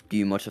don't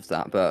do much of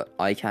that, but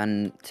I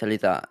can tell you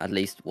that at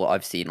least what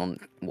I've seen on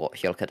what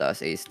Hilka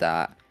does is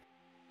that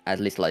at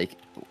least like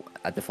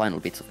at the final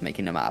bits of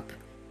making a map,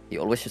 he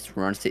always just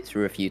runs it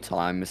through a few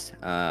times,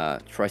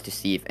 tries to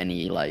see if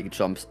any like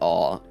jumps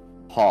are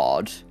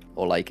hard,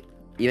 or like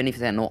even if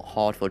they're not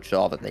hard for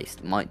Java, they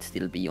might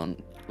still be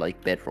on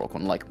like Bedrock,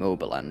 on like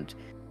mobile and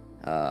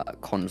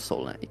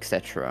console,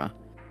 etc.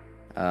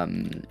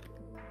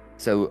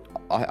 So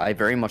I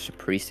very much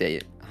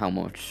appreciate how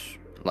much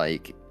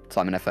like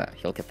time and effort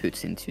Hilka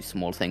puts into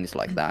small things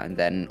like that, and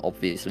then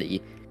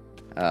obviously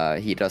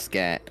he does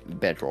get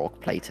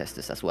Bedrock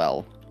playtesters as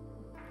well.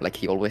 Like,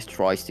 he always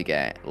tries to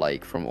get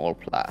like from all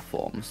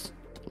platforms,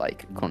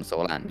 like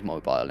console and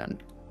mobile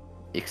and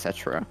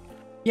etc.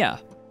 Yeah.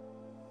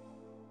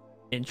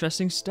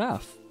 Interesting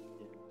stuff.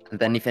 And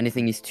then if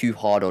anything is too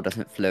hard or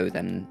doesn't flow,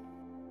 then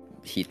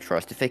he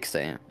tries to fix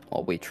it,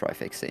 or we try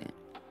fix it.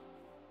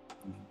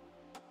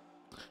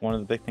 One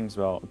of the big things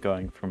about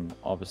going from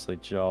obviously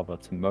Java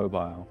to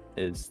mobile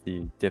is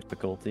the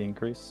difficulty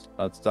increase.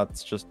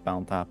 That's just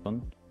bound to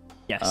happen.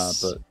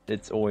 Yes. But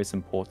it's always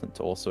important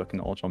to also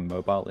acknowledge on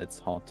mobile it's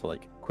hard to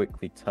like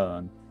quickly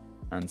turn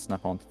and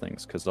snap onto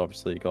things, because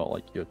obviously you got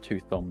like your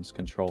 2 thumbs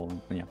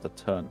controlling and you have to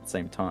turn at the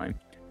same time.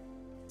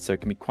 So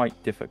it can be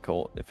quite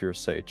difficult if you're,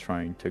 say,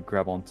 trying to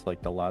grab onto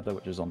like the ladder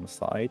which is on the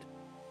side.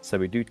 So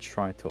we do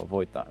try to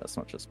avoid that as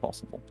much as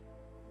possible.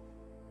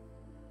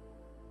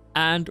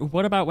 And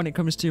what about when it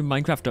comes to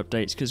Minecraft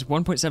updates? Because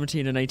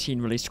 1.17 and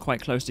 18 released quite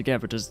close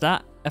together. Does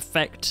that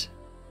affect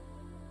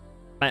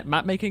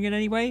map making in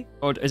any way?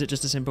 Or is it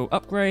just a simple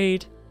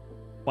upgrade?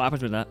 What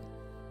happens with that?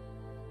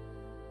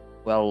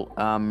 Well,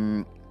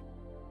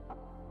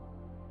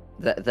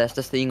 there's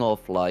this thing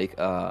of like,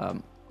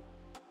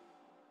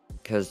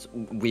 because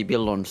we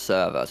build on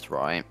servers,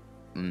 right?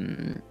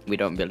 We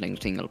don't build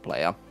in single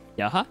player.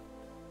 Yeah.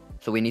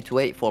 So we need to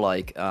wait for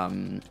like,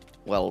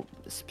 well,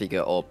 Speaker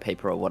or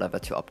Paper or whatever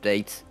to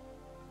update.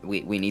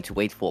 We need to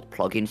wait for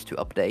plugins to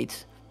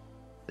update.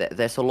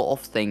 There's a lot of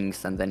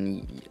things, and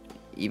then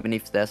even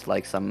if there's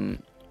like some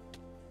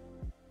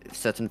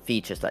certain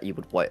features that you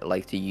would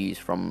like to use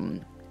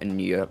from a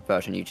newer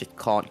version, you just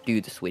can't do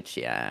the switch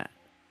yet,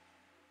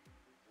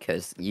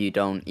 because you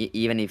don't.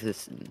 Even if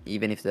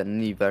the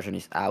new version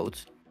is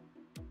out,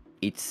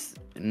 it's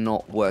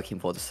not working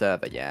for the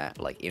server yet.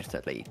 Like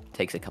instantly, it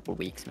takes a couple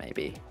weeks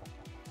maybe.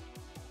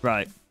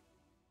 Right.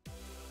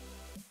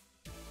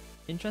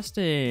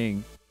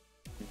 Interesting.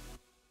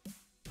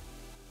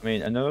 I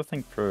mean, another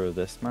thing for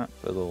this map,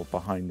 a little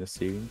behind the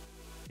scene,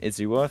 is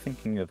we were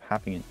thinking of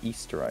having an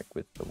Easter egg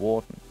with the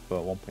Warden for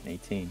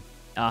 1.18.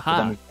 But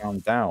then we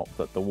found out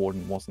that the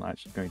Warden wasn't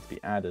actually going to be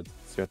added,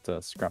 so we had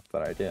to scrap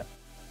that idea.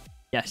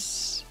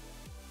 Yes.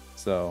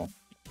 So,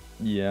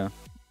 yeah.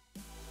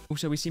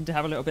 Also, we seem to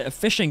have a little bit of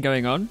fishing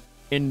going on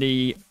in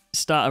the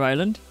starter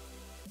island.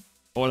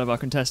 All of our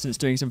contestants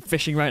doing some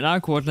fishing right now,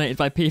 coordinated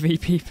by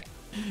PvP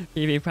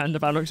Panda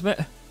by the looks of it.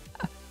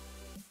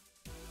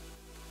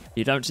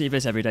 You don't see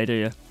this every day, do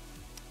you?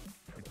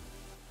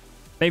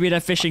 Maybe they're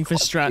fishing for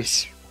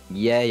strats.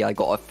 Yeah, I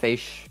got a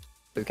fish.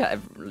 Look at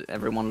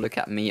everyone, look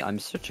at me. I'm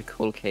such a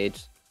cool kid.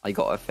 I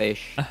got a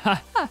fish.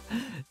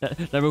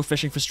 They're all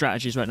fishing for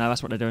strategies right now.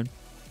 That's what they're doing.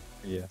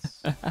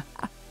 Yes.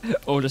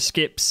 All the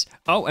skips.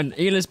 Oh, and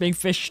Ela's being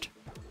fished.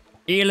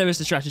 Elo is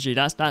the strategy.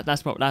 That's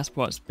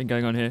what's been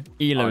going on here.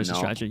 Elo is the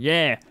strategy.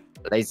 Yeah.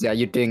 Lazy, are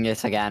you doing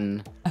it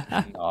again?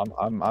 No,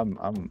 I'm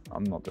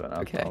not doing it.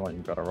 Okay. I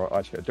got a rod.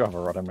 Actually, I do have a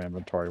rod in my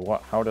inventory.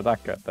 What? How did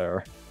that get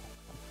there?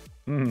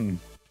 Hmm.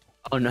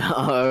 Oh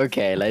no.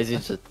 Okay,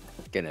 Lazy's just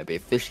gonna be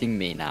fishing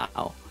me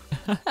now.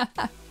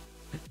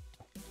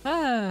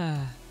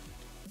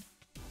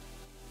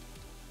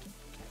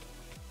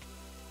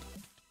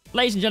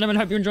 Ladies and gentlemen,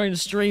 hope you're enjoying the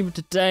stream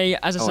today.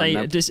 As I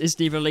say, this is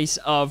the release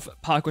of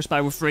Parkour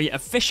Spiral 3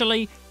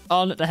 officially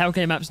on the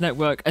Hellk Maps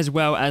network, as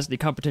well as the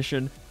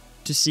competition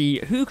to see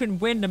who can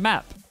win the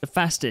map the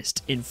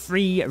fastest in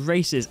 3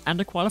 races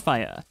and a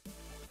qualifier.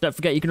 Don't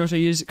forget, you can also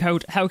use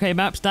code Hellk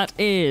Maps. That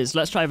is,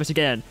 let's try this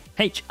again,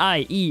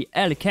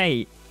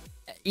 HIELKEMAPS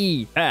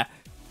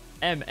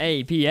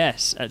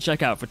at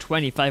checkout for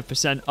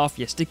 25% off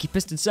your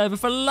StickyPiston server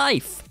for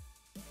life.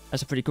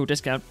 That's a pretty cool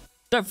discount.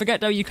 Don't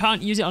forget though, you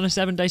can't use it on a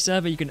 7-day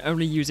server, you can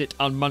only use it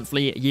on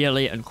monthly,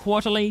 yearly and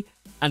quarterly,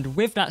 and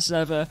with that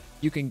server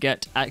you can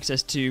get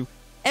access to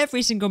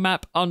every single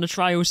map on the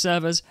trial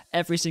servers,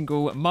 every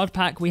single mod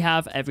pack we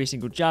have, every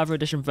single Java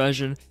Edition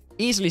version,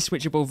 easily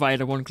switchable via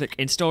the one-click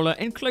installer,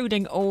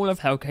 including all of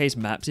Hellk's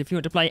maps. If you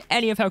want to play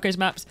any of Hellk's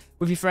maps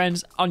with your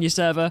friends on your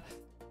server,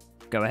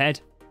 go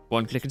ahead,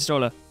 one-click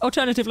installer.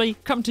 Alternatively,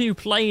 come to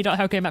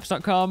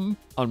play.hellkmaps.com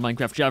on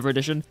Minecraft Java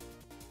Edition.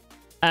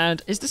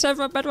 And is the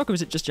server on Bedrock or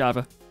is it just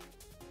Java?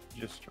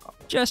 Just Java.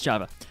 Just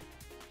Java.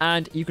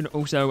 And you can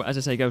also, as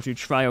I say, go to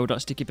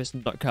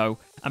trial.stickypiston.co.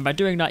 And by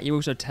doing that, you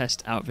also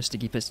test out the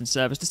Sticky Piston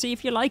servers to see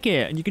if you like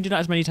it. And you can do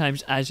that as many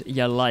times as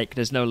you like.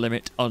 There's no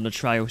limit on the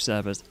trial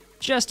servers.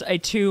 Just a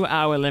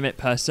 2-hour limit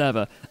per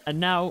server. And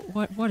now,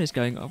 what is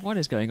going on? What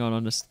is going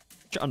on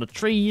the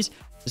trees?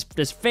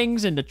 There's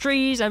things in the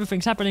trees.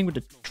 Everything's happening with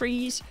the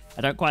trees.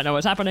 I don't quite know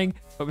what's happening,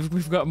 but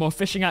we've got more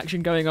fishing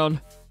action going on.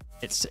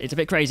 It's a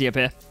bit crazy up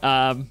here.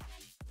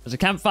 There's a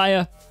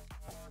campfire.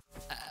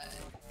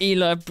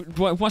 Ela,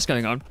 what's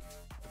going on?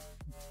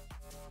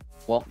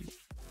 What?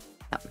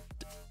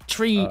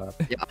 Tree.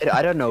 Yeah,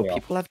 I don't know. Yeah.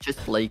 People have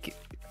just like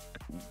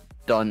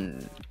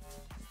done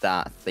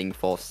that thing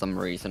for some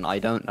reason. I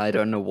don't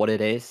know what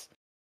it is,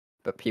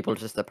 but people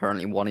just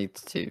apparently wanted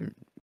to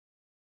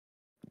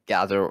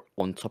gather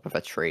on top of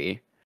a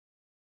tree.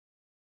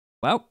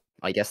 Well,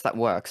 I guess that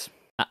works.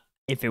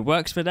 If it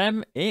works for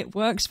them, it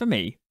works for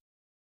me.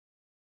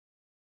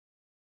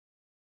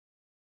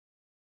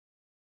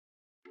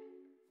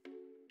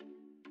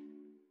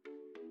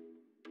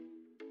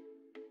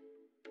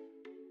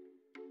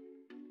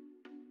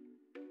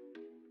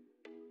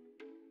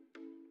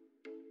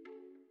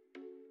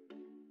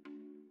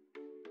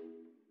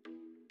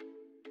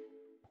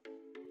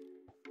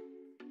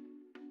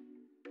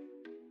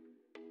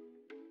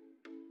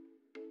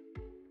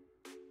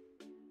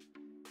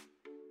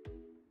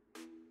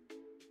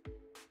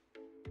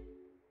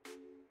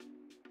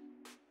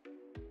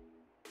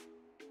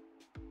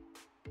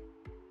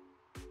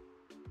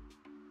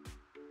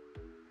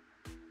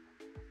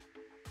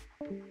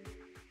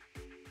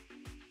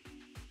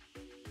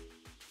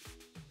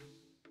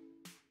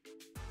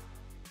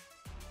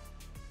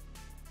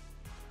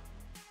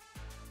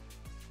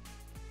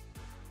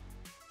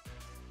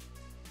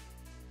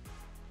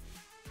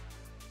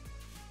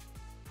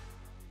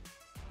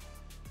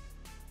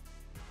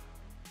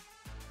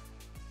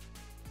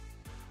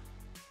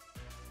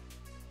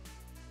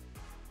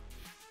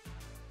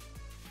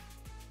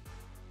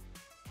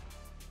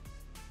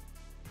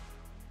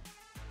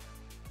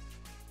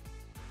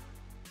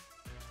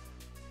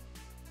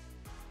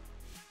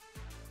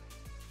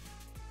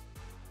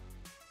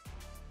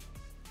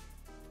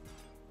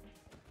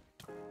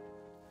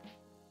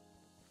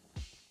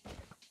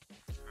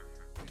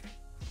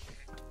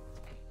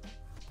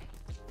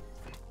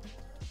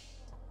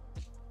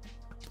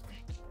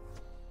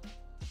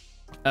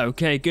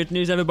 Okay, good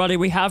news everybody,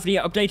 we have the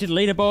updated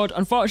leaderboard.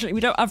 Unfortunately, we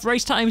don't have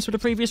race times for the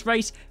previous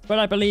race, but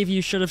I believe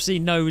you should have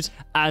seen those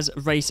as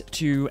race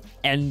 2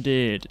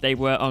 ended. They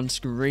were on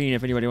screen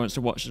if anybody wants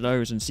to watch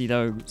those and see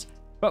those.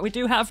 But we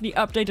do have the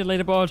updated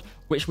leaderboard,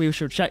 which we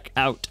shall check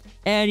out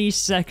any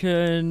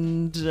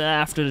second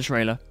after the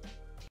trailer.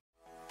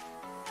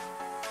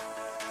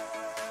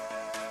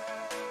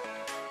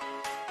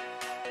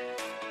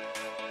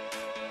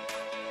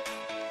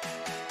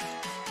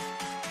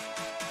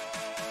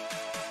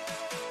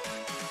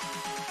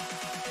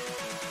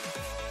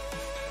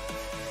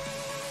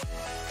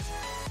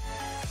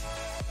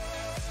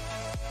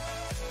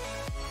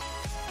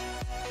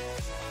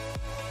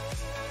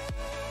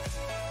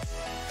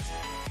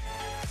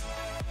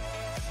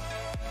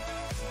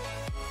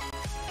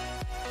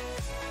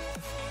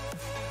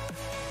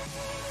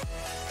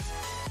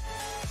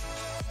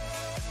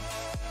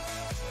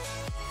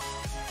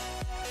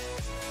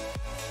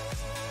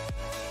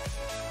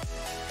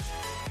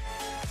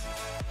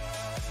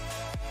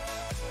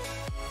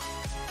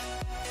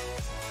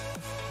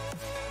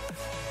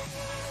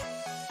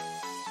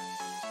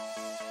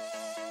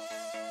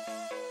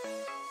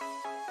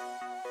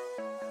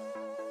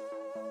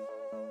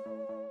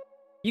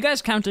 You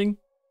guys counting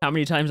how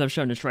many times I've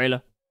shown the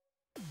trailer?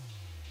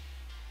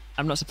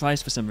 I'm not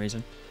surprised for some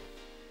reason.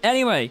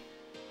 Anyway,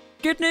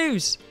 good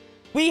news.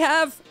 We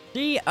have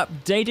the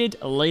updated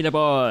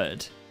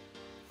leaderboard.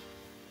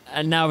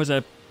 And now as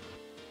a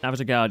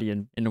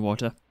guardian in the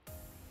water.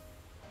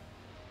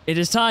 It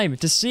is time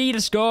to see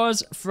the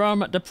scores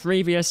from the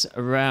previous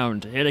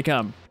round. Here they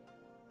come.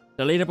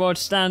 The leaderboard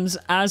stands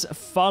as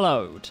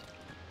followed.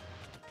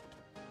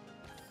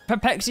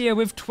 Perpexia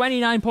with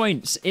 29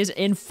 points is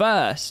in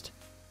first.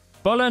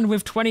 Bullen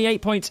with 28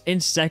 points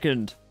in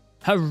second.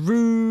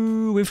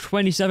 Haru with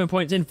 27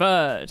 points in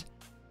third.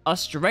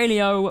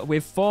 Australio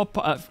with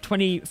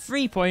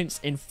 23 points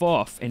in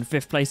fourth. In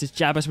fifth place is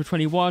Jabba's with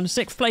 21.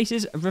 Sixth place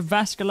is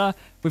Revascula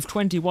with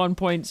 21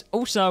 points.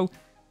 Also,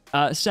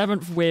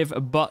 seventh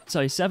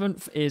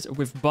is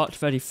with Bot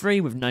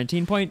 33 with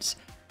 19 points.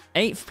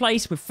 Eighth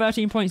place with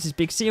 13 points is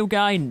Big Seal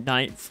Guy.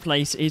 Ninth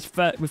place is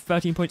with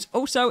 13 points.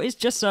 Also is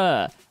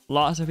Jasser.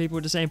 Lots of people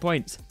with the same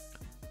points.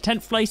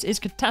 10th place is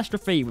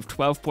Catastrophe with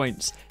 12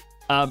 points.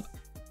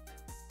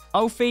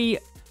 Alfie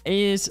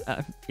is...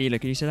 Ela,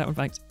 can you say that one?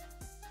 Thanks.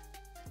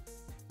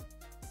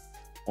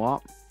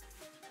 What?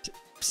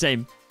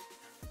 Same.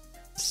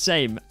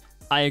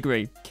 I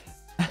agree.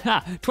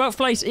 12th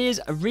place is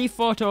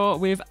Refortor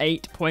with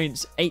 8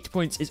 points. 8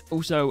 points is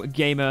also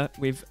Gamer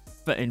with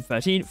in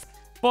 13th.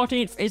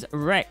 14th is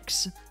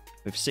Rex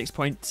with 6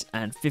 points.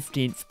 And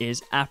 15th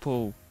is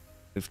Apple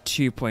with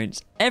 2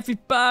 points.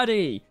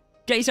 Everybody,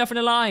 get yourself in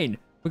a line.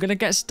 We're going to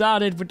get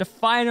started with the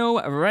final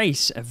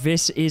race.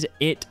 This is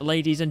it,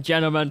 ladies and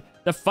gentlemen.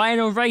 The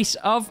final race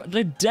of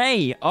the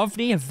day of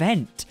the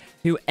event.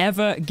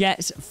 Whoever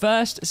gets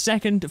first,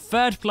 second,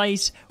 third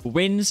place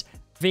wins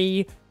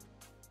the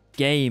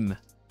game.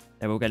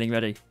 They're all getting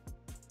ready.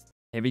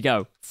 Here we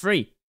go.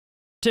 3,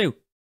 2,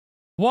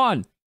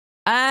 1,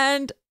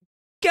 and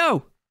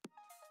go.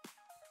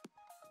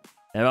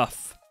 They're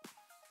off.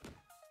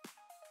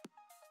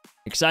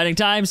 Exciting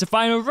times. The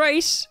final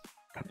race.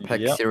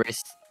 Perpexia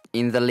is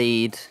in the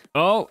lead.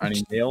 Oh. And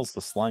he nails the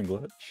slime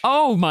glitch.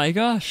 Oh my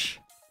gosh.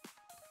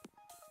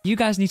 You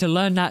guys need to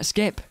learn that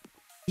skip.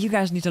 You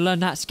guys need to learn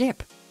that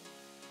skip.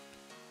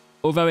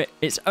 Although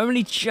it's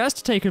only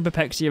just taken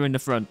Perpexia in the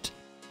front.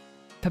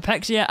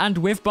 Perpexia and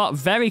Withbot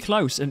very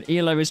close, and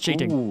Elo is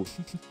cheating.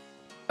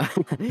 I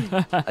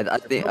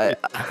think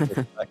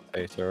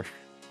Spectator.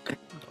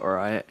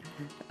 Alright.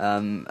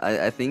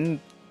 I think...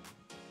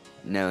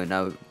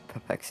 No,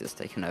 Perpexia's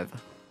taken over.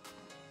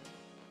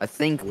 I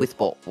think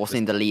Withbot was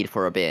in the lead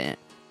for a bit.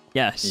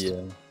 Yes.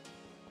 Yeah.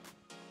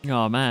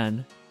 Oh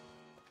man.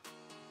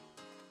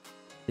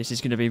 This is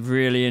going to be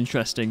really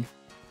interesting.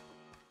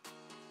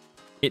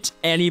 It's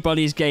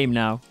anybody's game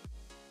now.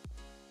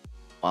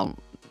 Well,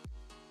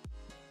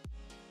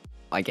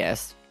 I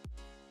guess.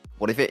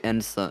 What if it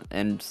ends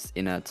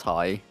in a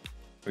tie?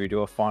 We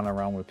do a final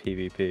round with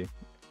PvP.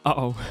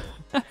 Uh-oh.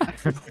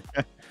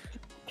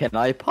 Can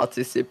I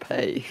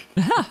participate?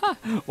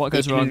 What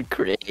goes wrong? In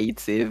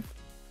creative.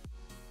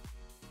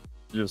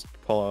 Just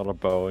pull out a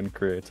bow in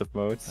creative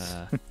modes.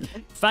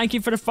 Thank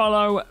you for the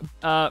follow,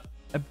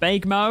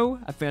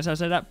 Bagmo. I think that's how I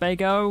say that.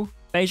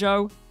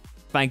 Bejo.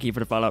 Thank you for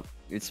the follow.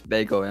 It's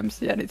Bego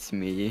MC and it's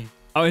me.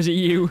 Oh, is it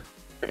you?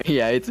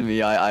 Yeah, it's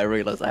me. I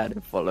realized I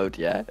hadn't followed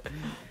yet.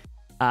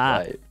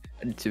 I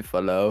need to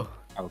follow.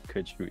 How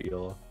could you,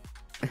 Ela?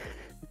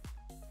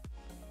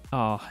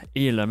 Oh,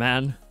 Ela,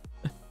 man.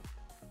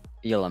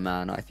 Ela,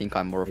 man, I think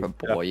I'm more of a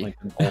boy. You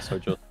can also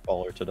just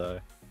follow today.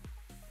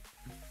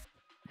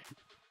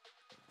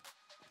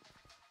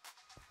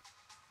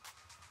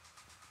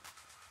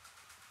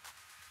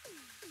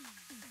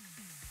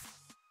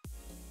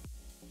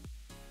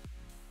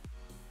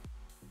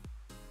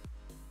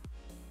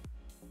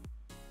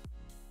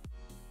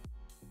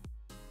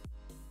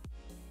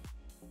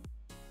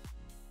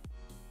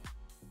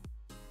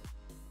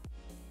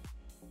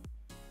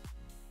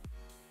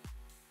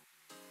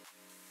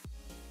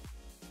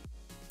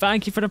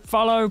 Thank you for the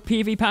follow,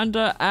 PV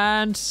Panda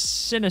and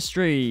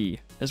Sinistry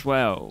as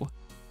well.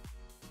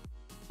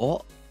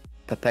 What?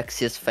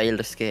 Perpexia's failed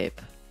escape.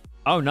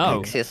 Oh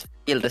no. Perpexia's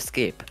failed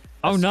escape.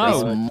 Oh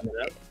no.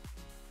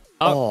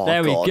 Oh,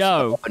 there we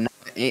go. Oh,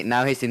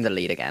 now he's in the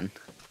lead again.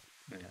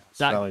 Yeah,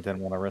 Sally didn't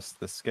want to risk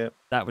the skip.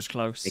 That was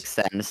close. Makes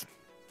sense.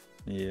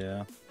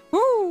 Yeah.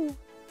 Woo!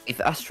 If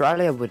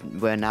Australia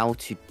were now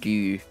to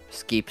do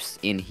skips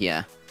in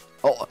here.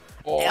 Oh,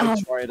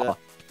 I tried it.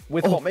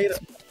 With what made it?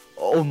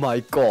 Oh my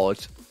god.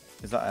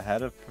 Is that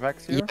ahead of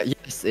Perpexia? Yeah,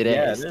 yes, it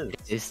Yeah, is.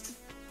 it is.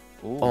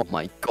 Ooh. Oh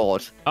my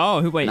god.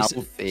 Oh, wait, Now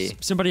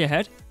somebody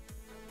ahead?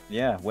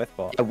 Yeah,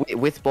 Withbot. Yeah,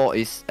 Withbot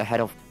is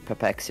ahead of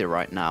Perpexia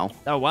right now.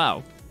 Oh,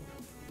 wow.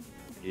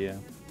 Yeah.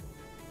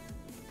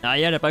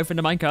 Yeah, they're both in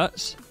the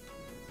minecarts.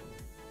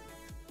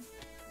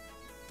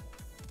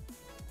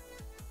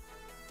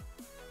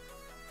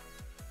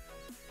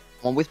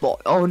 One Withbot.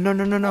 Oh, no.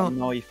 Oh,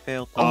 no, he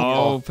failed.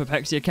 Oh,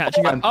 Perpexia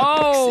catching up. I'm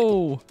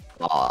Oh!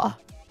 Ah.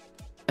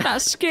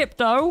 That skip,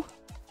 though.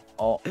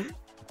 Oh.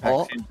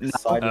 Perpexia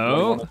decided what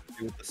he wanted to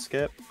do with the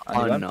skip. And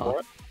he went for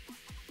it.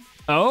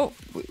 Oh,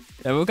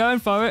 they were going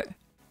for it.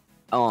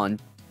 Oh,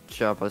 and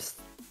Jabba's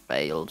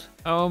failed.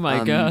 Oh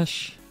my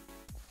gosh.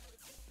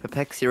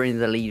 Perpexia in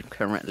the lead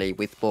currently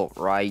with Bot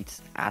right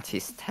at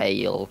his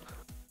tail.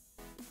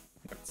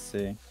 Let's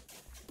see.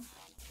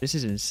 This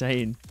is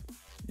insane.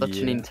 Such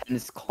an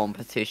intense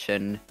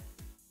competition.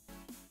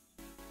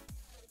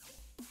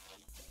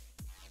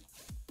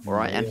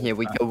 Alright, and here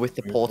we go with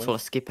the portal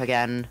skip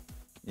again.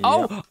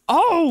 Oh!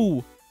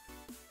 Oh!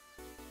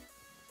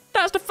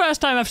 That's the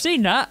first time I've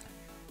seen that.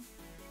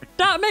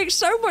 That makes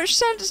so much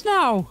sense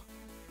now.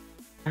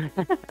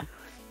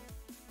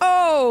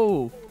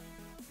 Oh!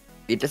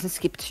 It doesn't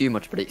skip too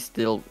much, but it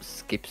still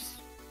skips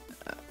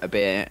a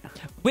bit.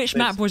 Which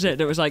map was it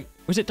that was like...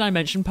 Was it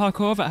Dimension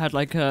Parkour that had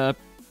like a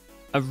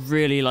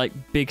really like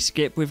big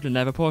skip with the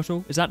Nether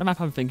portal? Is that the map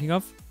I'm thinking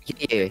of?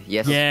 Yeah,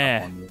 yes.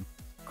 Yeah.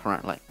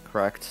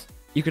 Correct.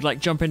 You could like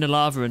jump into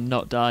lava and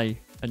not die,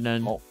 and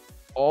then...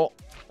 Oh,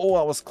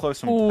 that was close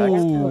from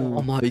Ooh.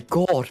 Oh my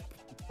god.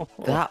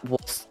 That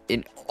was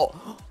in...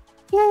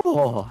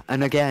 Oh,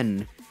 and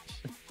again.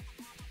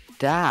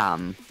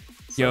 Damn.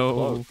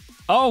 Yo.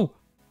 Oh!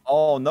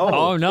 Oh no!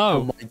 Oh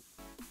no!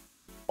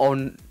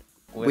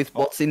 With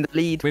what's in the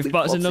lead. With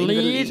what's in the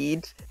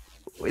lead.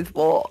 With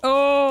what?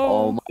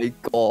 Oh! Oh my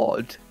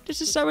god.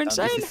 This is so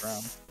insane.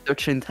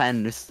 Such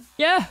intense.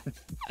 Yeah.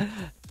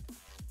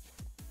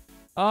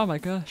 Oh my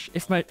gosh!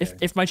 If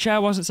my chair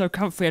wasn't so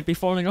comfy, I'd be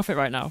falling off it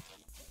right now.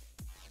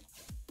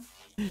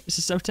 This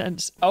is so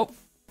tense. Oh!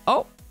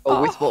 Oh,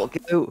 with what?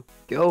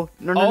 Go!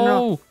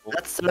 No!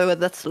 That's slower.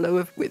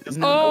 With is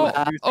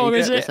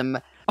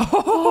it?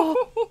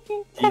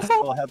 He's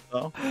still ahead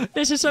though.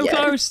 This is so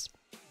close.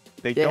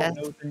 They don't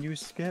know the new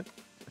skip.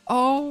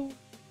 Oh!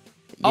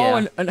 Yeah.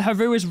 Oh, and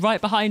Haru is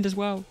right behind as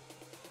well.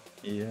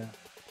 Yeah.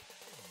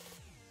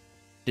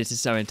 This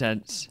is so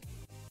intense.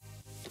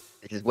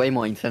 This is way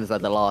more intense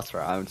than the last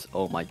round.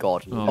 Oh my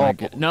god. Oh my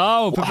god.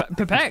 No!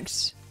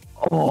 Perpex!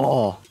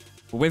 Oh!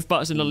 With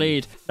Butts in the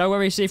lead. No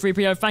worries,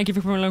 C3PO. Thank you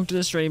for coming along to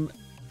the stream.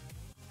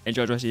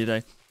 Enjoy the rest of your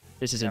day.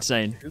 This is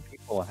insane. 2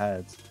 people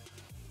ahead.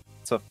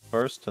 It's a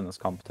first in this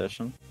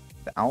competition.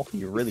 The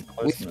Alfie really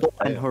close. With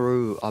and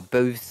Haru are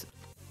both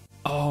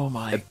Oh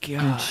my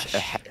gosh.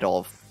 ahead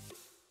of.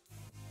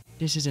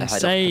 This is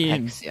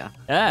insane. Perpexia.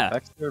 Yeah.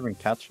 Perpexia even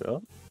catch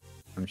up?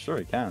 I'm sure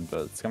he can,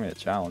 but it's gonna be a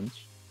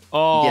challenge.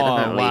 Oh, Yeah,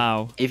 definitely.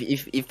 wow.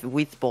 If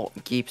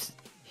Withbot keeps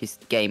his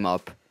game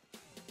up,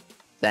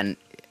 then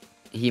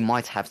he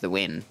might have the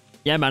win.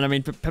 Yeah, man. I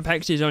mean,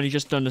 Perpexia's only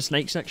just done the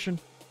snake section.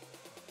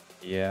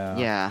 Yeah.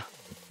 Yeah.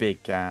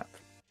 Big gap.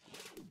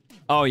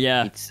 Oh,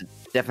 yeah. It's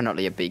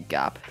definitely a big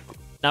gap.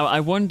 Now, I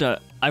wonder,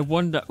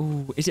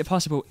 ooh, is it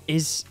possible?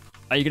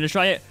 Are you going to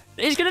try it?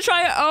 He's going to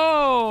try it.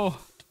 Oh!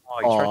 Oh,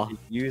 he tried to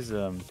use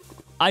him.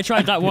 I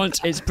tried that once.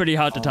 It's pretty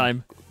hard to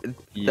time.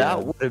 Yeah.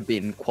 That would have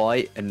been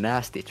quite a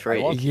nasty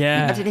trick.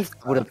 Yeah. Imagine if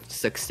it would have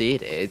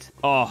succeeded.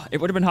 Oh, it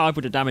would have been hard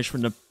with the damage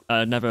from the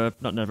not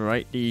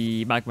Netherite,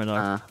 the magma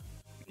though.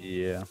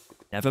 Yeah.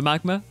 Never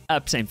magma?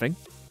 Same thing.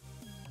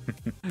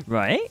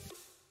 Right?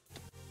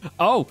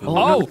 Oh!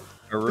 No.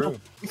 Haru.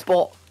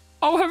 Spot.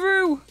 Oh,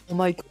 Haru! Oh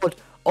my god.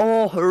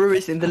 Oh, Haru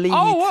is in the lead.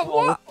 Oh,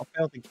 what? I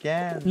failed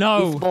again.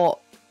 No! Withbot.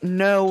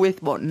 No,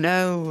 Withbot,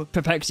 no.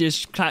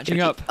 Perpexia's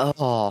catching up.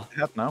 Oh.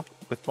 Ahead now.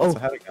 With what's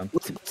ahead again.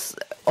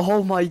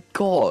 Oh my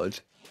god.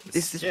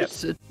 This is Skip.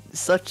 just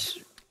such...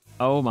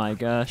 Oh my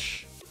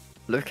gosh.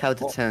 Look how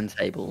the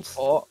turntables.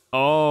 Oh.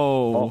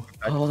 Oh.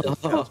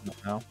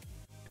 Now.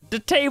 The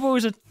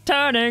tables are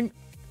turning.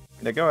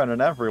 They're going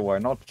in everywhere,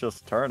 not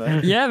just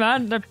turning. Yeah,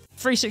 man. They're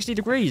 360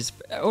 degrees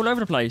all over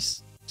the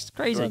place. It's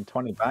crazy. Doing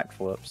 20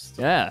 backflips.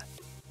 Yeah.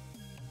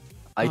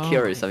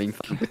 IKEA is having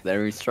fun with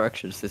their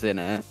instructions, isn't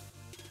it?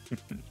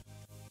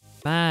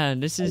 Man,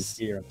 this is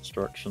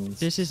instructions.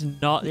 This is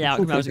not the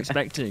outcome I was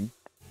expecting.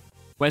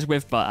 Where's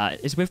Withbot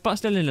at? Is Withbot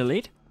still in the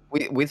lead?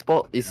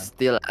 Withbot is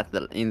still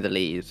in the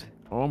lead.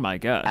 Oh my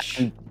gosh.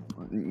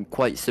 And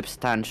quite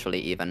substantially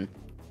even.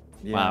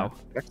 Yeah. Wow.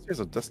 Dexter's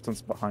a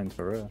distance behind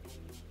Haru.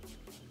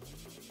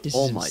 This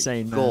Oh is my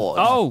insane, man. God.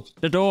 Oh,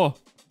 the door.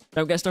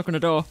 Don't get stuck on the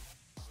door.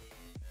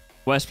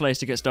 Worst place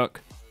to get stuck.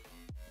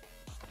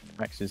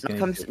 Actually,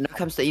 Now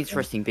comes the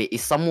interesting bit.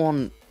 Is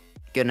someone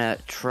gonna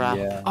trap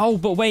Oh,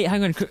 but wait,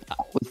 hang on.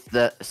 with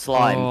the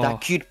slime? Oh.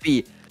 That could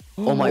be...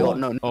 Oh my god,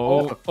 no.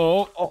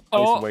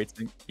 He's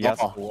waiting. He has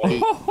to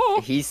wait.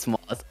 He's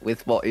smart.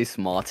 Withbot is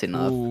smart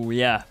enough. Oh,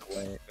 yeah.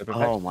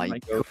 Oh my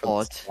Go for the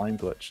god. slime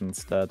glitch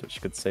instead,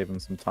 which could save him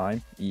some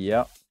time.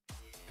 Yep.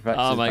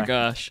 Oh my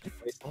gosh.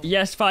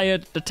 Yes,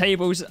 fired. The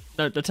tables,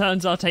 the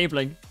turns are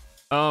tabling.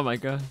 Oh my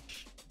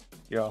gosh.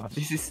 Gosh.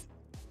 This is...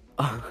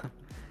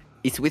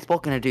 Is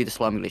Withbot gonna do the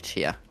slime glitch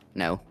here?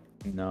 No.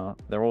 No,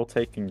 they're all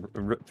taking.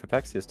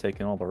 Perpexia's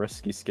taking all the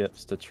risky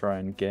skips to try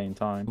and gain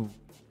time.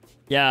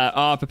 Yeah,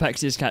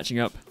 Perpexia is catching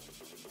up.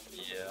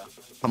 Yeah.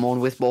 Come on,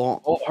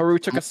 Withbot. Oh, Haru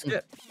took a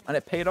skip, and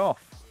it paid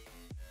off.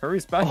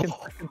 Haru's back in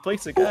second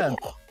place again.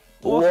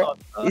 What?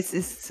 This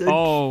is so...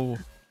 Oh.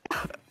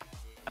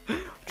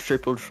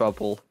 Triple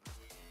trouble.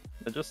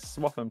 They're just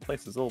swapping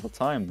places all the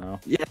time now.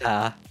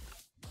 Yeah.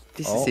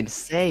 This Oh. is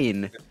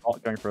insane.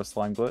 Not going for a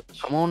slime glitch.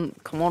 Come on,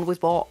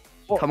 Wizbot.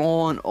 Oh. Come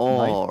on.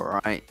 All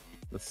right.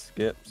 The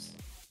skips.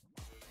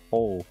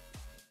 Oh.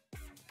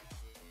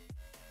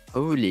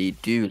 Holy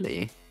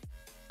dooly.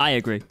 I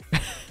agree.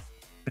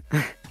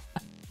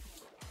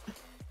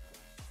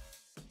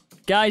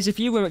 Guys, if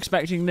you were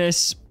expecting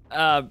this,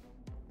 how?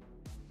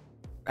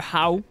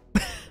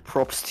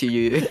 Props to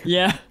you.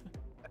 Yeah.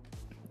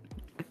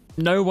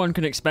 No one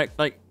can expect,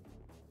 like,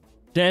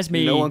 there's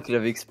me. No one could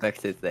have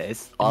expected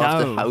this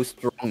after No. how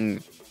strong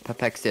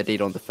Pepexia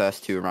did on the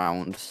first 2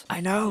 rounds.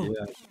 I know.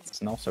 Yeah,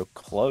 it's now so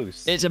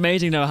close. It's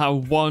amazing, though, how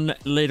one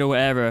little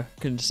error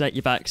can set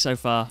you back so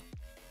far.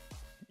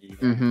 Yeah.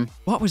 Mm-hmm.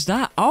 What was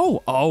that?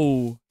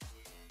 Oh.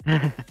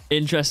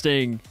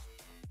 Interesting.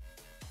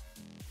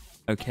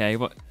 Okay,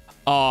 what?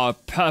 Oh,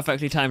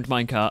 perfectly timed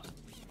minecart.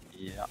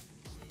 Yeah.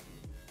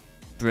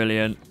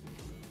 Brilliant.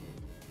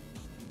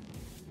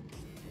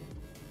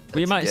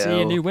 We Let's might see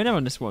go. a new winner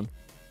on this one.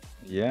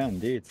 Yeah,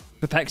 indeed.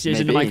 Pepexia's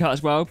in the Maybe. minecart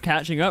as well,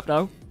 catching up,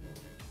 though.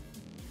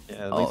 Yeah,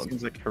 at Oh. least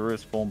seems like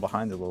Haru's fallen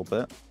behind a little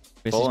bit.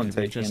 This is Fallen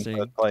gonna be taking in interesting.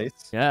 3rd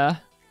place. Yeah.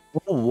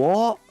 Oh,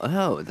 what?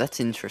 Oh, that's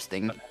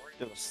interesting. But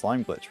did a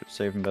slime glitch, which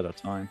saved him better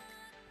time.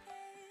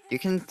 You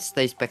can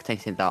stay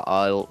spectating that.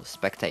 I'll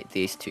spectate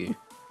these 2.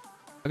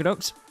 Okay,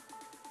 dokes.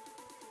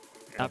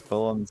 Yeah,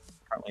 Fallen's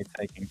currently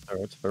taking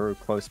 3rd. Haru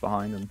close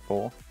behind in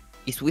 4th.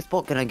 Is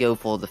Wizbot gonna go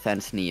for the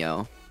fence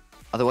Neo?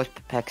 Otherwise,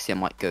 Pepexia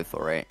might go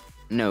for it.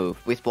 No,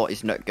 Wizbot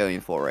is not going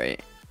for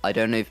it. I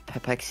don't know if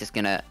Pepexia's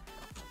gonna.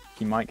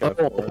 He might go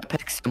for it.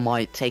 Pepexia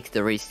might take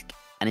the risk,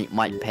 and it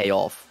might pay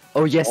off.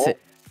 Oh yes! Oh.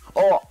 It...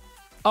 Oh!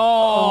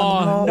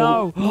 Oh,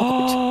 no.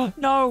 no.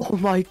 No. Oh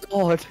my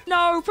god!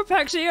 No,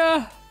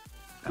 Pepexia.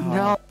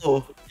 No!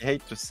 You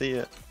hate to see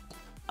it.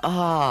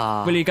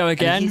 Ah! Will he go And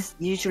again? he's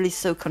usually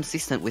so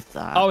consistent with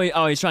that. Oh,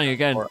 he's trying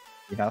again. Or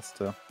he has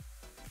to. And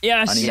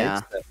Yes. he Yeah.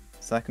 makes it.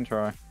 Second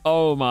try.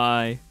 Oh,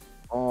 my.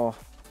 Oh,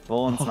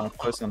 Fallen's now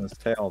close on his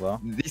tail though.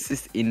 This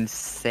is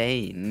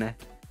insane.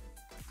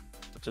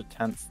 Such a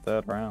tense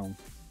 3rd round.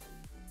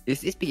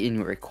 Is this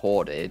being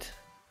recorded?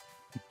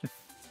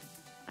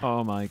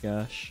 Oh, my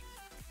gosh.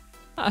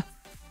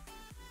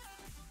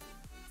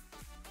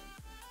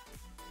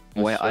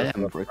 Where I Just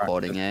am the practice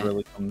recording it.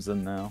 really comes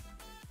in now.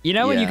 You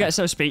know when you Yeah. get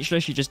so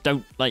speechless, you just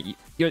don't, like,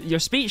 you're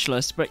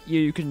speechless, but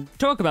you can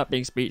talk about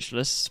being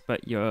speechless,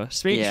 but you're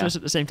speechless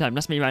at the same time.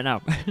 That's me right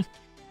now.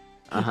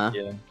 Uh-huh.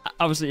 Yeah.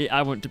 Obviously,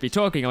 I want to be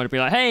talking. I want to be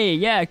like, hey,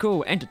 yeah,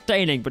 cool,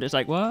 entertaining, but it's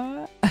like,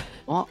 what?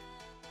 What?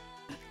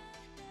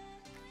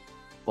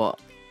 What?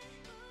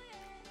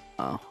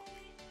 Oh.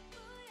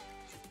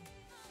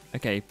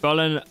 Okay,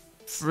 Bolin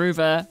through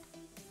there,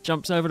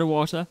 jumps over the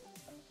water.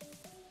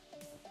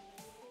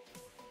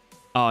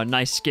 Oh,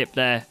 nice skip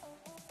there.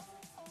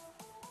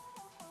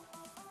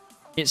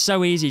 It's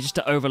so easy just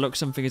to overlook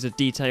something as a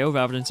detail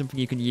rather than something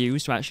you can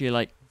use to actually,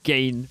 like,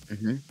 gain.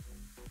 Mm-hmm.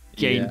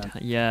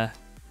 Yeah.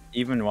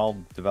 Even while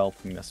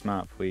developing this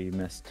map, we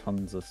missed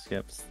tons of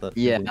skips that.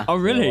 Yeah. we didn't Oh,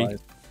 really? realize.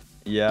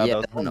 Yeah, Yeah, there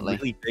was definitely. one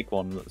really big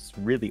one that's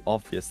really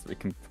obvious that we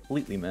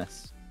completely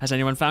missed. Has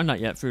anyone found that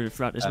yet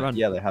throughout this run?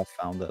 Yeah, they have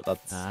found it.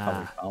 That's how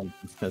we Ah. found.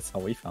 That's how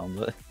we found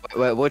it.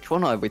 Wait, which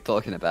one are we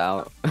talking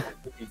about?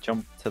 You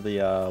jump to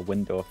the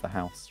window of the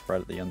house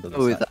right at the end of the.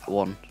 Oh, section. that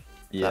one.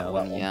 Yeah, that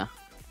one. Yeah.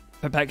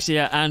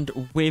 Pepexia and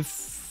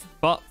with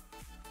Bot,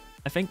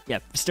 I think. Yeah,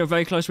 still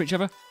very close to each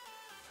other.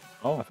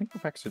 Oh, I think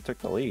Pepexia took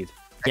the lead.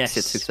 Yes.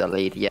 Exit took the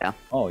lead. Yeah,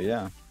 Oh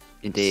yeah.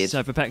 indeed.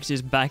 So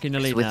Pepexia's back in the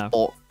lead With now.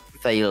 Bot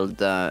failed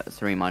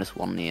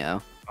 3-1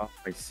 Neo. Oh,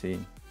 I see.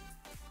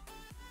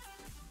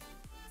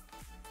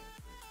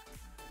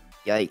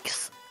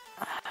 Yikes.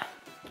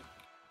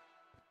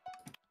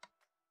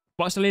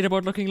 What's the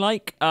leaderboard looking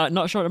like?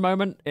 Not sure at the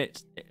moment. The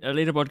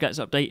leaderboard gets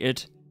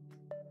updated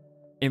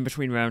in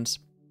between rounds.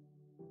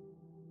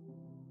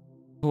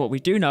 But what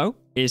we do know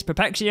is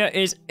Pepexia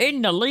is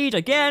in the lead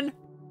again.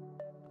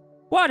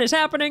 What is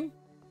happening?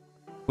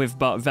 With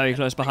Bot very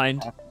close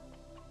behind.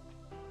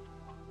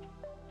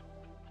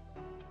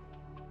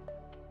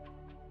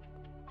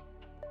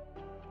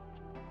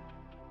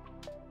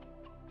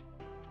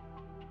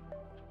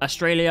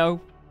 Australio,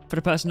 for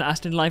the person that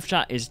asked in live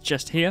chat, is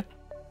just here.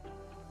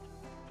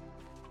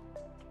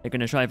 They're going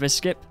to try this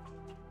skip.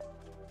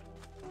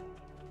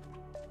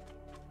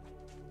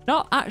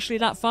 Not actually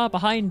that far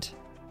behind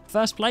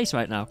first place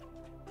right now.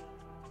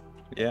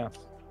 Yeah.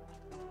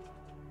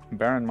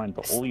 Bear in mind,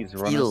 but all these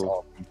runners Still.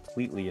 are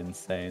completely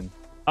insane.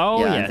 Oh,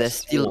 yeah, yes. and there's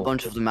still a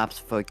bunch of the maps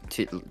for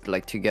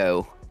to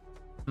go.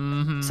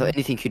 Mhm. So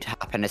anything could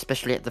happen,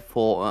 especially at the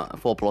four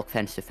block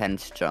fence to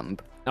fence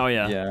jump. Oh,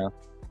 yeah. Yeah.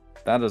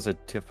 That is a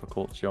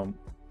difficult jump.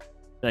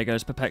 There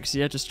goes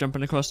Pepexia just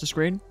jumping across the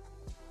screen.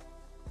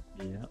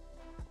 Yeah.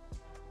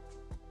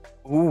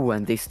 Ooh,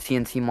 and this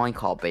TNT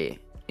minecart bit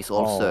is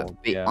also a Oh,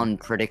 bit yeah.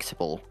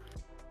 unpredictable.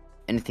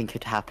 Anything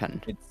could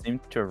happen. It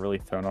seemed to have really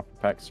thrown off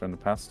Pepexia in the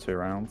past 2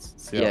 rounds.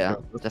 See how it Yeah,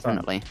 goes this time.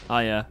 definitely. Oh,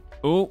 yeah.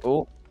 Oh,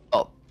 Oh,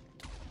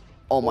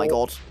 Oh my Oh.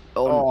 god.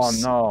 oh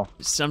no.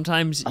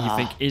 sometimes you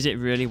think, is it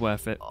really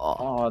worth it? Oh,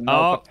 Oh no,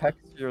 Oh.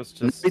 Pepexia Perpexia's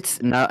just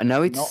It's no,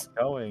 it's not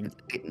going.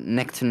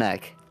 neck to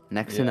neck,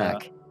 neck to Yeah.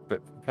 neck.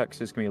 But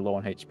Perpexia's gonna be low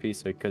on HP,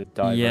 so he could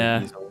die Yeah.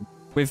 very easily.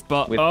 With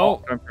bot. With Oh.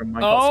 bot going for a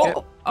Minecraft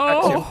skip.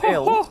 Oh. Perpexia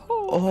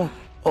failed.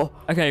 Oh,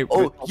 Okay.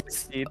 oh, With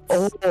yes. seeds.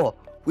 Oh,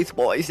 with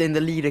bot is in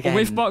the lead again.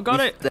 With bot got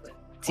it. The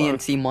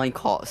TNT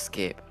minecart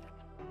skip.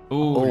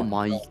 Ooh. Oh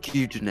my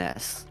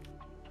goodness.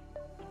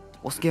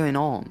 What's going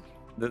on?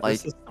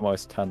 This is the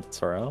most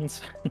tense round.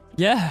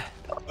 Yeah.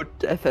 Oh,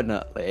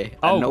 definitely.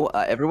 Oh. I know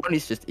everyone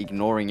is just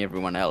ignoring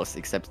everyone else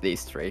except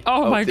these three.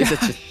 Oh my this is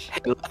gosh.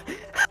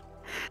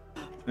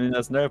 I mean,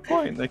 there's no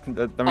point. They can.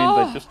 They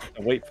just have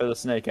to wait for the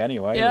snake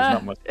anyway. Yeah. There's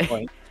not much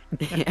point.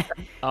 Yeah.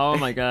 Oh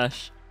my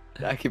gosh.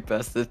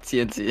 StickyPiston,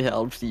 TNT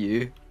helps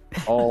you.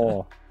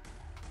 Oh,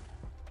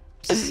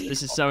 This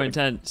is so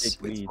intense.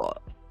 big lead.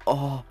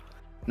 Oh,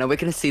 now we're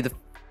gonna see the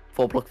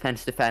 4-block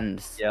fence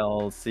defense. Yeah,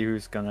 I'll see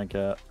who's gonna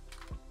get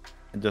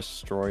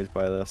destroyed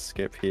by the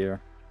skip here.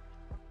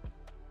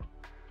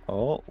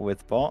 Oh,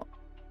 with bot.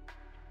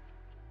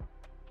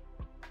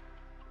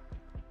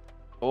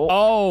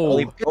 Oh.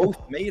 They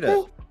both made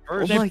it.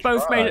 First They my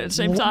both made it at try. the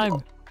same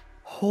time.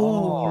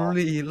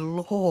 Holy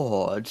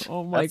lord.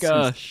 Oh my That's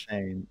gosh.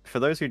 insane. For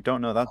those who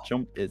don't know, that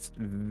jump is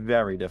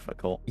very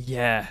difficult.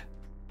 Yeah.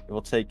 It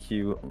will take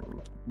you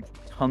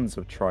tons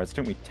of tries. It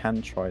took me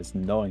 10 tries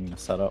knowing the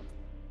setup.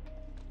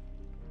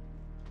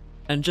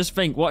 And just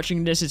think,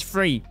 watching this is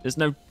free. There's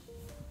no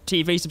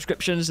TV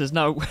subscriptions. There's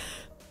no.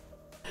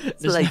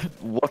 It's like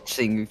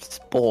watching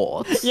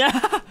sports.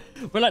 Yeah.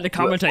 We're like the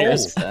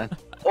commentators.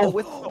 Oh,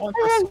 with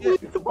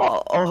with the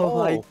bot. Oh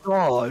my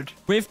god.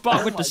 With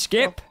bot with the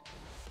skip.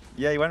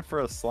 Yeah, he went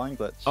for a slime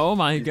glitch. Oh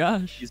my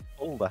gosh. He's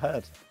pulled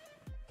ahead.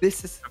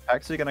 This is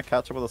Actually gonna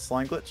catch up with a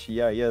slime glitch?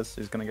 Yeah, he is.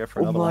 He's gonna go for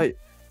oh another my one.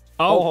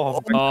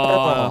 Oh.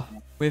 Oh,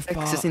 With X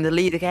is bot. in the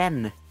lead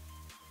again.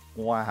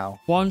 wow.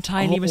 One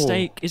tiny Oh.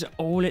 mistake is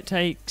all it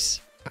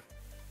takes.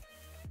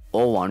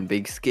 Or one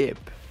big skip.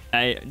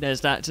 Hey,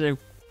 there's that too.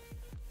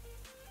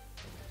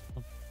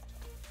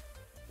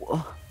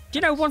 Do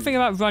you know one thing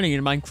about running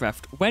in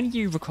Minecraft? When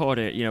you record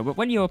it, you know,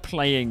 when you're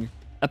playing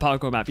a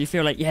parkour map, you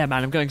feel like, yeah,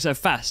 man, I'm going so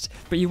fast.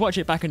 But you watch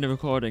it back in the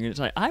recording, and it's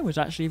like, I was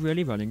actually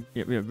really running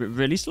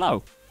really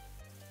slow.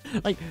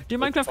 Like, do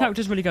Minecraft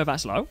characters really go that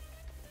slow?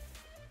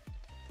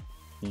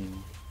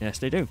 Yes,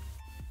 they do.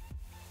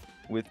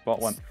 With bot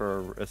went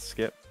for a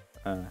skip,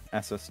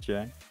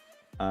 SSJ,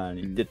 and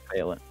he did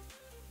fail it.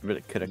 But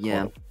it could have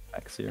Yeah. caught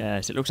X here.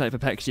 Yes, it looks like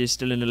Perpexia is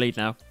still in the lead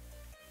now.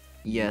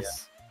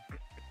 Yes.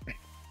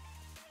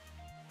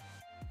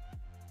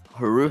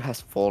 Haru has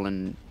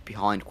fallen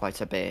behind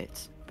quite a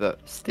bit,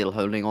 but still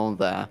holding on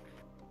there.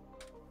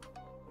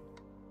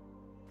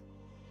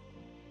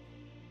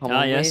 Come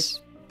on, Yes.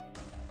 With.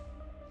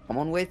 Come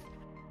on, with.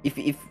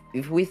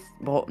 If with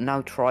bot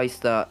now tries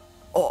the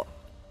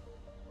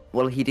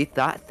well, he did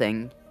that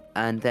thing,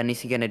 and then is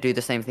he gonna do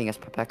the same thing as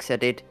Perpexia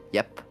did?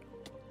 Yep.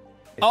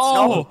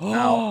 Oh!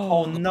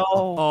 Oh no!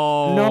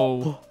 Oh!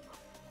 No.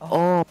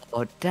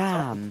 Oh,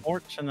 damn.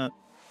 Unfortunate.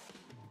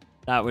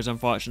 That was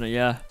unfortunate,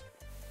 yeah.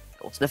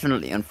 It's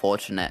definitely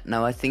unfortunate.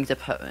 Now I think the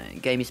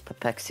game is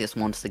Perpexia's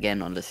once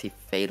again, unless he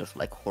fails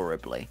like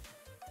horribly,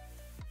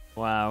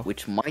 Wow.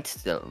 which might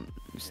still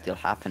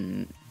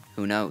happen.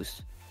 Who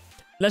knows?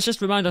 Let's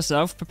just remind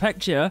ourselves,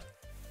 Perpexia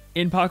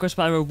in Parkour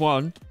Spiral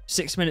 1,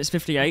 6 minutes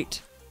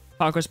 58.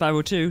 Parkour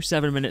Spiral 2,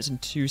 7 minutes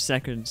and 2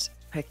 seconds.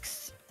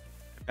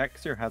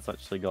 Xer has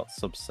actually got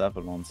sub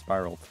 7 on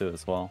Spiral 2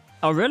 as well.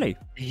 Oh, really?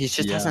 He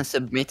just Yeah. hasn't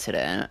submitted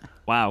it.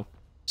 Wow.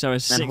 So a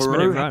And 6 Haru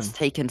minute run. has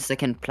taken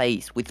second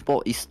place, with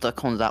bot is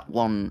stuck on that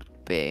one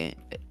bit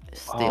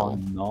still. Oh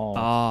no.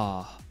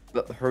 Ah.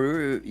 But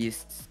Haru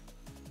is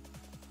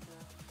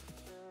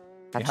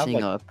We have catching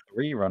like up.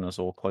 3 runners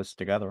all close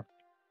together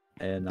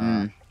in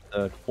Mm.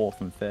 3rd,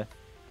 4th, and 5th.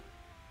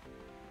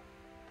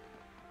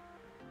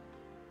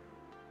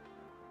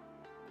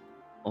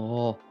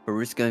 Oh,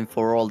 Haru's going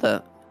for all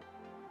the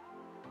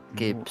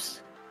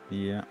skips.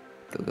 Yeah.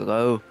 Go, go,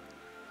 go.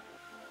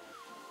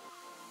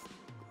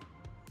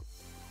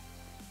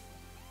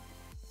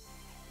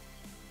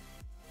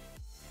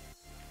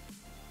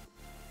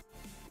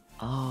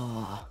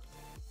 Ah,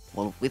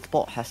 well,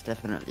 Withbot has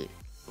definitely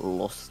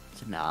lost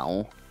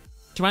now.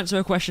 To answer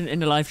a question in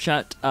the live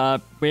chat,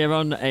 we're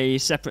on a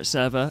separate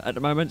server at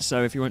the moment,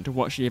 so if you want to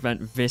watch the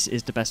event, this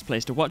is the best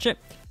place to watch it.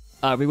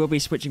 We will be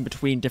switching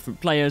between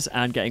different players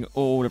and getting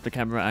all of the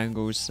camera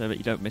angles so that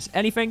you don't miss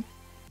anything.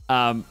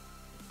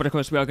 But of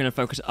course, we are going to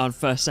focus on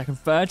first, second,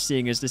 third,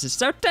 seeing as this is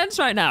so tense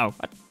right now.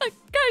 Like,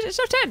 guys, it's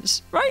so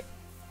tense, right?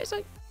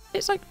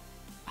 It's like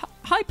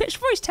high-pitched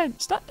voice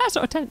tense. That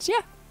sort of tense, yeah.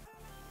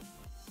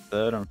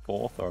 3rd and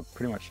 4th are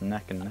pretty much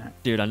neck and neck.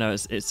 Dude, I know,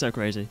 it's so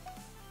crazy.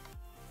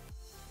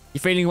 You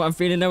feeling what I'm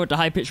feeling though with the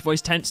high-pitched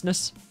voice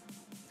tenseness?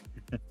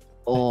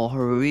 Oh,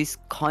 Haru is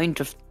kind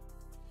of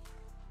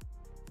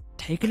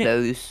Taking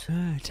close.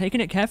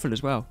 taking it careful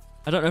as well.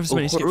 I don't know if there's Oh,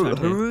 many skips around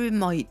here. Haru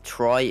might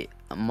try.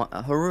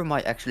 Haru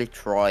might actually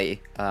try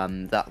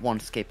that one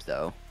skip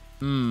though.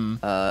 Hmm.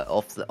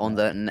 On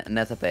the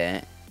nether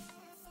bit,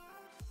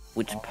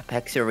 which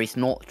Perpexia is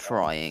not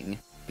trying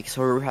because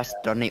Haru has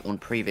done it on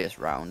previous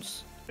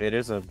rounds. It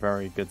is a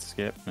very good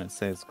skip, and it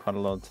saves quite a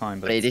lot of time.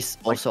 But it is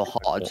also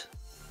hard.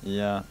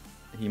 Yeah,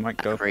 he might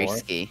go for it.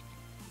 Risky.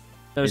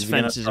 Those Is he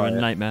gonna fences are a try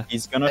it? nightmare.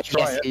 He's gonna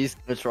try Yes, it. he's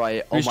gonna try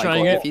it. Oh Who's my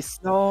trying god! it? If he's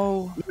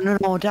no, damn it,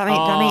 damn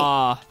it!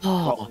 Ah,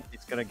 Oh,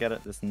 He's gonna get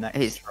it this next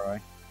He's- try.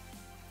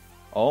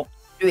 Oh,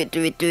 do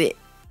it!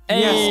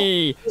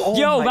 hey! Oh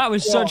Yo, my that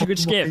was such a good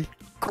God. skip.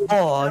 I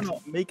God!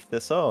 cannot make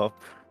this up.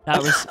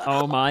 That was,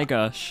 oh my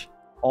gosh.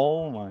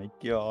 Oh my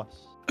gosh.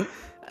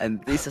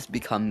 And this has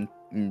become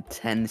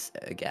intense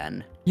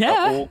again. They're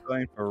Yeah. all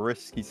going for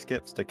risky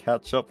skips to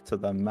catch up to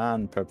the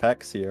man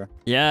Perpexia.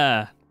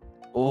 Yeah.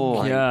 Oh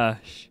my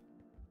Gosh.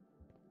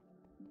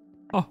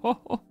 You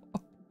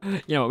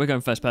know what? We're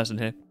going first person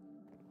here.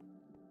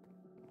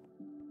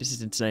 This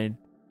is insane.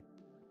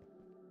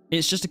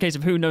 It's just a case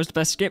of who knows the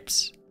best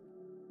skips.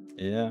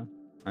 Yeah,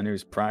 and he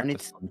was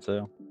practiced them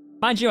too.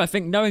 Mind you, I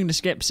think knowing the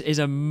skips is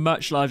a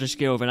much larger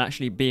skill than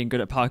actually being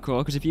good at parkour,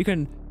 because if you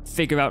can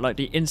figure out like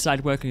the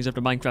inside workings of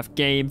the Minecraft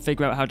game,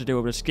 figure out how to do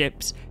all the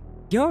skips,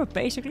 you're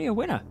basically a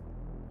winner.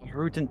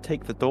 Haru didn't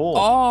take the door.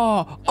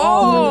 Oh!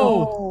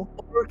 Oh!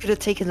 Haru could have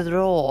taken the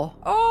door.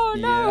 Oh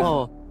no! Yeah.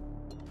 Oh.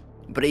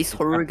 But is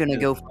Haru gonna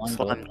go for the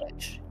Slime slime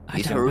glitch? I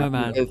Is don't Haru know,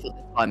 gonna man. go for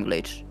the slime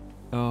glitch?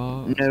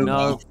 Oh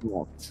No, he's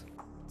not.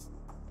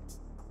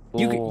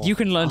 You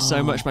can learn so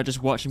Oh. much by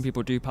just watching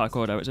people do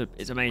parkour though.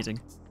 It's amazing.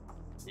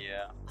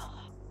 Yeah.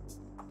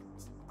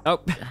 Oh,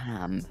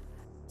 Damn.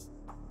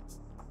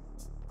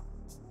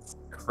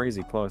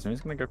 Crazy close. I'm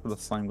just gonna go for the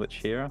slime glitch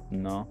here.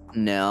 No.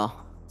 No.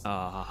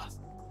 ah.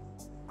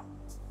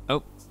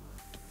 Oh,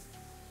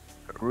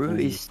 Haru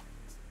is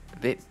a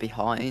bit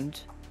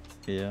behind,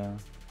 Yeah.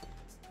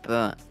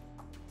 but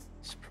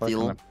He's probably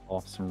Still. gonna pull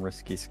off some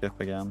risky skip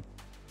again.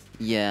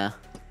 yeah.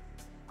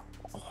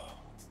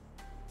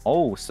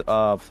 Oh,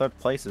 third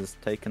place is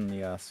taking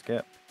the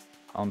skip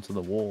onto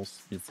the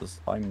walls. It's the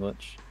slime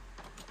glitch.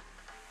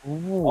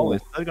 Oh,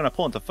 they're gonna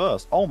pull into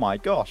first. Oh my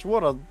gosh,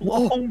 what a!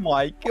 Oh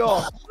my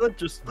gosh, that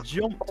just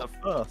jumped to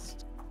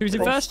first. who's in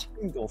With a first?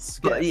 Single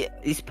skip. But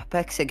is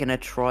Pepexia gonna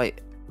try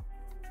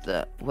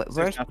the? So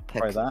Where's he's gonna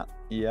try Pepexia? that?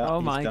 Yeah. Oh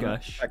he's my gonna-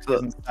 gosh.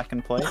 Pepexia's in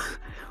second place.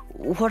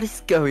 What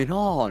is going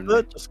on?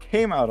 That just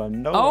came out of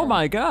nowhere. Oh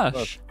my in gosh!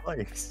 first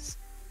place.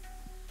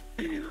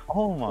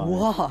 Oh my!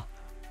 What?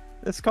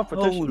 This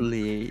competition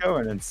Holy is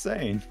going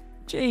insane.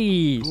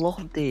 Jeez.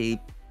 bloody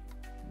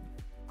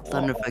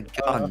son of a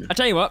gun! I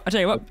tell you what.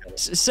 Okay.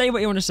 Say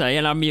what you want to say,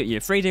 and I'll mute you.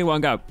 3, 2,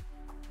 1, go.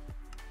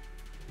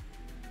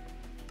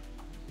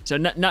 So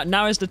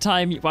now is the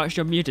time. Whilst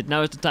you're muted,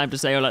 now is the time to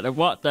say, "Oh, like the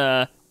what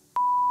the."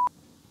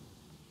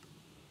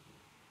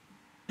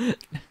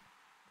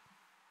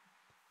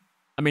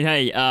 I mean,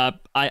 hey,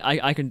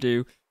 I can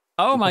do.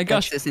 Oh my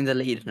gosh, Pepexia's in the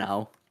lead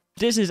now.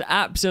 this is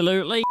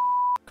absolutely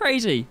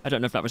crazy. I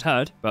don't know if that was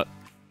heard, but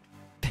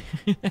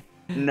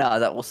No,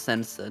 that was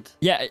censored.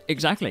 yeah,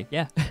 exactly.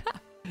 Yeah,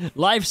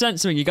 live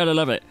censoring, you gotta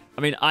love it.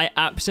 I mean, I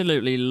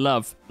absolutely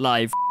love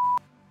live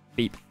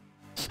beep.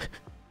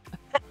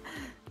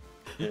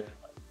 Yeah.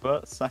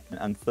 First, second,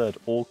 and third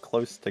all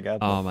close together.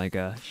 Oh my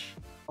gosh.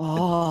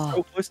 Oh,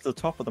 So close to the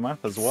top of the map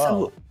as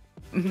well.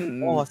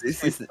 Oh, this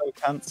this is. is so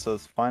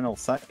tense's final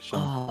section.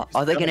 Oh, He's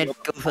are they gonna gonna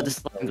go for the for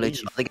slime the glitch?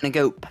 lead. Are they gonna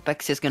go?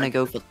 Pepexia's gonna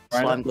go for the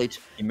Right slime up. glitch.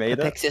 He made it.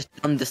 Pepexia's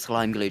done the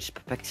slime glitch.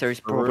 Pepexia is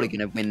probably Haru-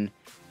 gonna win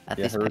at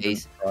Yeah, this Haru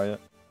pace. didn't try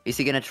it. Is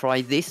he gonna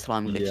try this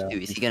slime glitch Yeah, too?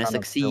 Is he's he gonna trying to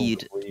build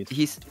succeed? the lead.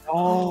 He's.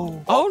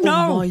 Oh, Oh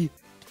no! my!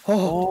 Oh,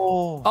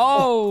 oh,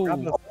 Oh!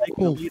 Gabba's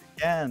taking the lead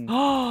again.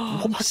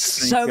 Oh!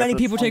 So many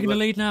people taking the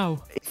lead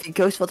now. if he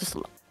goes for the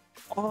slime.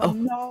 Oh,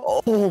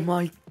 no! Oh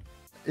my!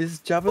 Is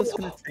Jabba's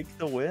gonna take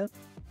the win?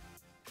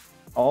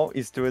 Oh,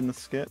 he's doing the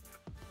skip.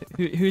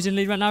 Who's in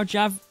lead right now?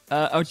 Jabbus.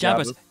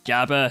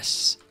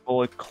 Jabbus.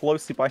 Followed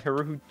closely by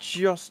Haru, who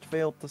just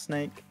failed the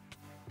snake.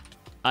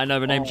 I know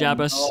the name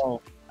Jabbus.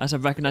 No. That's a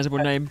recognizable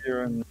name.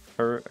 Here and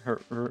Haru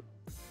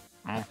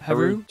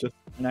Haru? just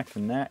neck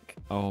and neck.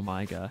 Oh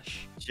my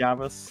gosh.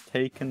 Jabba's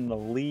taking the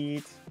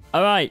lead.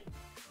 All right.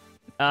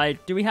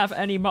 Do we have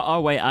any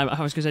oh wait,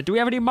 I was gonna say, do we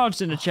have any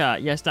mods in the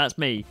chat? Yes, that's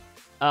me.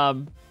 I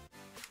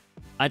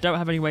don't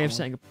have any way of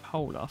setting a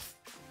poll off.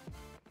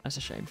 That's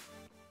a shame.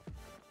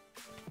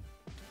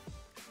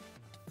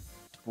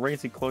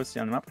 Crazy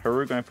closely on the map.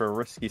 Haru going for a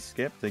risky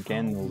skip to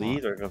gain the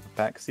lead over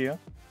Pepexia.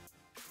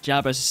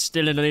 Jabbus is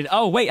still in the lead.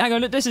 Oh wait, hang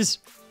on. Look, this is.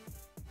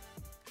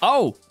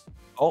 Oh.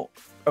 Oh,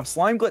 a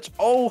slime glitch.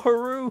 Oh,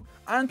 Haru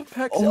and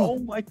Pepexia. Oh,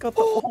 my god,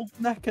 they're all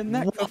neck and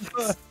neck. for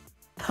first.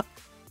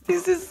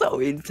 This is so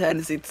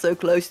intense. It's so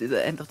close to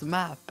the end of the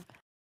map.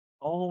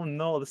 Oh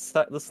no,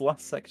 this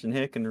last section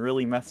here can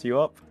really mess you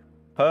up.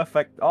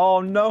 Perfect. Oh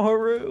no,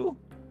 Haru.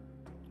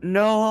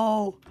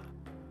 No.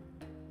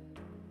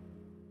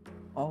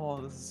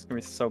 Oh, this is gonna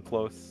be so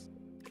close.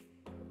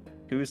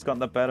 Who's got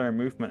the better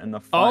movement in the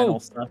final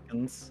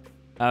seconds?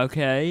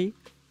 Okay.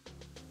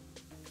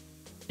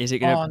 Is it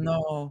gonna? Oh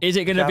no. Is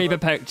it gonna be the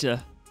Jabba.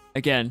 picture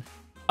again?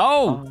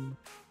 Oh,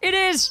 it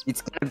is.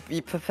 It's gonna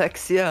be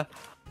Pepexia.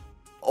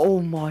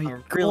 Oh my I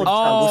god, really that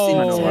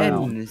was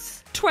Oh.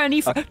 intense.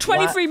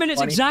 23 minutes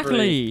 23.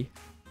 exactly.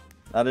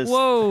 That is.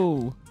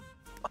 Whoa.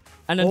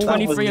 And then That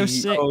was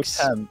 23:06. so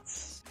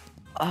tense.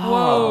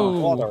 Whoa.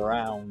 What a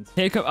round.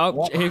 Here,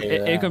 What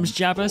here comes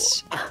round.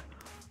 Jabus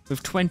with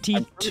I'm pretty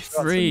sure that's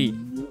a 23.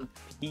 new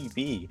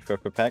PB for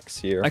Perpex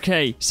here.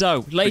 Okay,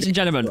 so, ladies and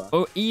gentlemen,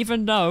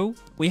 even though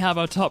we have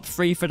our top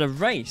 3 for the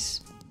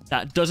race,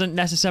 that doesn't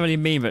necessarily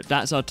mean that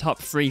that's our top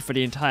 3 for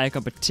the entire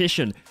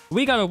competition.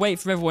 We gotta wait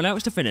for everyone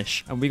else to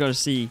finish, and we gotta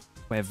see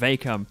where they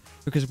come.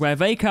 Because where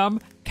they come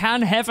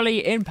can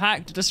heavily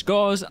impact the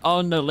scores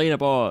on the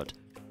leaderboard.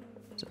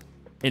 So,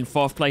 in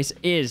 4th place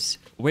is,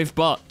 with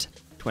bot,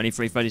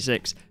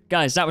 23:36.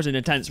 Guys, that was an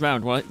intense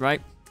round,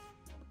 right?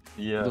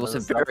 Yeah. It was a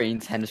very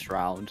intense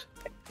round.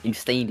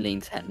 Insanely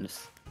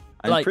intense.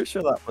 I'm pretty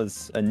sure that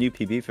was a new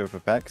PB for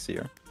Perpex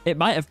here. It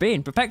might have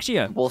been.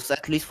 Perpexia. Well,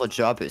 at least for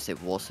Jabus,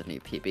 it was a new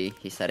PB.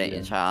 He said it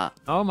in chat.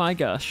 Oh my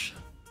gosh.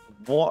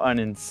 What an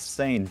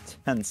insane,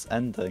 tense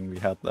ending we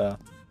had there.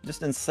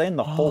 Just insane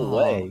the whole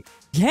way.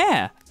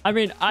 Yeah. I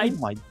mean, Oh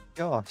my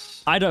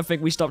gosh. I don't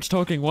think we stopped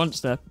talking once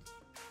there.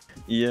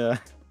 Yeah.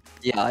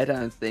 Yeah, I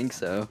don't think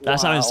so.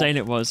 That's how Wow. insane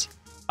it was.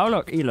 Oh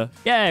look, Ela.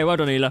 Yay, well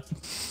done, Ela.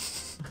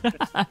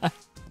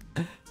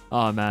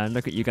 Oh man,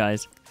 look at you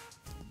guys.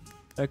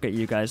 Look at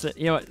you guys.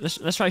 You know what?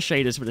 Let's try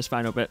shaders for this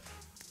final bit.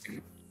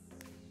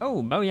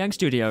 Oh, Mojang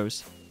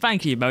Studios.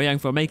 Thank you,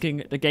 Mojang, for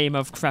making the game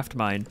of Craft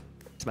Mine.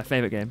 It's my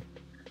favorite game.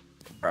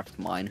 Perhaps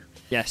mine.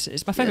 Yes,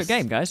 it's my favorite Yes.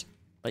 game, guys.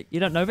 Like, you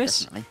don't know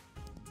this? Definitely.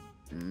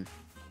 Mm.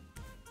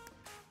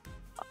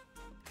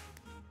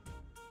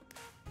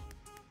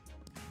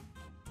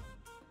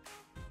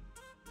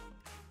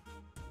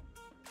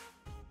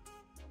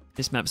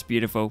 This map's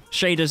beautiful.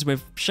 Shaders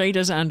with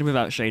shaders and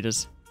without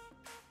shaders.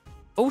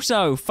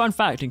 Also, fun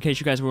fact, in case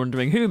you guys were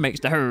wondering who makes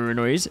the hurr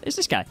noise, it's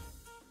this guy.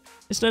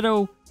 This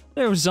little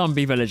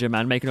zombie villager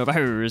man making all the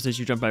hurrs as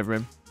you jump over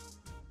him.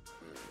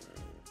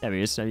 There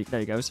he is. There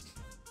he goes.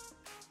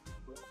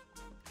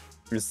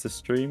 Is the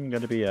stream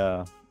gonna be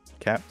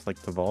capped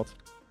like the VOD?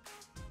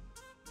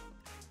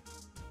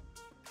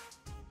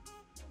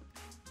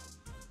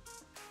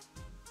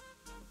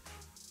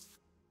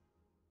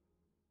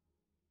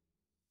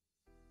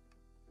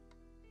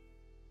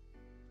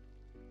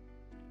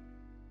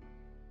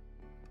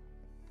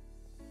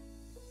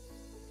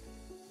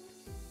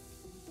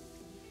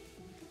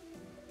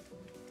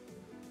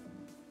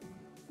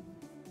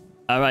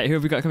 Alright, who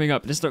have we got coming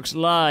up? This looks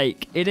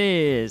like it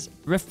is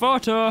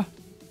Reporter.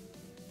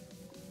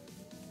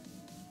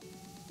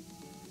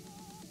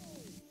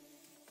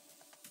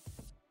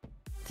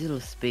 Still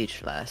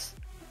speechless.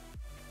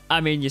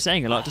 I mean, you're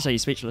saying a lot to say you're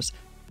speechless.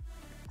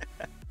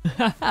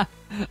 Alright,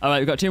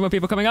 we've got 2 more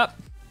people coming up.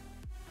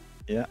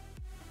 Yeah.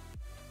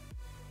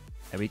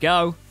 There we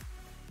go.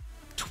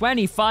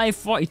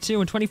 25:42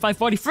 and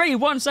 25:43,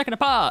 1 second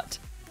apart.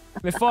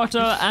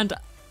 Reporter and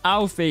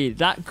Alfie.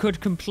 That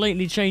could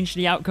completely change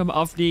the outcome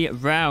of the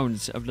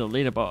rounds of the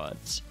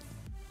leaderboards.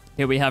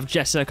 Here we have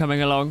Jessa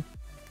coming along.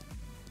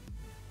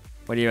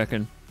 What do you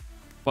reckon?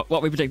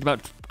 What we predict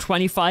about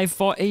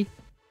 25:40?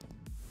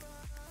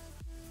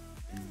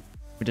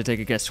 We did take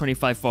a guess.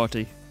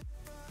 25:40.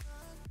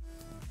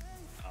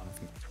 I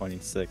think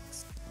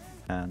 26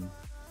 and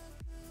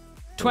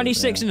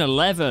 26 and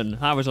 11.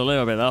 I was a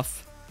little bit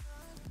off.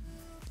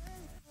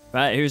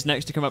 Right, who's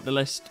next to come up the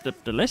list? The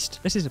list?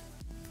 This is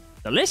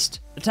the list?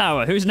 The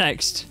tower. Who's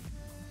next?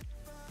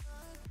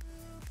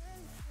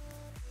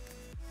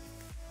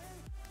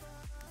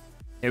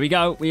 Here we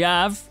go. We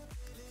have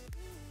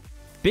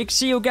Big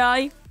Seal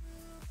Guy.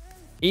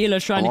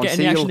 Ela trying Come to on, get in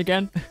the Seal. action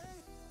again.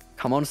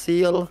 Come on,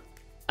 Seal.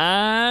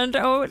 And,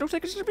 oh, it looks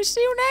like it's going to be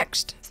Seal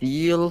next.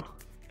 Seal.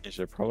 you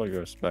should probably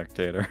go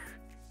spectator.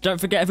 Don't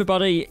forget,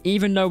 everybody,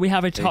 even though we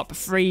have a top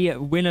 3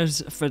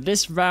 winners for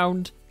this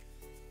round,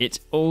 it's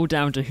all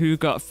down to who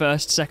got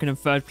first, second, and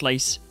third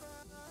place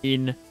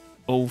in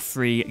all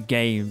 3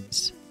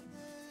 games.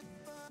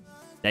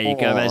 There you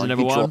go, there's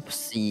another good one. job,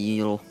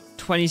 Seal.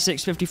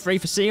 26.53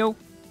 for Seal.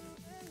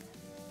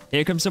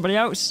 Here comes somebody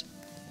else.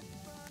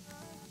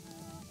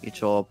 Good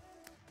job,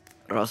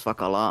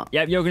 Rasvakala.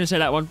 Yep, you're going to say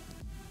that one.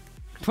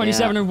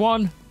 27 and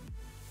 1.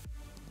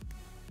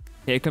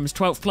 Here comes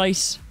 12th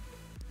place.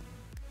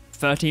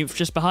 13th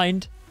just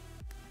behind.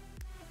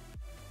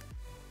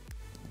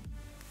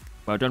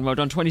 Well done, well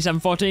done.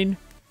 27-14.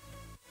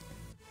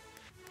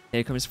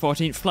 Here comes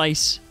 14th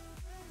place.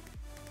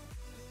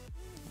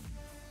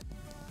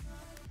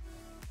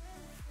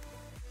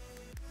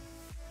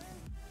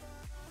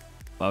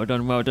 Well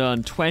done, well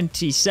done.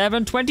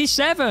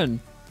 27-27.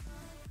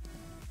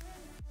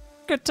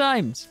 Good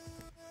times.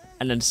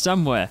 And then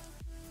somewhere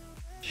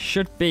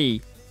should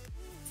be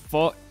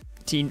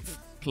 14th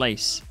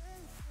place.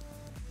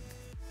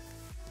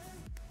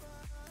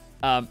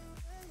 Where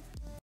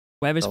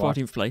is The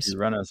 14th place? These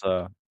runners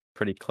are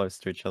pretty close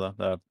to each other.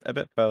 They're a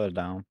bit further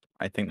down.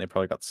 I think they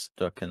probably got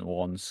stuck in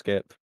one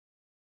skip.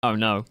 Oh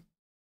no.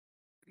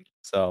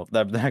 So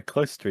they're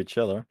close to each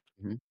other.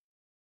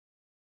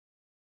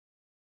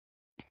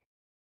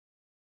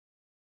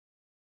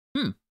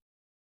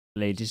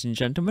 Ladies and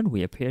gentlemen,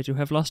 we appear to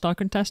have lost our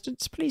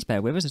contestants. Please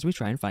bear with us as we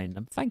try and find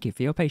them. Thank you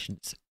for your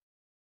patience.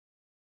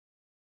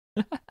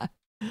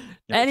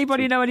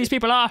 Anybody know where these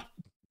people are?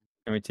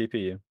 Can we TP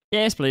you?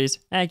 Yes, please.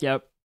 Thank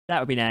you. That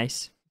would be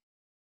nice.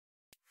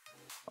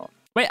 Oh.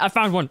 Wait, I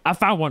found one. I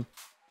found one.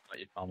 Oh,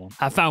 you found one.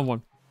 I found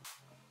one.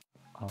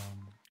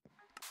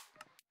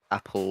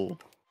 Apple.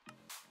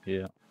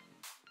 Yeah.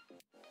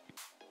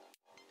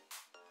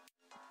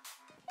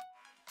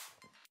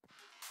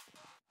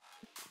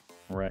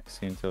 Rex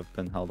seemed to have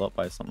been held up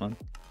by something.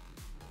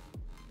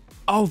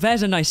 Oh,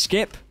 there's a nice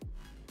skip.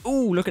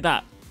 Ooh, look at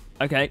that.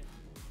 Okay.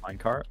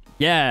 Minecart?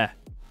 Yeah.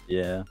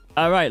 Yeah.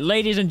 All right,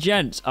 ladies and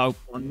gents. Oh,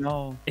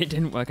 no. it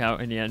didn't work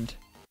out in the end.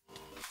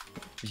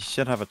 You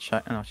should have a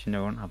check. Actually,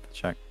 no, I don't have the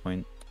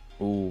checkpoint.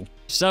 Ooh.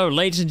 So,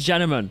 ladies and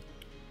gentlemen,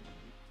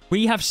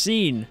 we have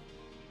seen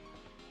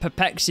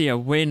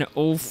Perpexia win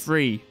all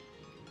three.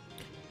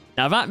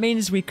 Now, that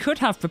means we could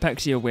have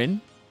Perpexia win.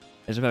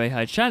 There's a very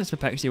high chance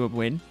Perpexia would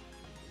win.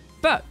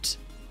 But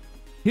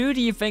who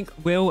do you think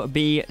will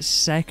be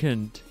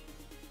second?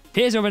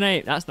 Here's all the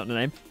name. That's not the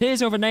name.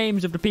 Here's all the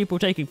names of the people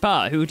taking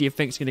part. Who do you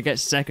think's going to get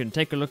second?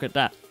 Take a look at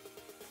that.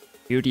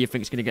 Who do you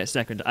think's going to get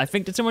second? I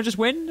think, did someone just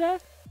win there?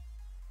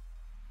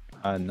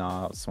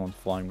 Nah, someone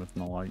flying with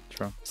an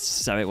elytra.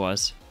 So it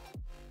was.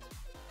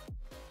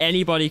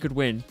 Anybody could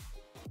win.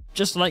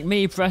 Just like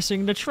me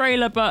pressing the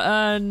trailer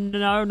button.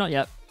 No, not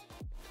yet.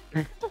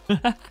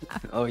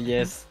 Oh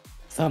yes.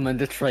 Summon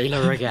the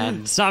trailer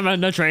again. Summon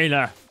the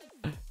trailer.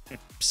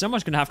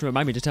 Someone's going to have to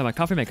remind me to turn my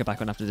coffee maker back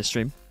on after this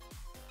stream.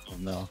 Oh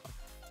no.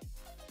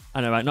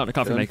 I know, right? Not the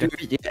coffee maker. Don't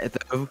do it yet,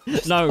 though.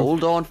 Just No.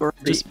 hold on for a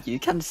bit. Just- You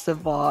can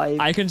survive.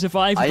 I can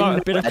survive I without know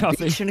a bit of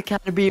coffee. addiction can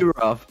be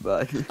rough,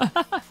 but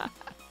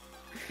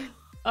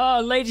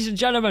Oh, ladies and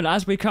gentlemen,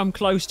 as we come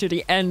close to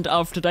the end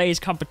of today's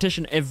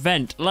competition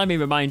event, let me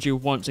remind you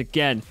once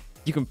again,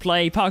 you can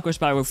play Parkour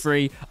Spiral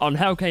 3 on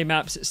Hellk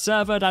Maps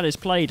server, that is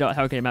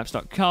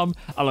play.hellkmaps.com,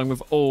 along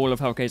with all of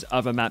Hellk's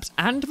other maps,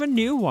 and the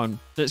new one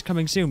that's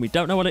coming soon. We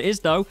don't know what it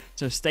is though,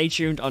 so stay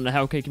tuned on the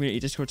Hellk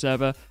Community Discord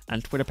server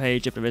and Twitter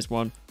page if there is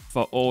one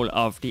for all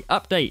of the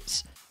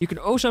updates. You can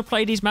also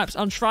play these maps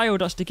on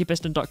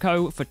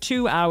trial.stickypiston.co for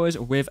 2 hours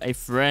with a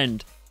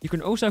friend. You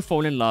can also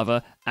fall in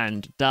lava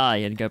and die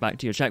and go back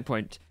to your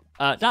checkpoint.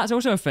 That's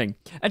also a thing.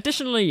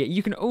 Additionally,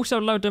 you can also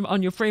load them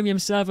on your premium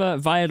server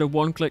via the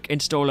one-click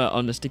installer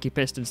on the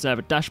StickyPiston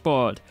server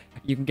dashboard.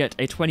 You can get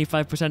a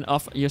 25%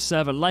 off your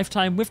server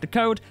lifetime with the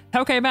code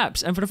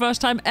HellKMaps, and for the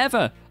first time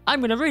ever,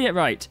 I'm going to read it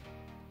right.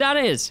 That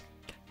is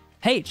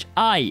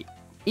HIELKEMAPS.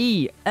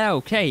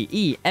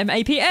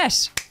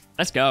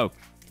 Let's go.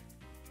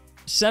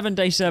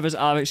 7-day servers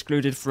are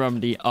excluded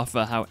from the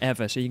offer,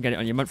 however, so you can get it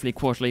on your monthly,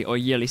 quarterly, or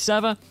yearly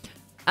server.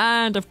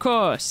 And of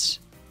course,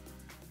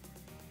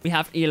 we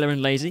have Ela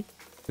and Lazy,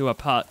 who are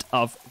part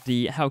of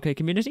the Hellk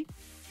community.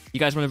 You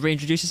guys want to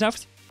reintroduce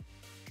yourselves?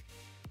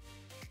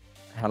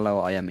 hello,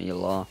 I am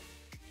Ela.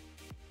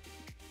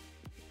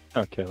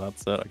 Okay,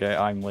 that's it. Okay,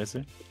 I'm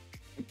lazy.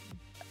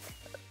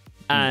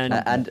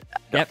 And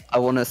yep. I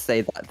want to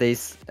say that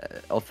this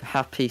of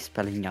happy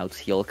spelling out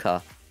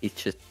Hilka is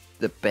just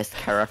the best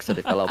character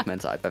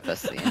development I've ever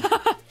seen.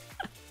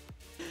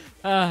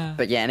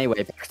 But yeah,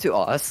 anyway, back to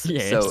us.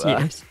 Yes, so,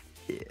 yes.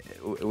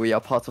 We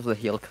are part of the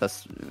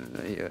Hilkas,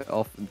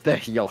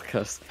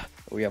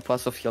 We are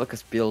part of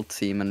Hilka's build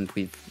team, and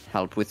we've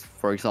helped with,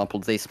 for example,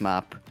 this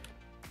map,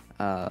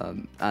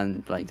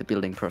 and like the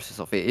building process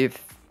of it.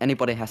 If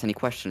anybody has any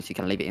questions, you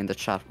can leave it in the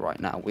chat right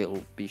now.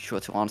 We'll be sure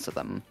to answer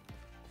them.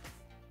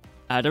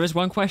 There is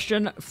one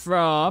question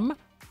from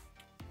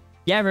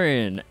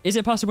Yaren. Is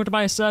it possible to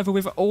buy a server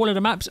with all of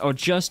the maps or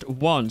just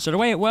one? So the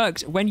way it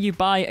works, when you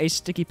buy a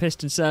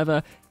StickyPiston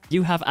server,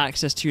 you have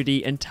access to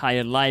the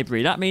entire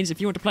library. That means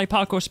if you want to play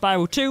Parkour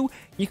Spiral 2,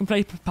 you can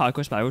play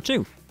Parkour Spiral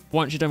 2.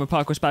 Once you're done with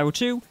Parkour Spiral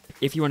 2,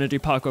 if you want to do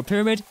Parkour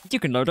Pyramid, you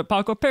can load up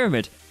Parkour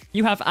Pyramid.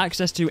 You have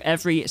access to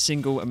every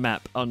single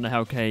map on the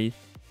Hellk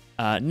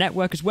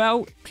network as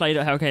well,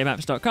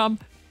 play.hellkmaps.com.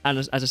 And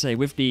as I say,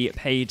 with the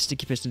paid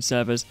StickyPiston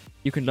servers,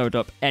 you can load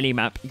up any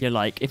map you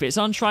like. If it's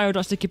on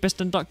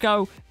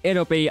trial.stickypiston.co,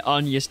 it'll be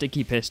on your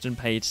StickyPiston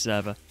paid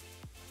server.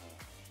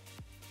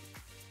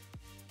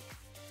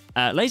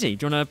 Lazy,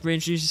 do you want to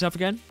reintroduce yourself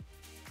again?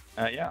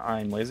 Yeah,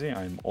 I'm lazy.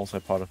 I'm also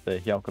part of the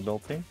Hyalka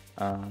build team,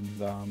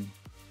 and I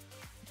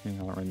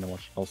don't really know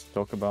what else to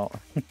talk about.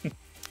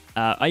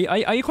 Are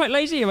you quite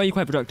lazy or are you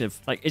quite productive?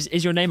 Like,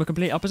 is your name a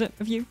complete opposite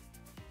of you?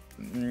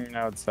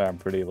 I would say I'm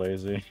pretty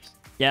lazy.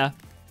 Yeah.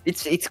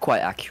 It's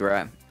quite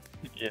accurate.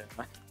 Yeah.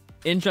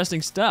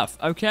 Interesting stuff.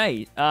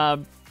 Okay.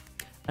 And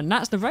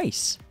that's the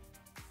race.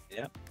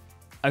 Yeah.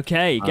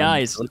 Okay,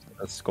 guys.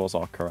 The scores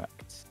are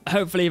correct.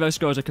 Hopefully those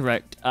scores are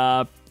correct.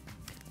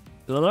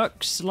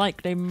 Looks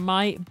like they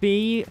might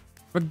be.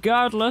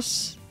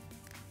 Regardless,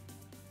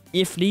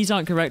 if these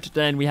aren't correct,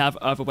 then we have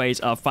other ways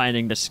of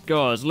finding the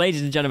scores.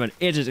 Ladies and gentlemen,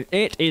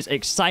 it is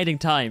exciting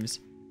times.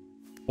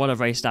 What a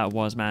race that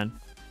was, man.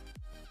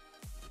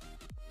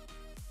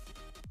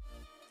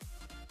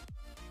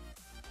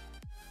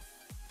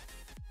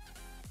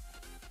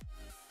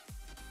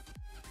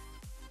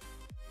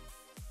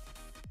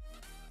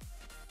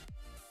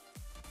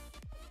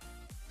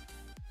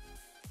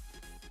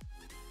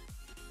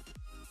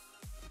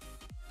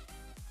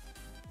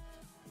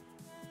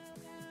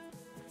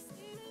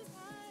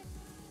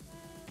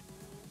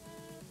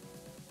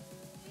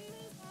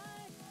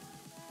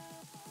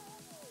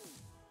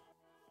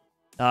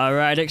 All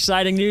right,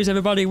 exciting news,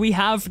 everybody. We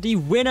have the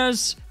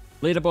winners.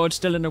 Leaderboard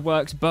still in the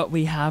works, but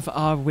we have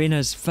our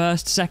winners.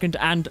 First, second,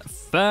 and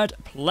third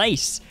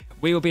place.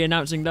 We will be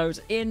announcing those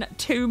in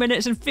 2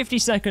 minutes and 50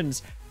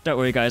 seconds. Don't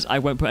worry, guys. I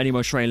won't put any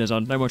more trailers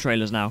on. No more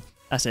trailers now.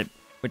 That's it.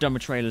 We're done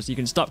with trailers. You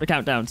can stop the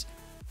countdowns.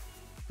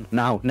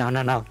 Now.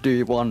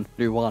 Do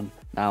one.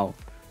 Now.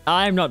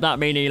 I'm not that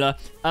mean, Ela.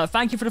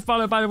 Thank you for the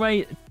follow, by the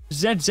way.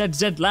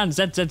 ZZZ Land.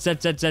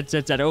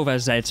 ZZZZZZ over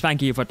Zeds.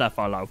 Thank you for the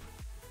follow.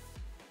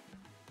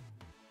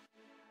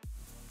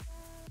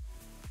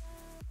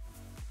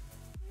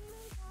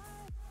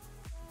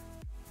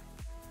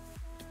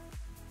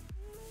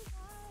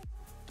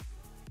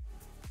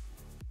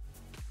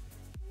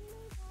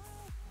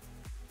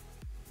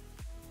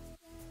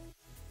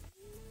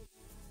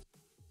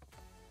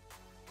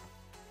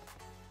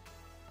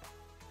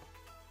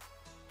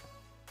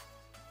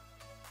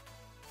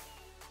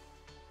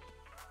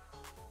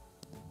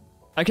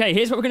 Okay,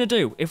 here's what we're going to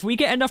do. If we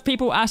get enough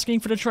people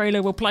asking for the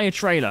trailer, we'll play a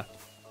trailer.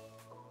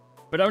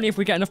 But only if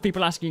we get enough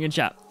people asking in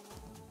chat.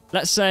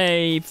 Let's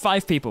say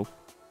 5 people.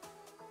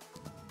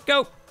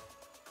 Go!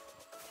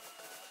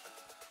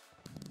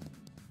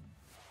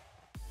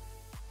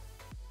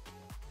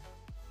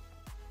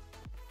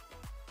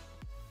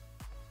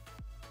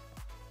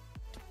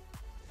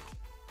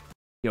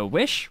 Your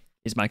wish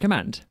is my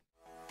command.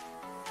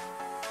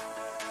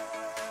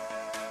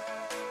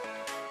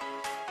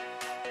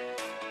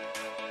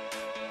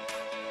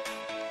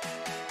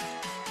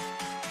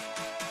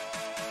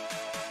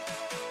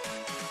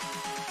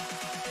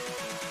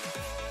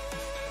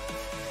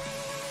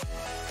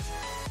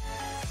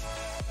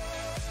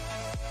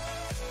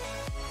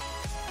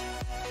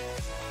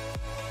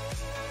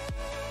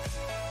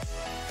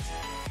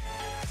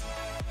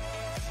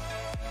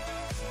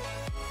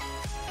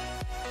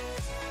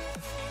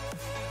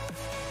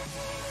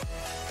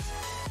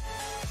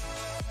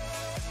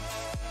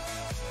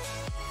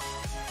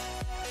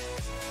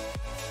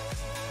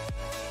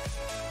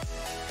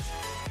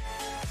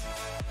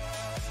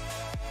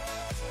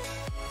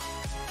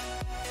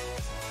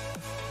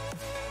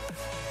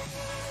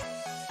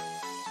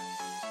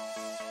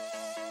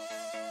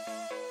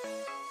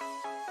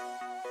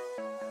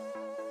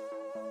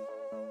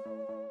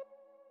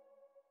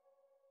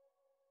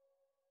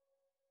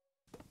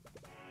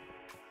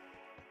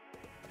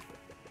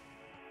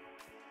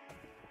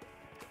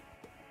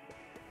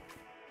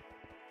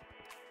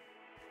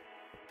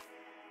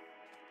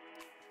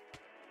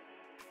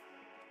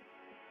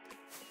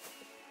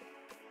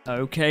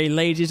 Okay,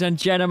 ladies and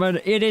gentlemen,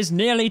 it is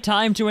nearly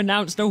time to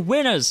announce the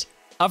winners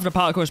of the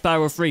Parkour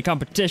Spiral 3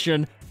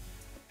 competition.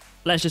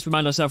 Let's just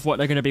remind ourselves what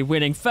they're going to be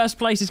winning. First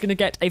place is going to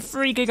get a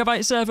free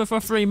gigabyte server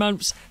for 3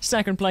 months.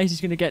 Second place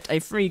is going to get a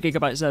free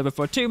gigabyte server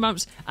for 2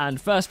 months.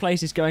 And first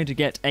place is going to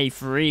get a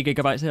free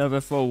gigabyte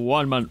server for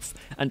 1 month.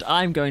 And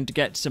I'm going to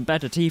get some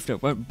better teeth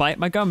that won't bite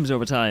my gums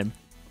over time.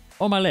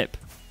 Or my lip.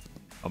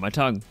 Or my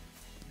tongue.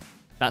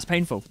 That's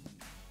painful.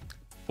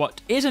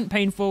 What isn't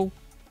painful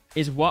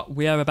is what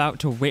we are about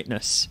to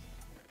witness.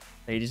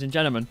 Ladies and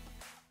gentlemen,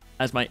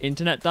 as my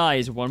internet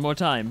dies one more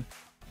time,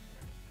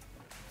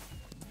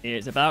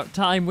 it's about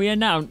time we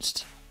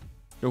announced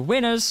the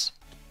winners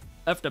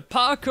of the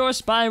Parkour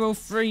Spiral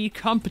 3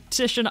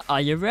 competition. Are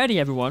you ready,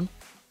 everyone?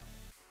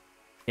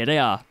 Here they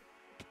are.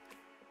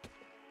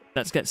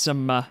 Let's get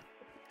some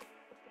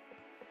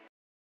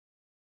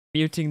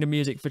muting the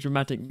music for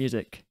dramatic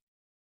music.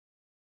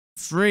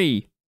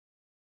 3,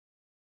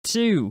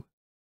 2,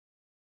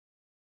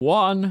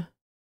 1.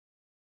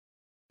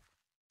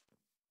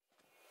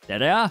 There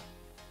they are.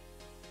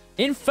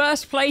 In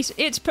first place,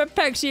 it's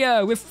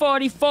Perpexia with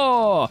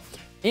 44.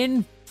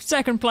 In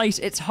second place,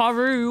 it's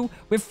Haru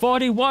with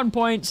 41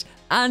 points.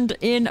 And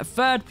in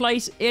third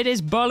place, it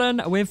is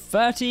Bullen with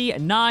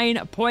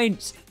 39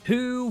 points.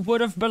 Who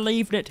would have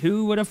believed it?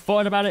 Who would have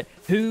thought about it?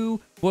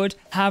 Who would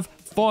have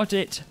thought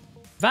it?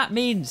 That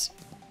means,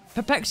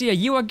 Perpexia,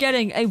 you are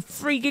getting a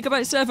free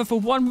gigabyte server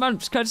for 1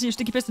 month, courtesy of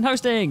StickyPiston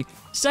hosting.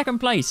 Second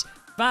place,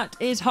 that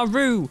is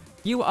Haru.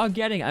 You are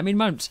getting,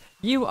 months.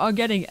 You are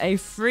getting a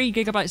free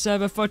gigabyte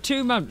server for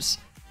 2 months.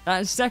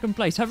 That is second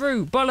place.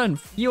 Haru, Bullen,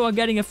 you are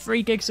getting a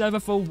free gig server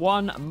for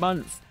 1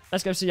 month.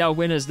 Let's go see our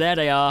winners. There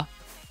they are.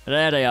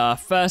 There they are.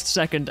 First,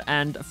 second,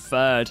 and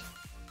third.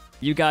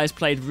 You guys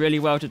played really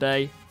well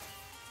today.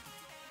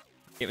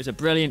 It was a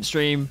brilliant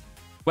stream.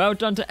 Well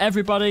done to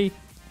everybody.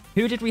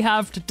 Who did we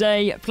have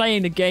today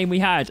playing the game? We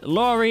had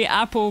Laurie,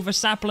 Apple, The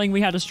Sapling.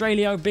 We had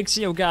Australia, Big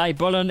Seal Guy,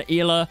 Bullen,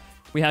 Ela.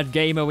 We had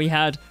Gamer, we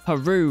had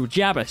Haru,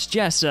 Jabus,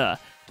 Jessa,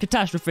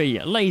 Catastrophe,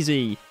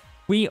 Lazy.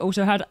 We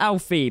also had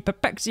Alfie,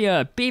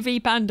 Perpexia,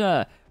 BV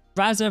Panda,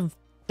 Razav,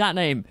 that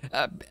name,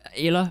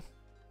 Ela.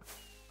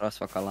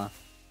 Rasvakala.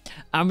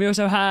 And we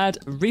also had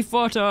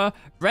Reforter,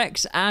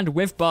 Rex, and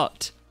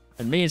Withbot.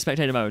 And me in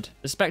spectator mode.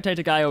 The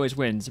spectator guy always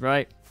wins,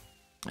 right?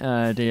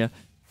 Dear.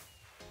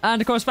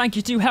 And of course, thank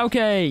you to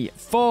Hellk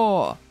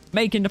for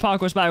making the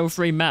Parkour Spiral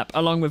 3 map,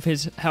 along with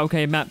his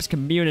Hellk Maps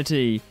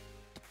community.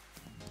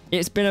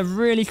 It's been a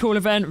really cool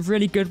event,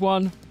 really good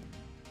one.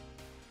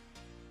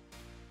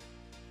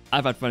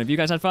 I've had fun. Have you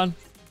guys had fun?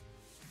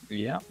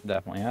 Yeah,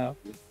 definitely have.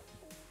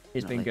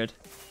 He's been good.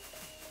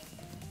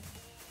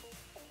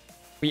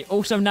 We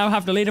also now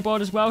have the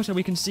leaderboard as well, so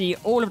we can see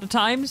all of the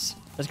times.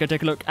 Let's go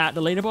take a look at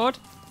the leaderboard.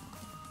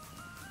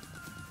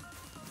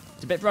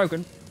 It's a bit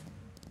broken.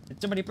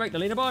 Did somebody break the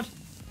leaderboard?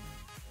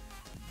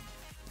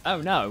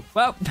 Oh no.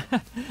 Well,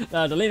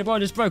 the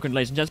leaderboard is broken,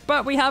 ladies and gents,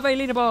 but we have a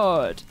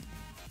leaderboard.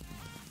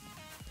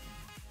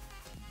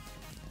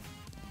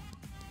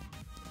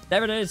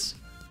 There it is.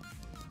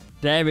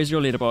 There is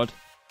your leaderboard.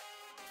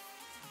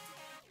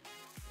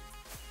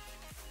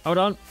 Hold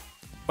on.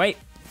 Wait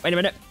a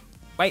minute.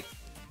 Wait.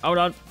 Hold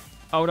on.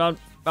 Hold on.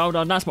 Hold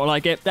on. That's more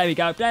like it. There we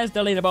go. There's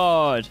the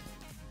leaderboard.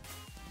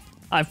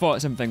 I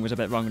thought something was a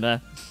bit wrong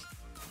there.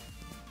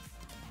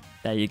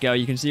 There you go.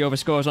 You can see all the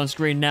scores on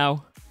screen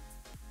now.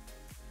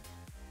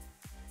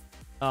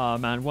 Oh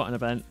man, what an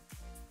event.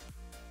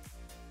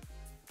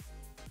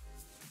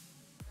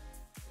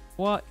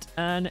 What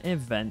an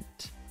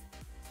event.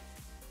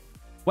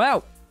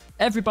 Well,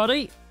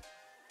 everybody,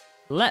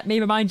 let me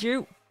remind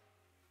you,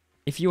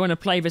 if you want to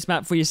play this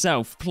map for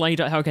yourself,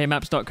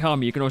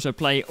 play.hellkmaps.com. You can also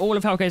play all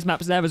of Hellk's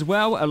maps there as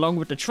well, along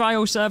with the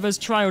trial servers,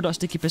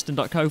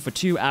 trial.stickypiston.co for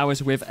 2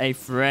 hours with a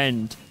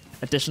friend.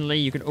 Additionally,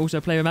 you can also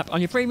play the map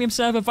on your premium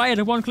server via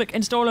the one-click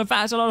installer.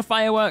 That's a lot of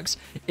fireworks.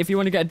 If you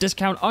want to get a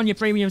discount on your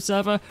premium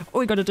server,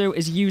 all you got to do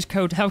is use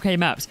code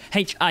HELLKMAPS,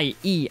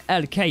 HIELKEMAPS,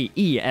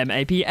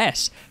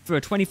 for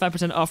a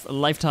 25% off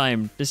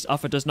lifetime. This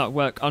offer does not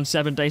work on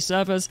 7-day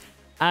servers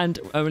and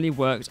only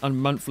works on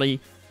monthly,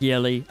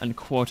 yearly, and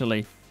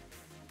quarterly.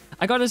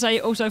 I gotta say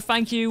also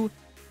thank you,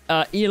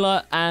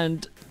 Ela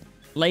and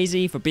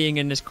Lazy, for being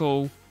in this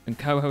call and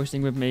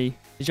co-hosting with me.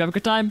 Did you have a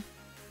good time?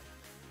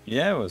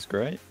 Yeah, it was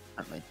great.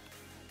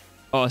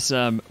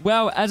 Awesome.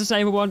 Well, as I say,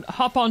 everyone,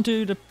 hop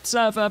onto the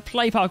server,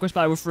 play Parkour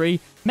Spiral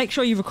free. Make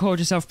sure you record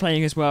yourself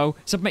playing as well.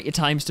 Submit your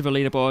times to the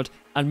leaderboard,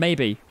 and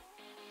maybe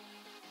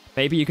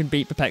you can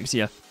beat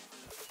Pepexia.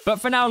 But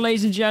for now,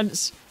 ladies and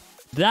gents,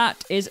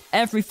 that is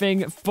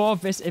everything for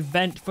this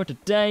event for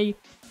today.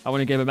 I want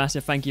to give a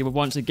massive thank you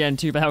once again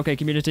to the Hellk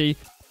community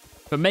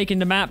for making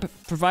the map,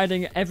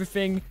 providing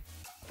everything,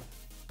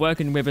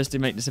 working with us to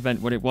make this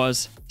event what it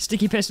was.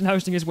 StickyPiston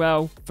hosting as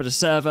well for the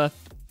server.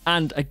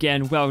 And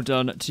again, well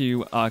done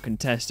to our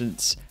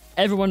contestants.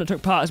 Everyone that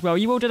took part as well,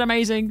 you all did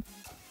amazing.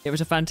 It was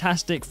a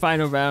fantastic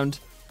final round.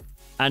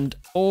 And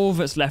all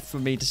that's left for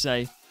me to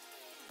say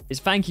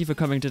is thank you for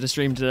coming to the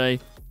stream today.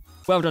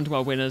 Well done to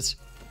our winners.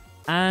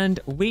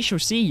 And we shall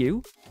see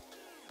you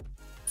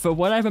for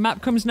whatever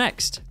map comes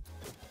next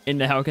in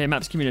the Hellk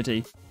Maps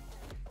community.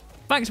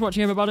 Thanks for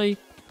watching, everybody.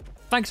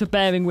 Thanks for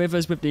bearing with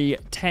us with the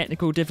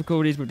technical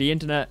difficulties with the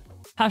internet.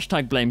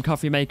 #blame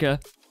coffee maker.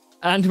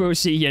 And we'll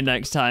see you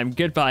next time.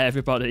 Goodbye,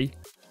 everybody.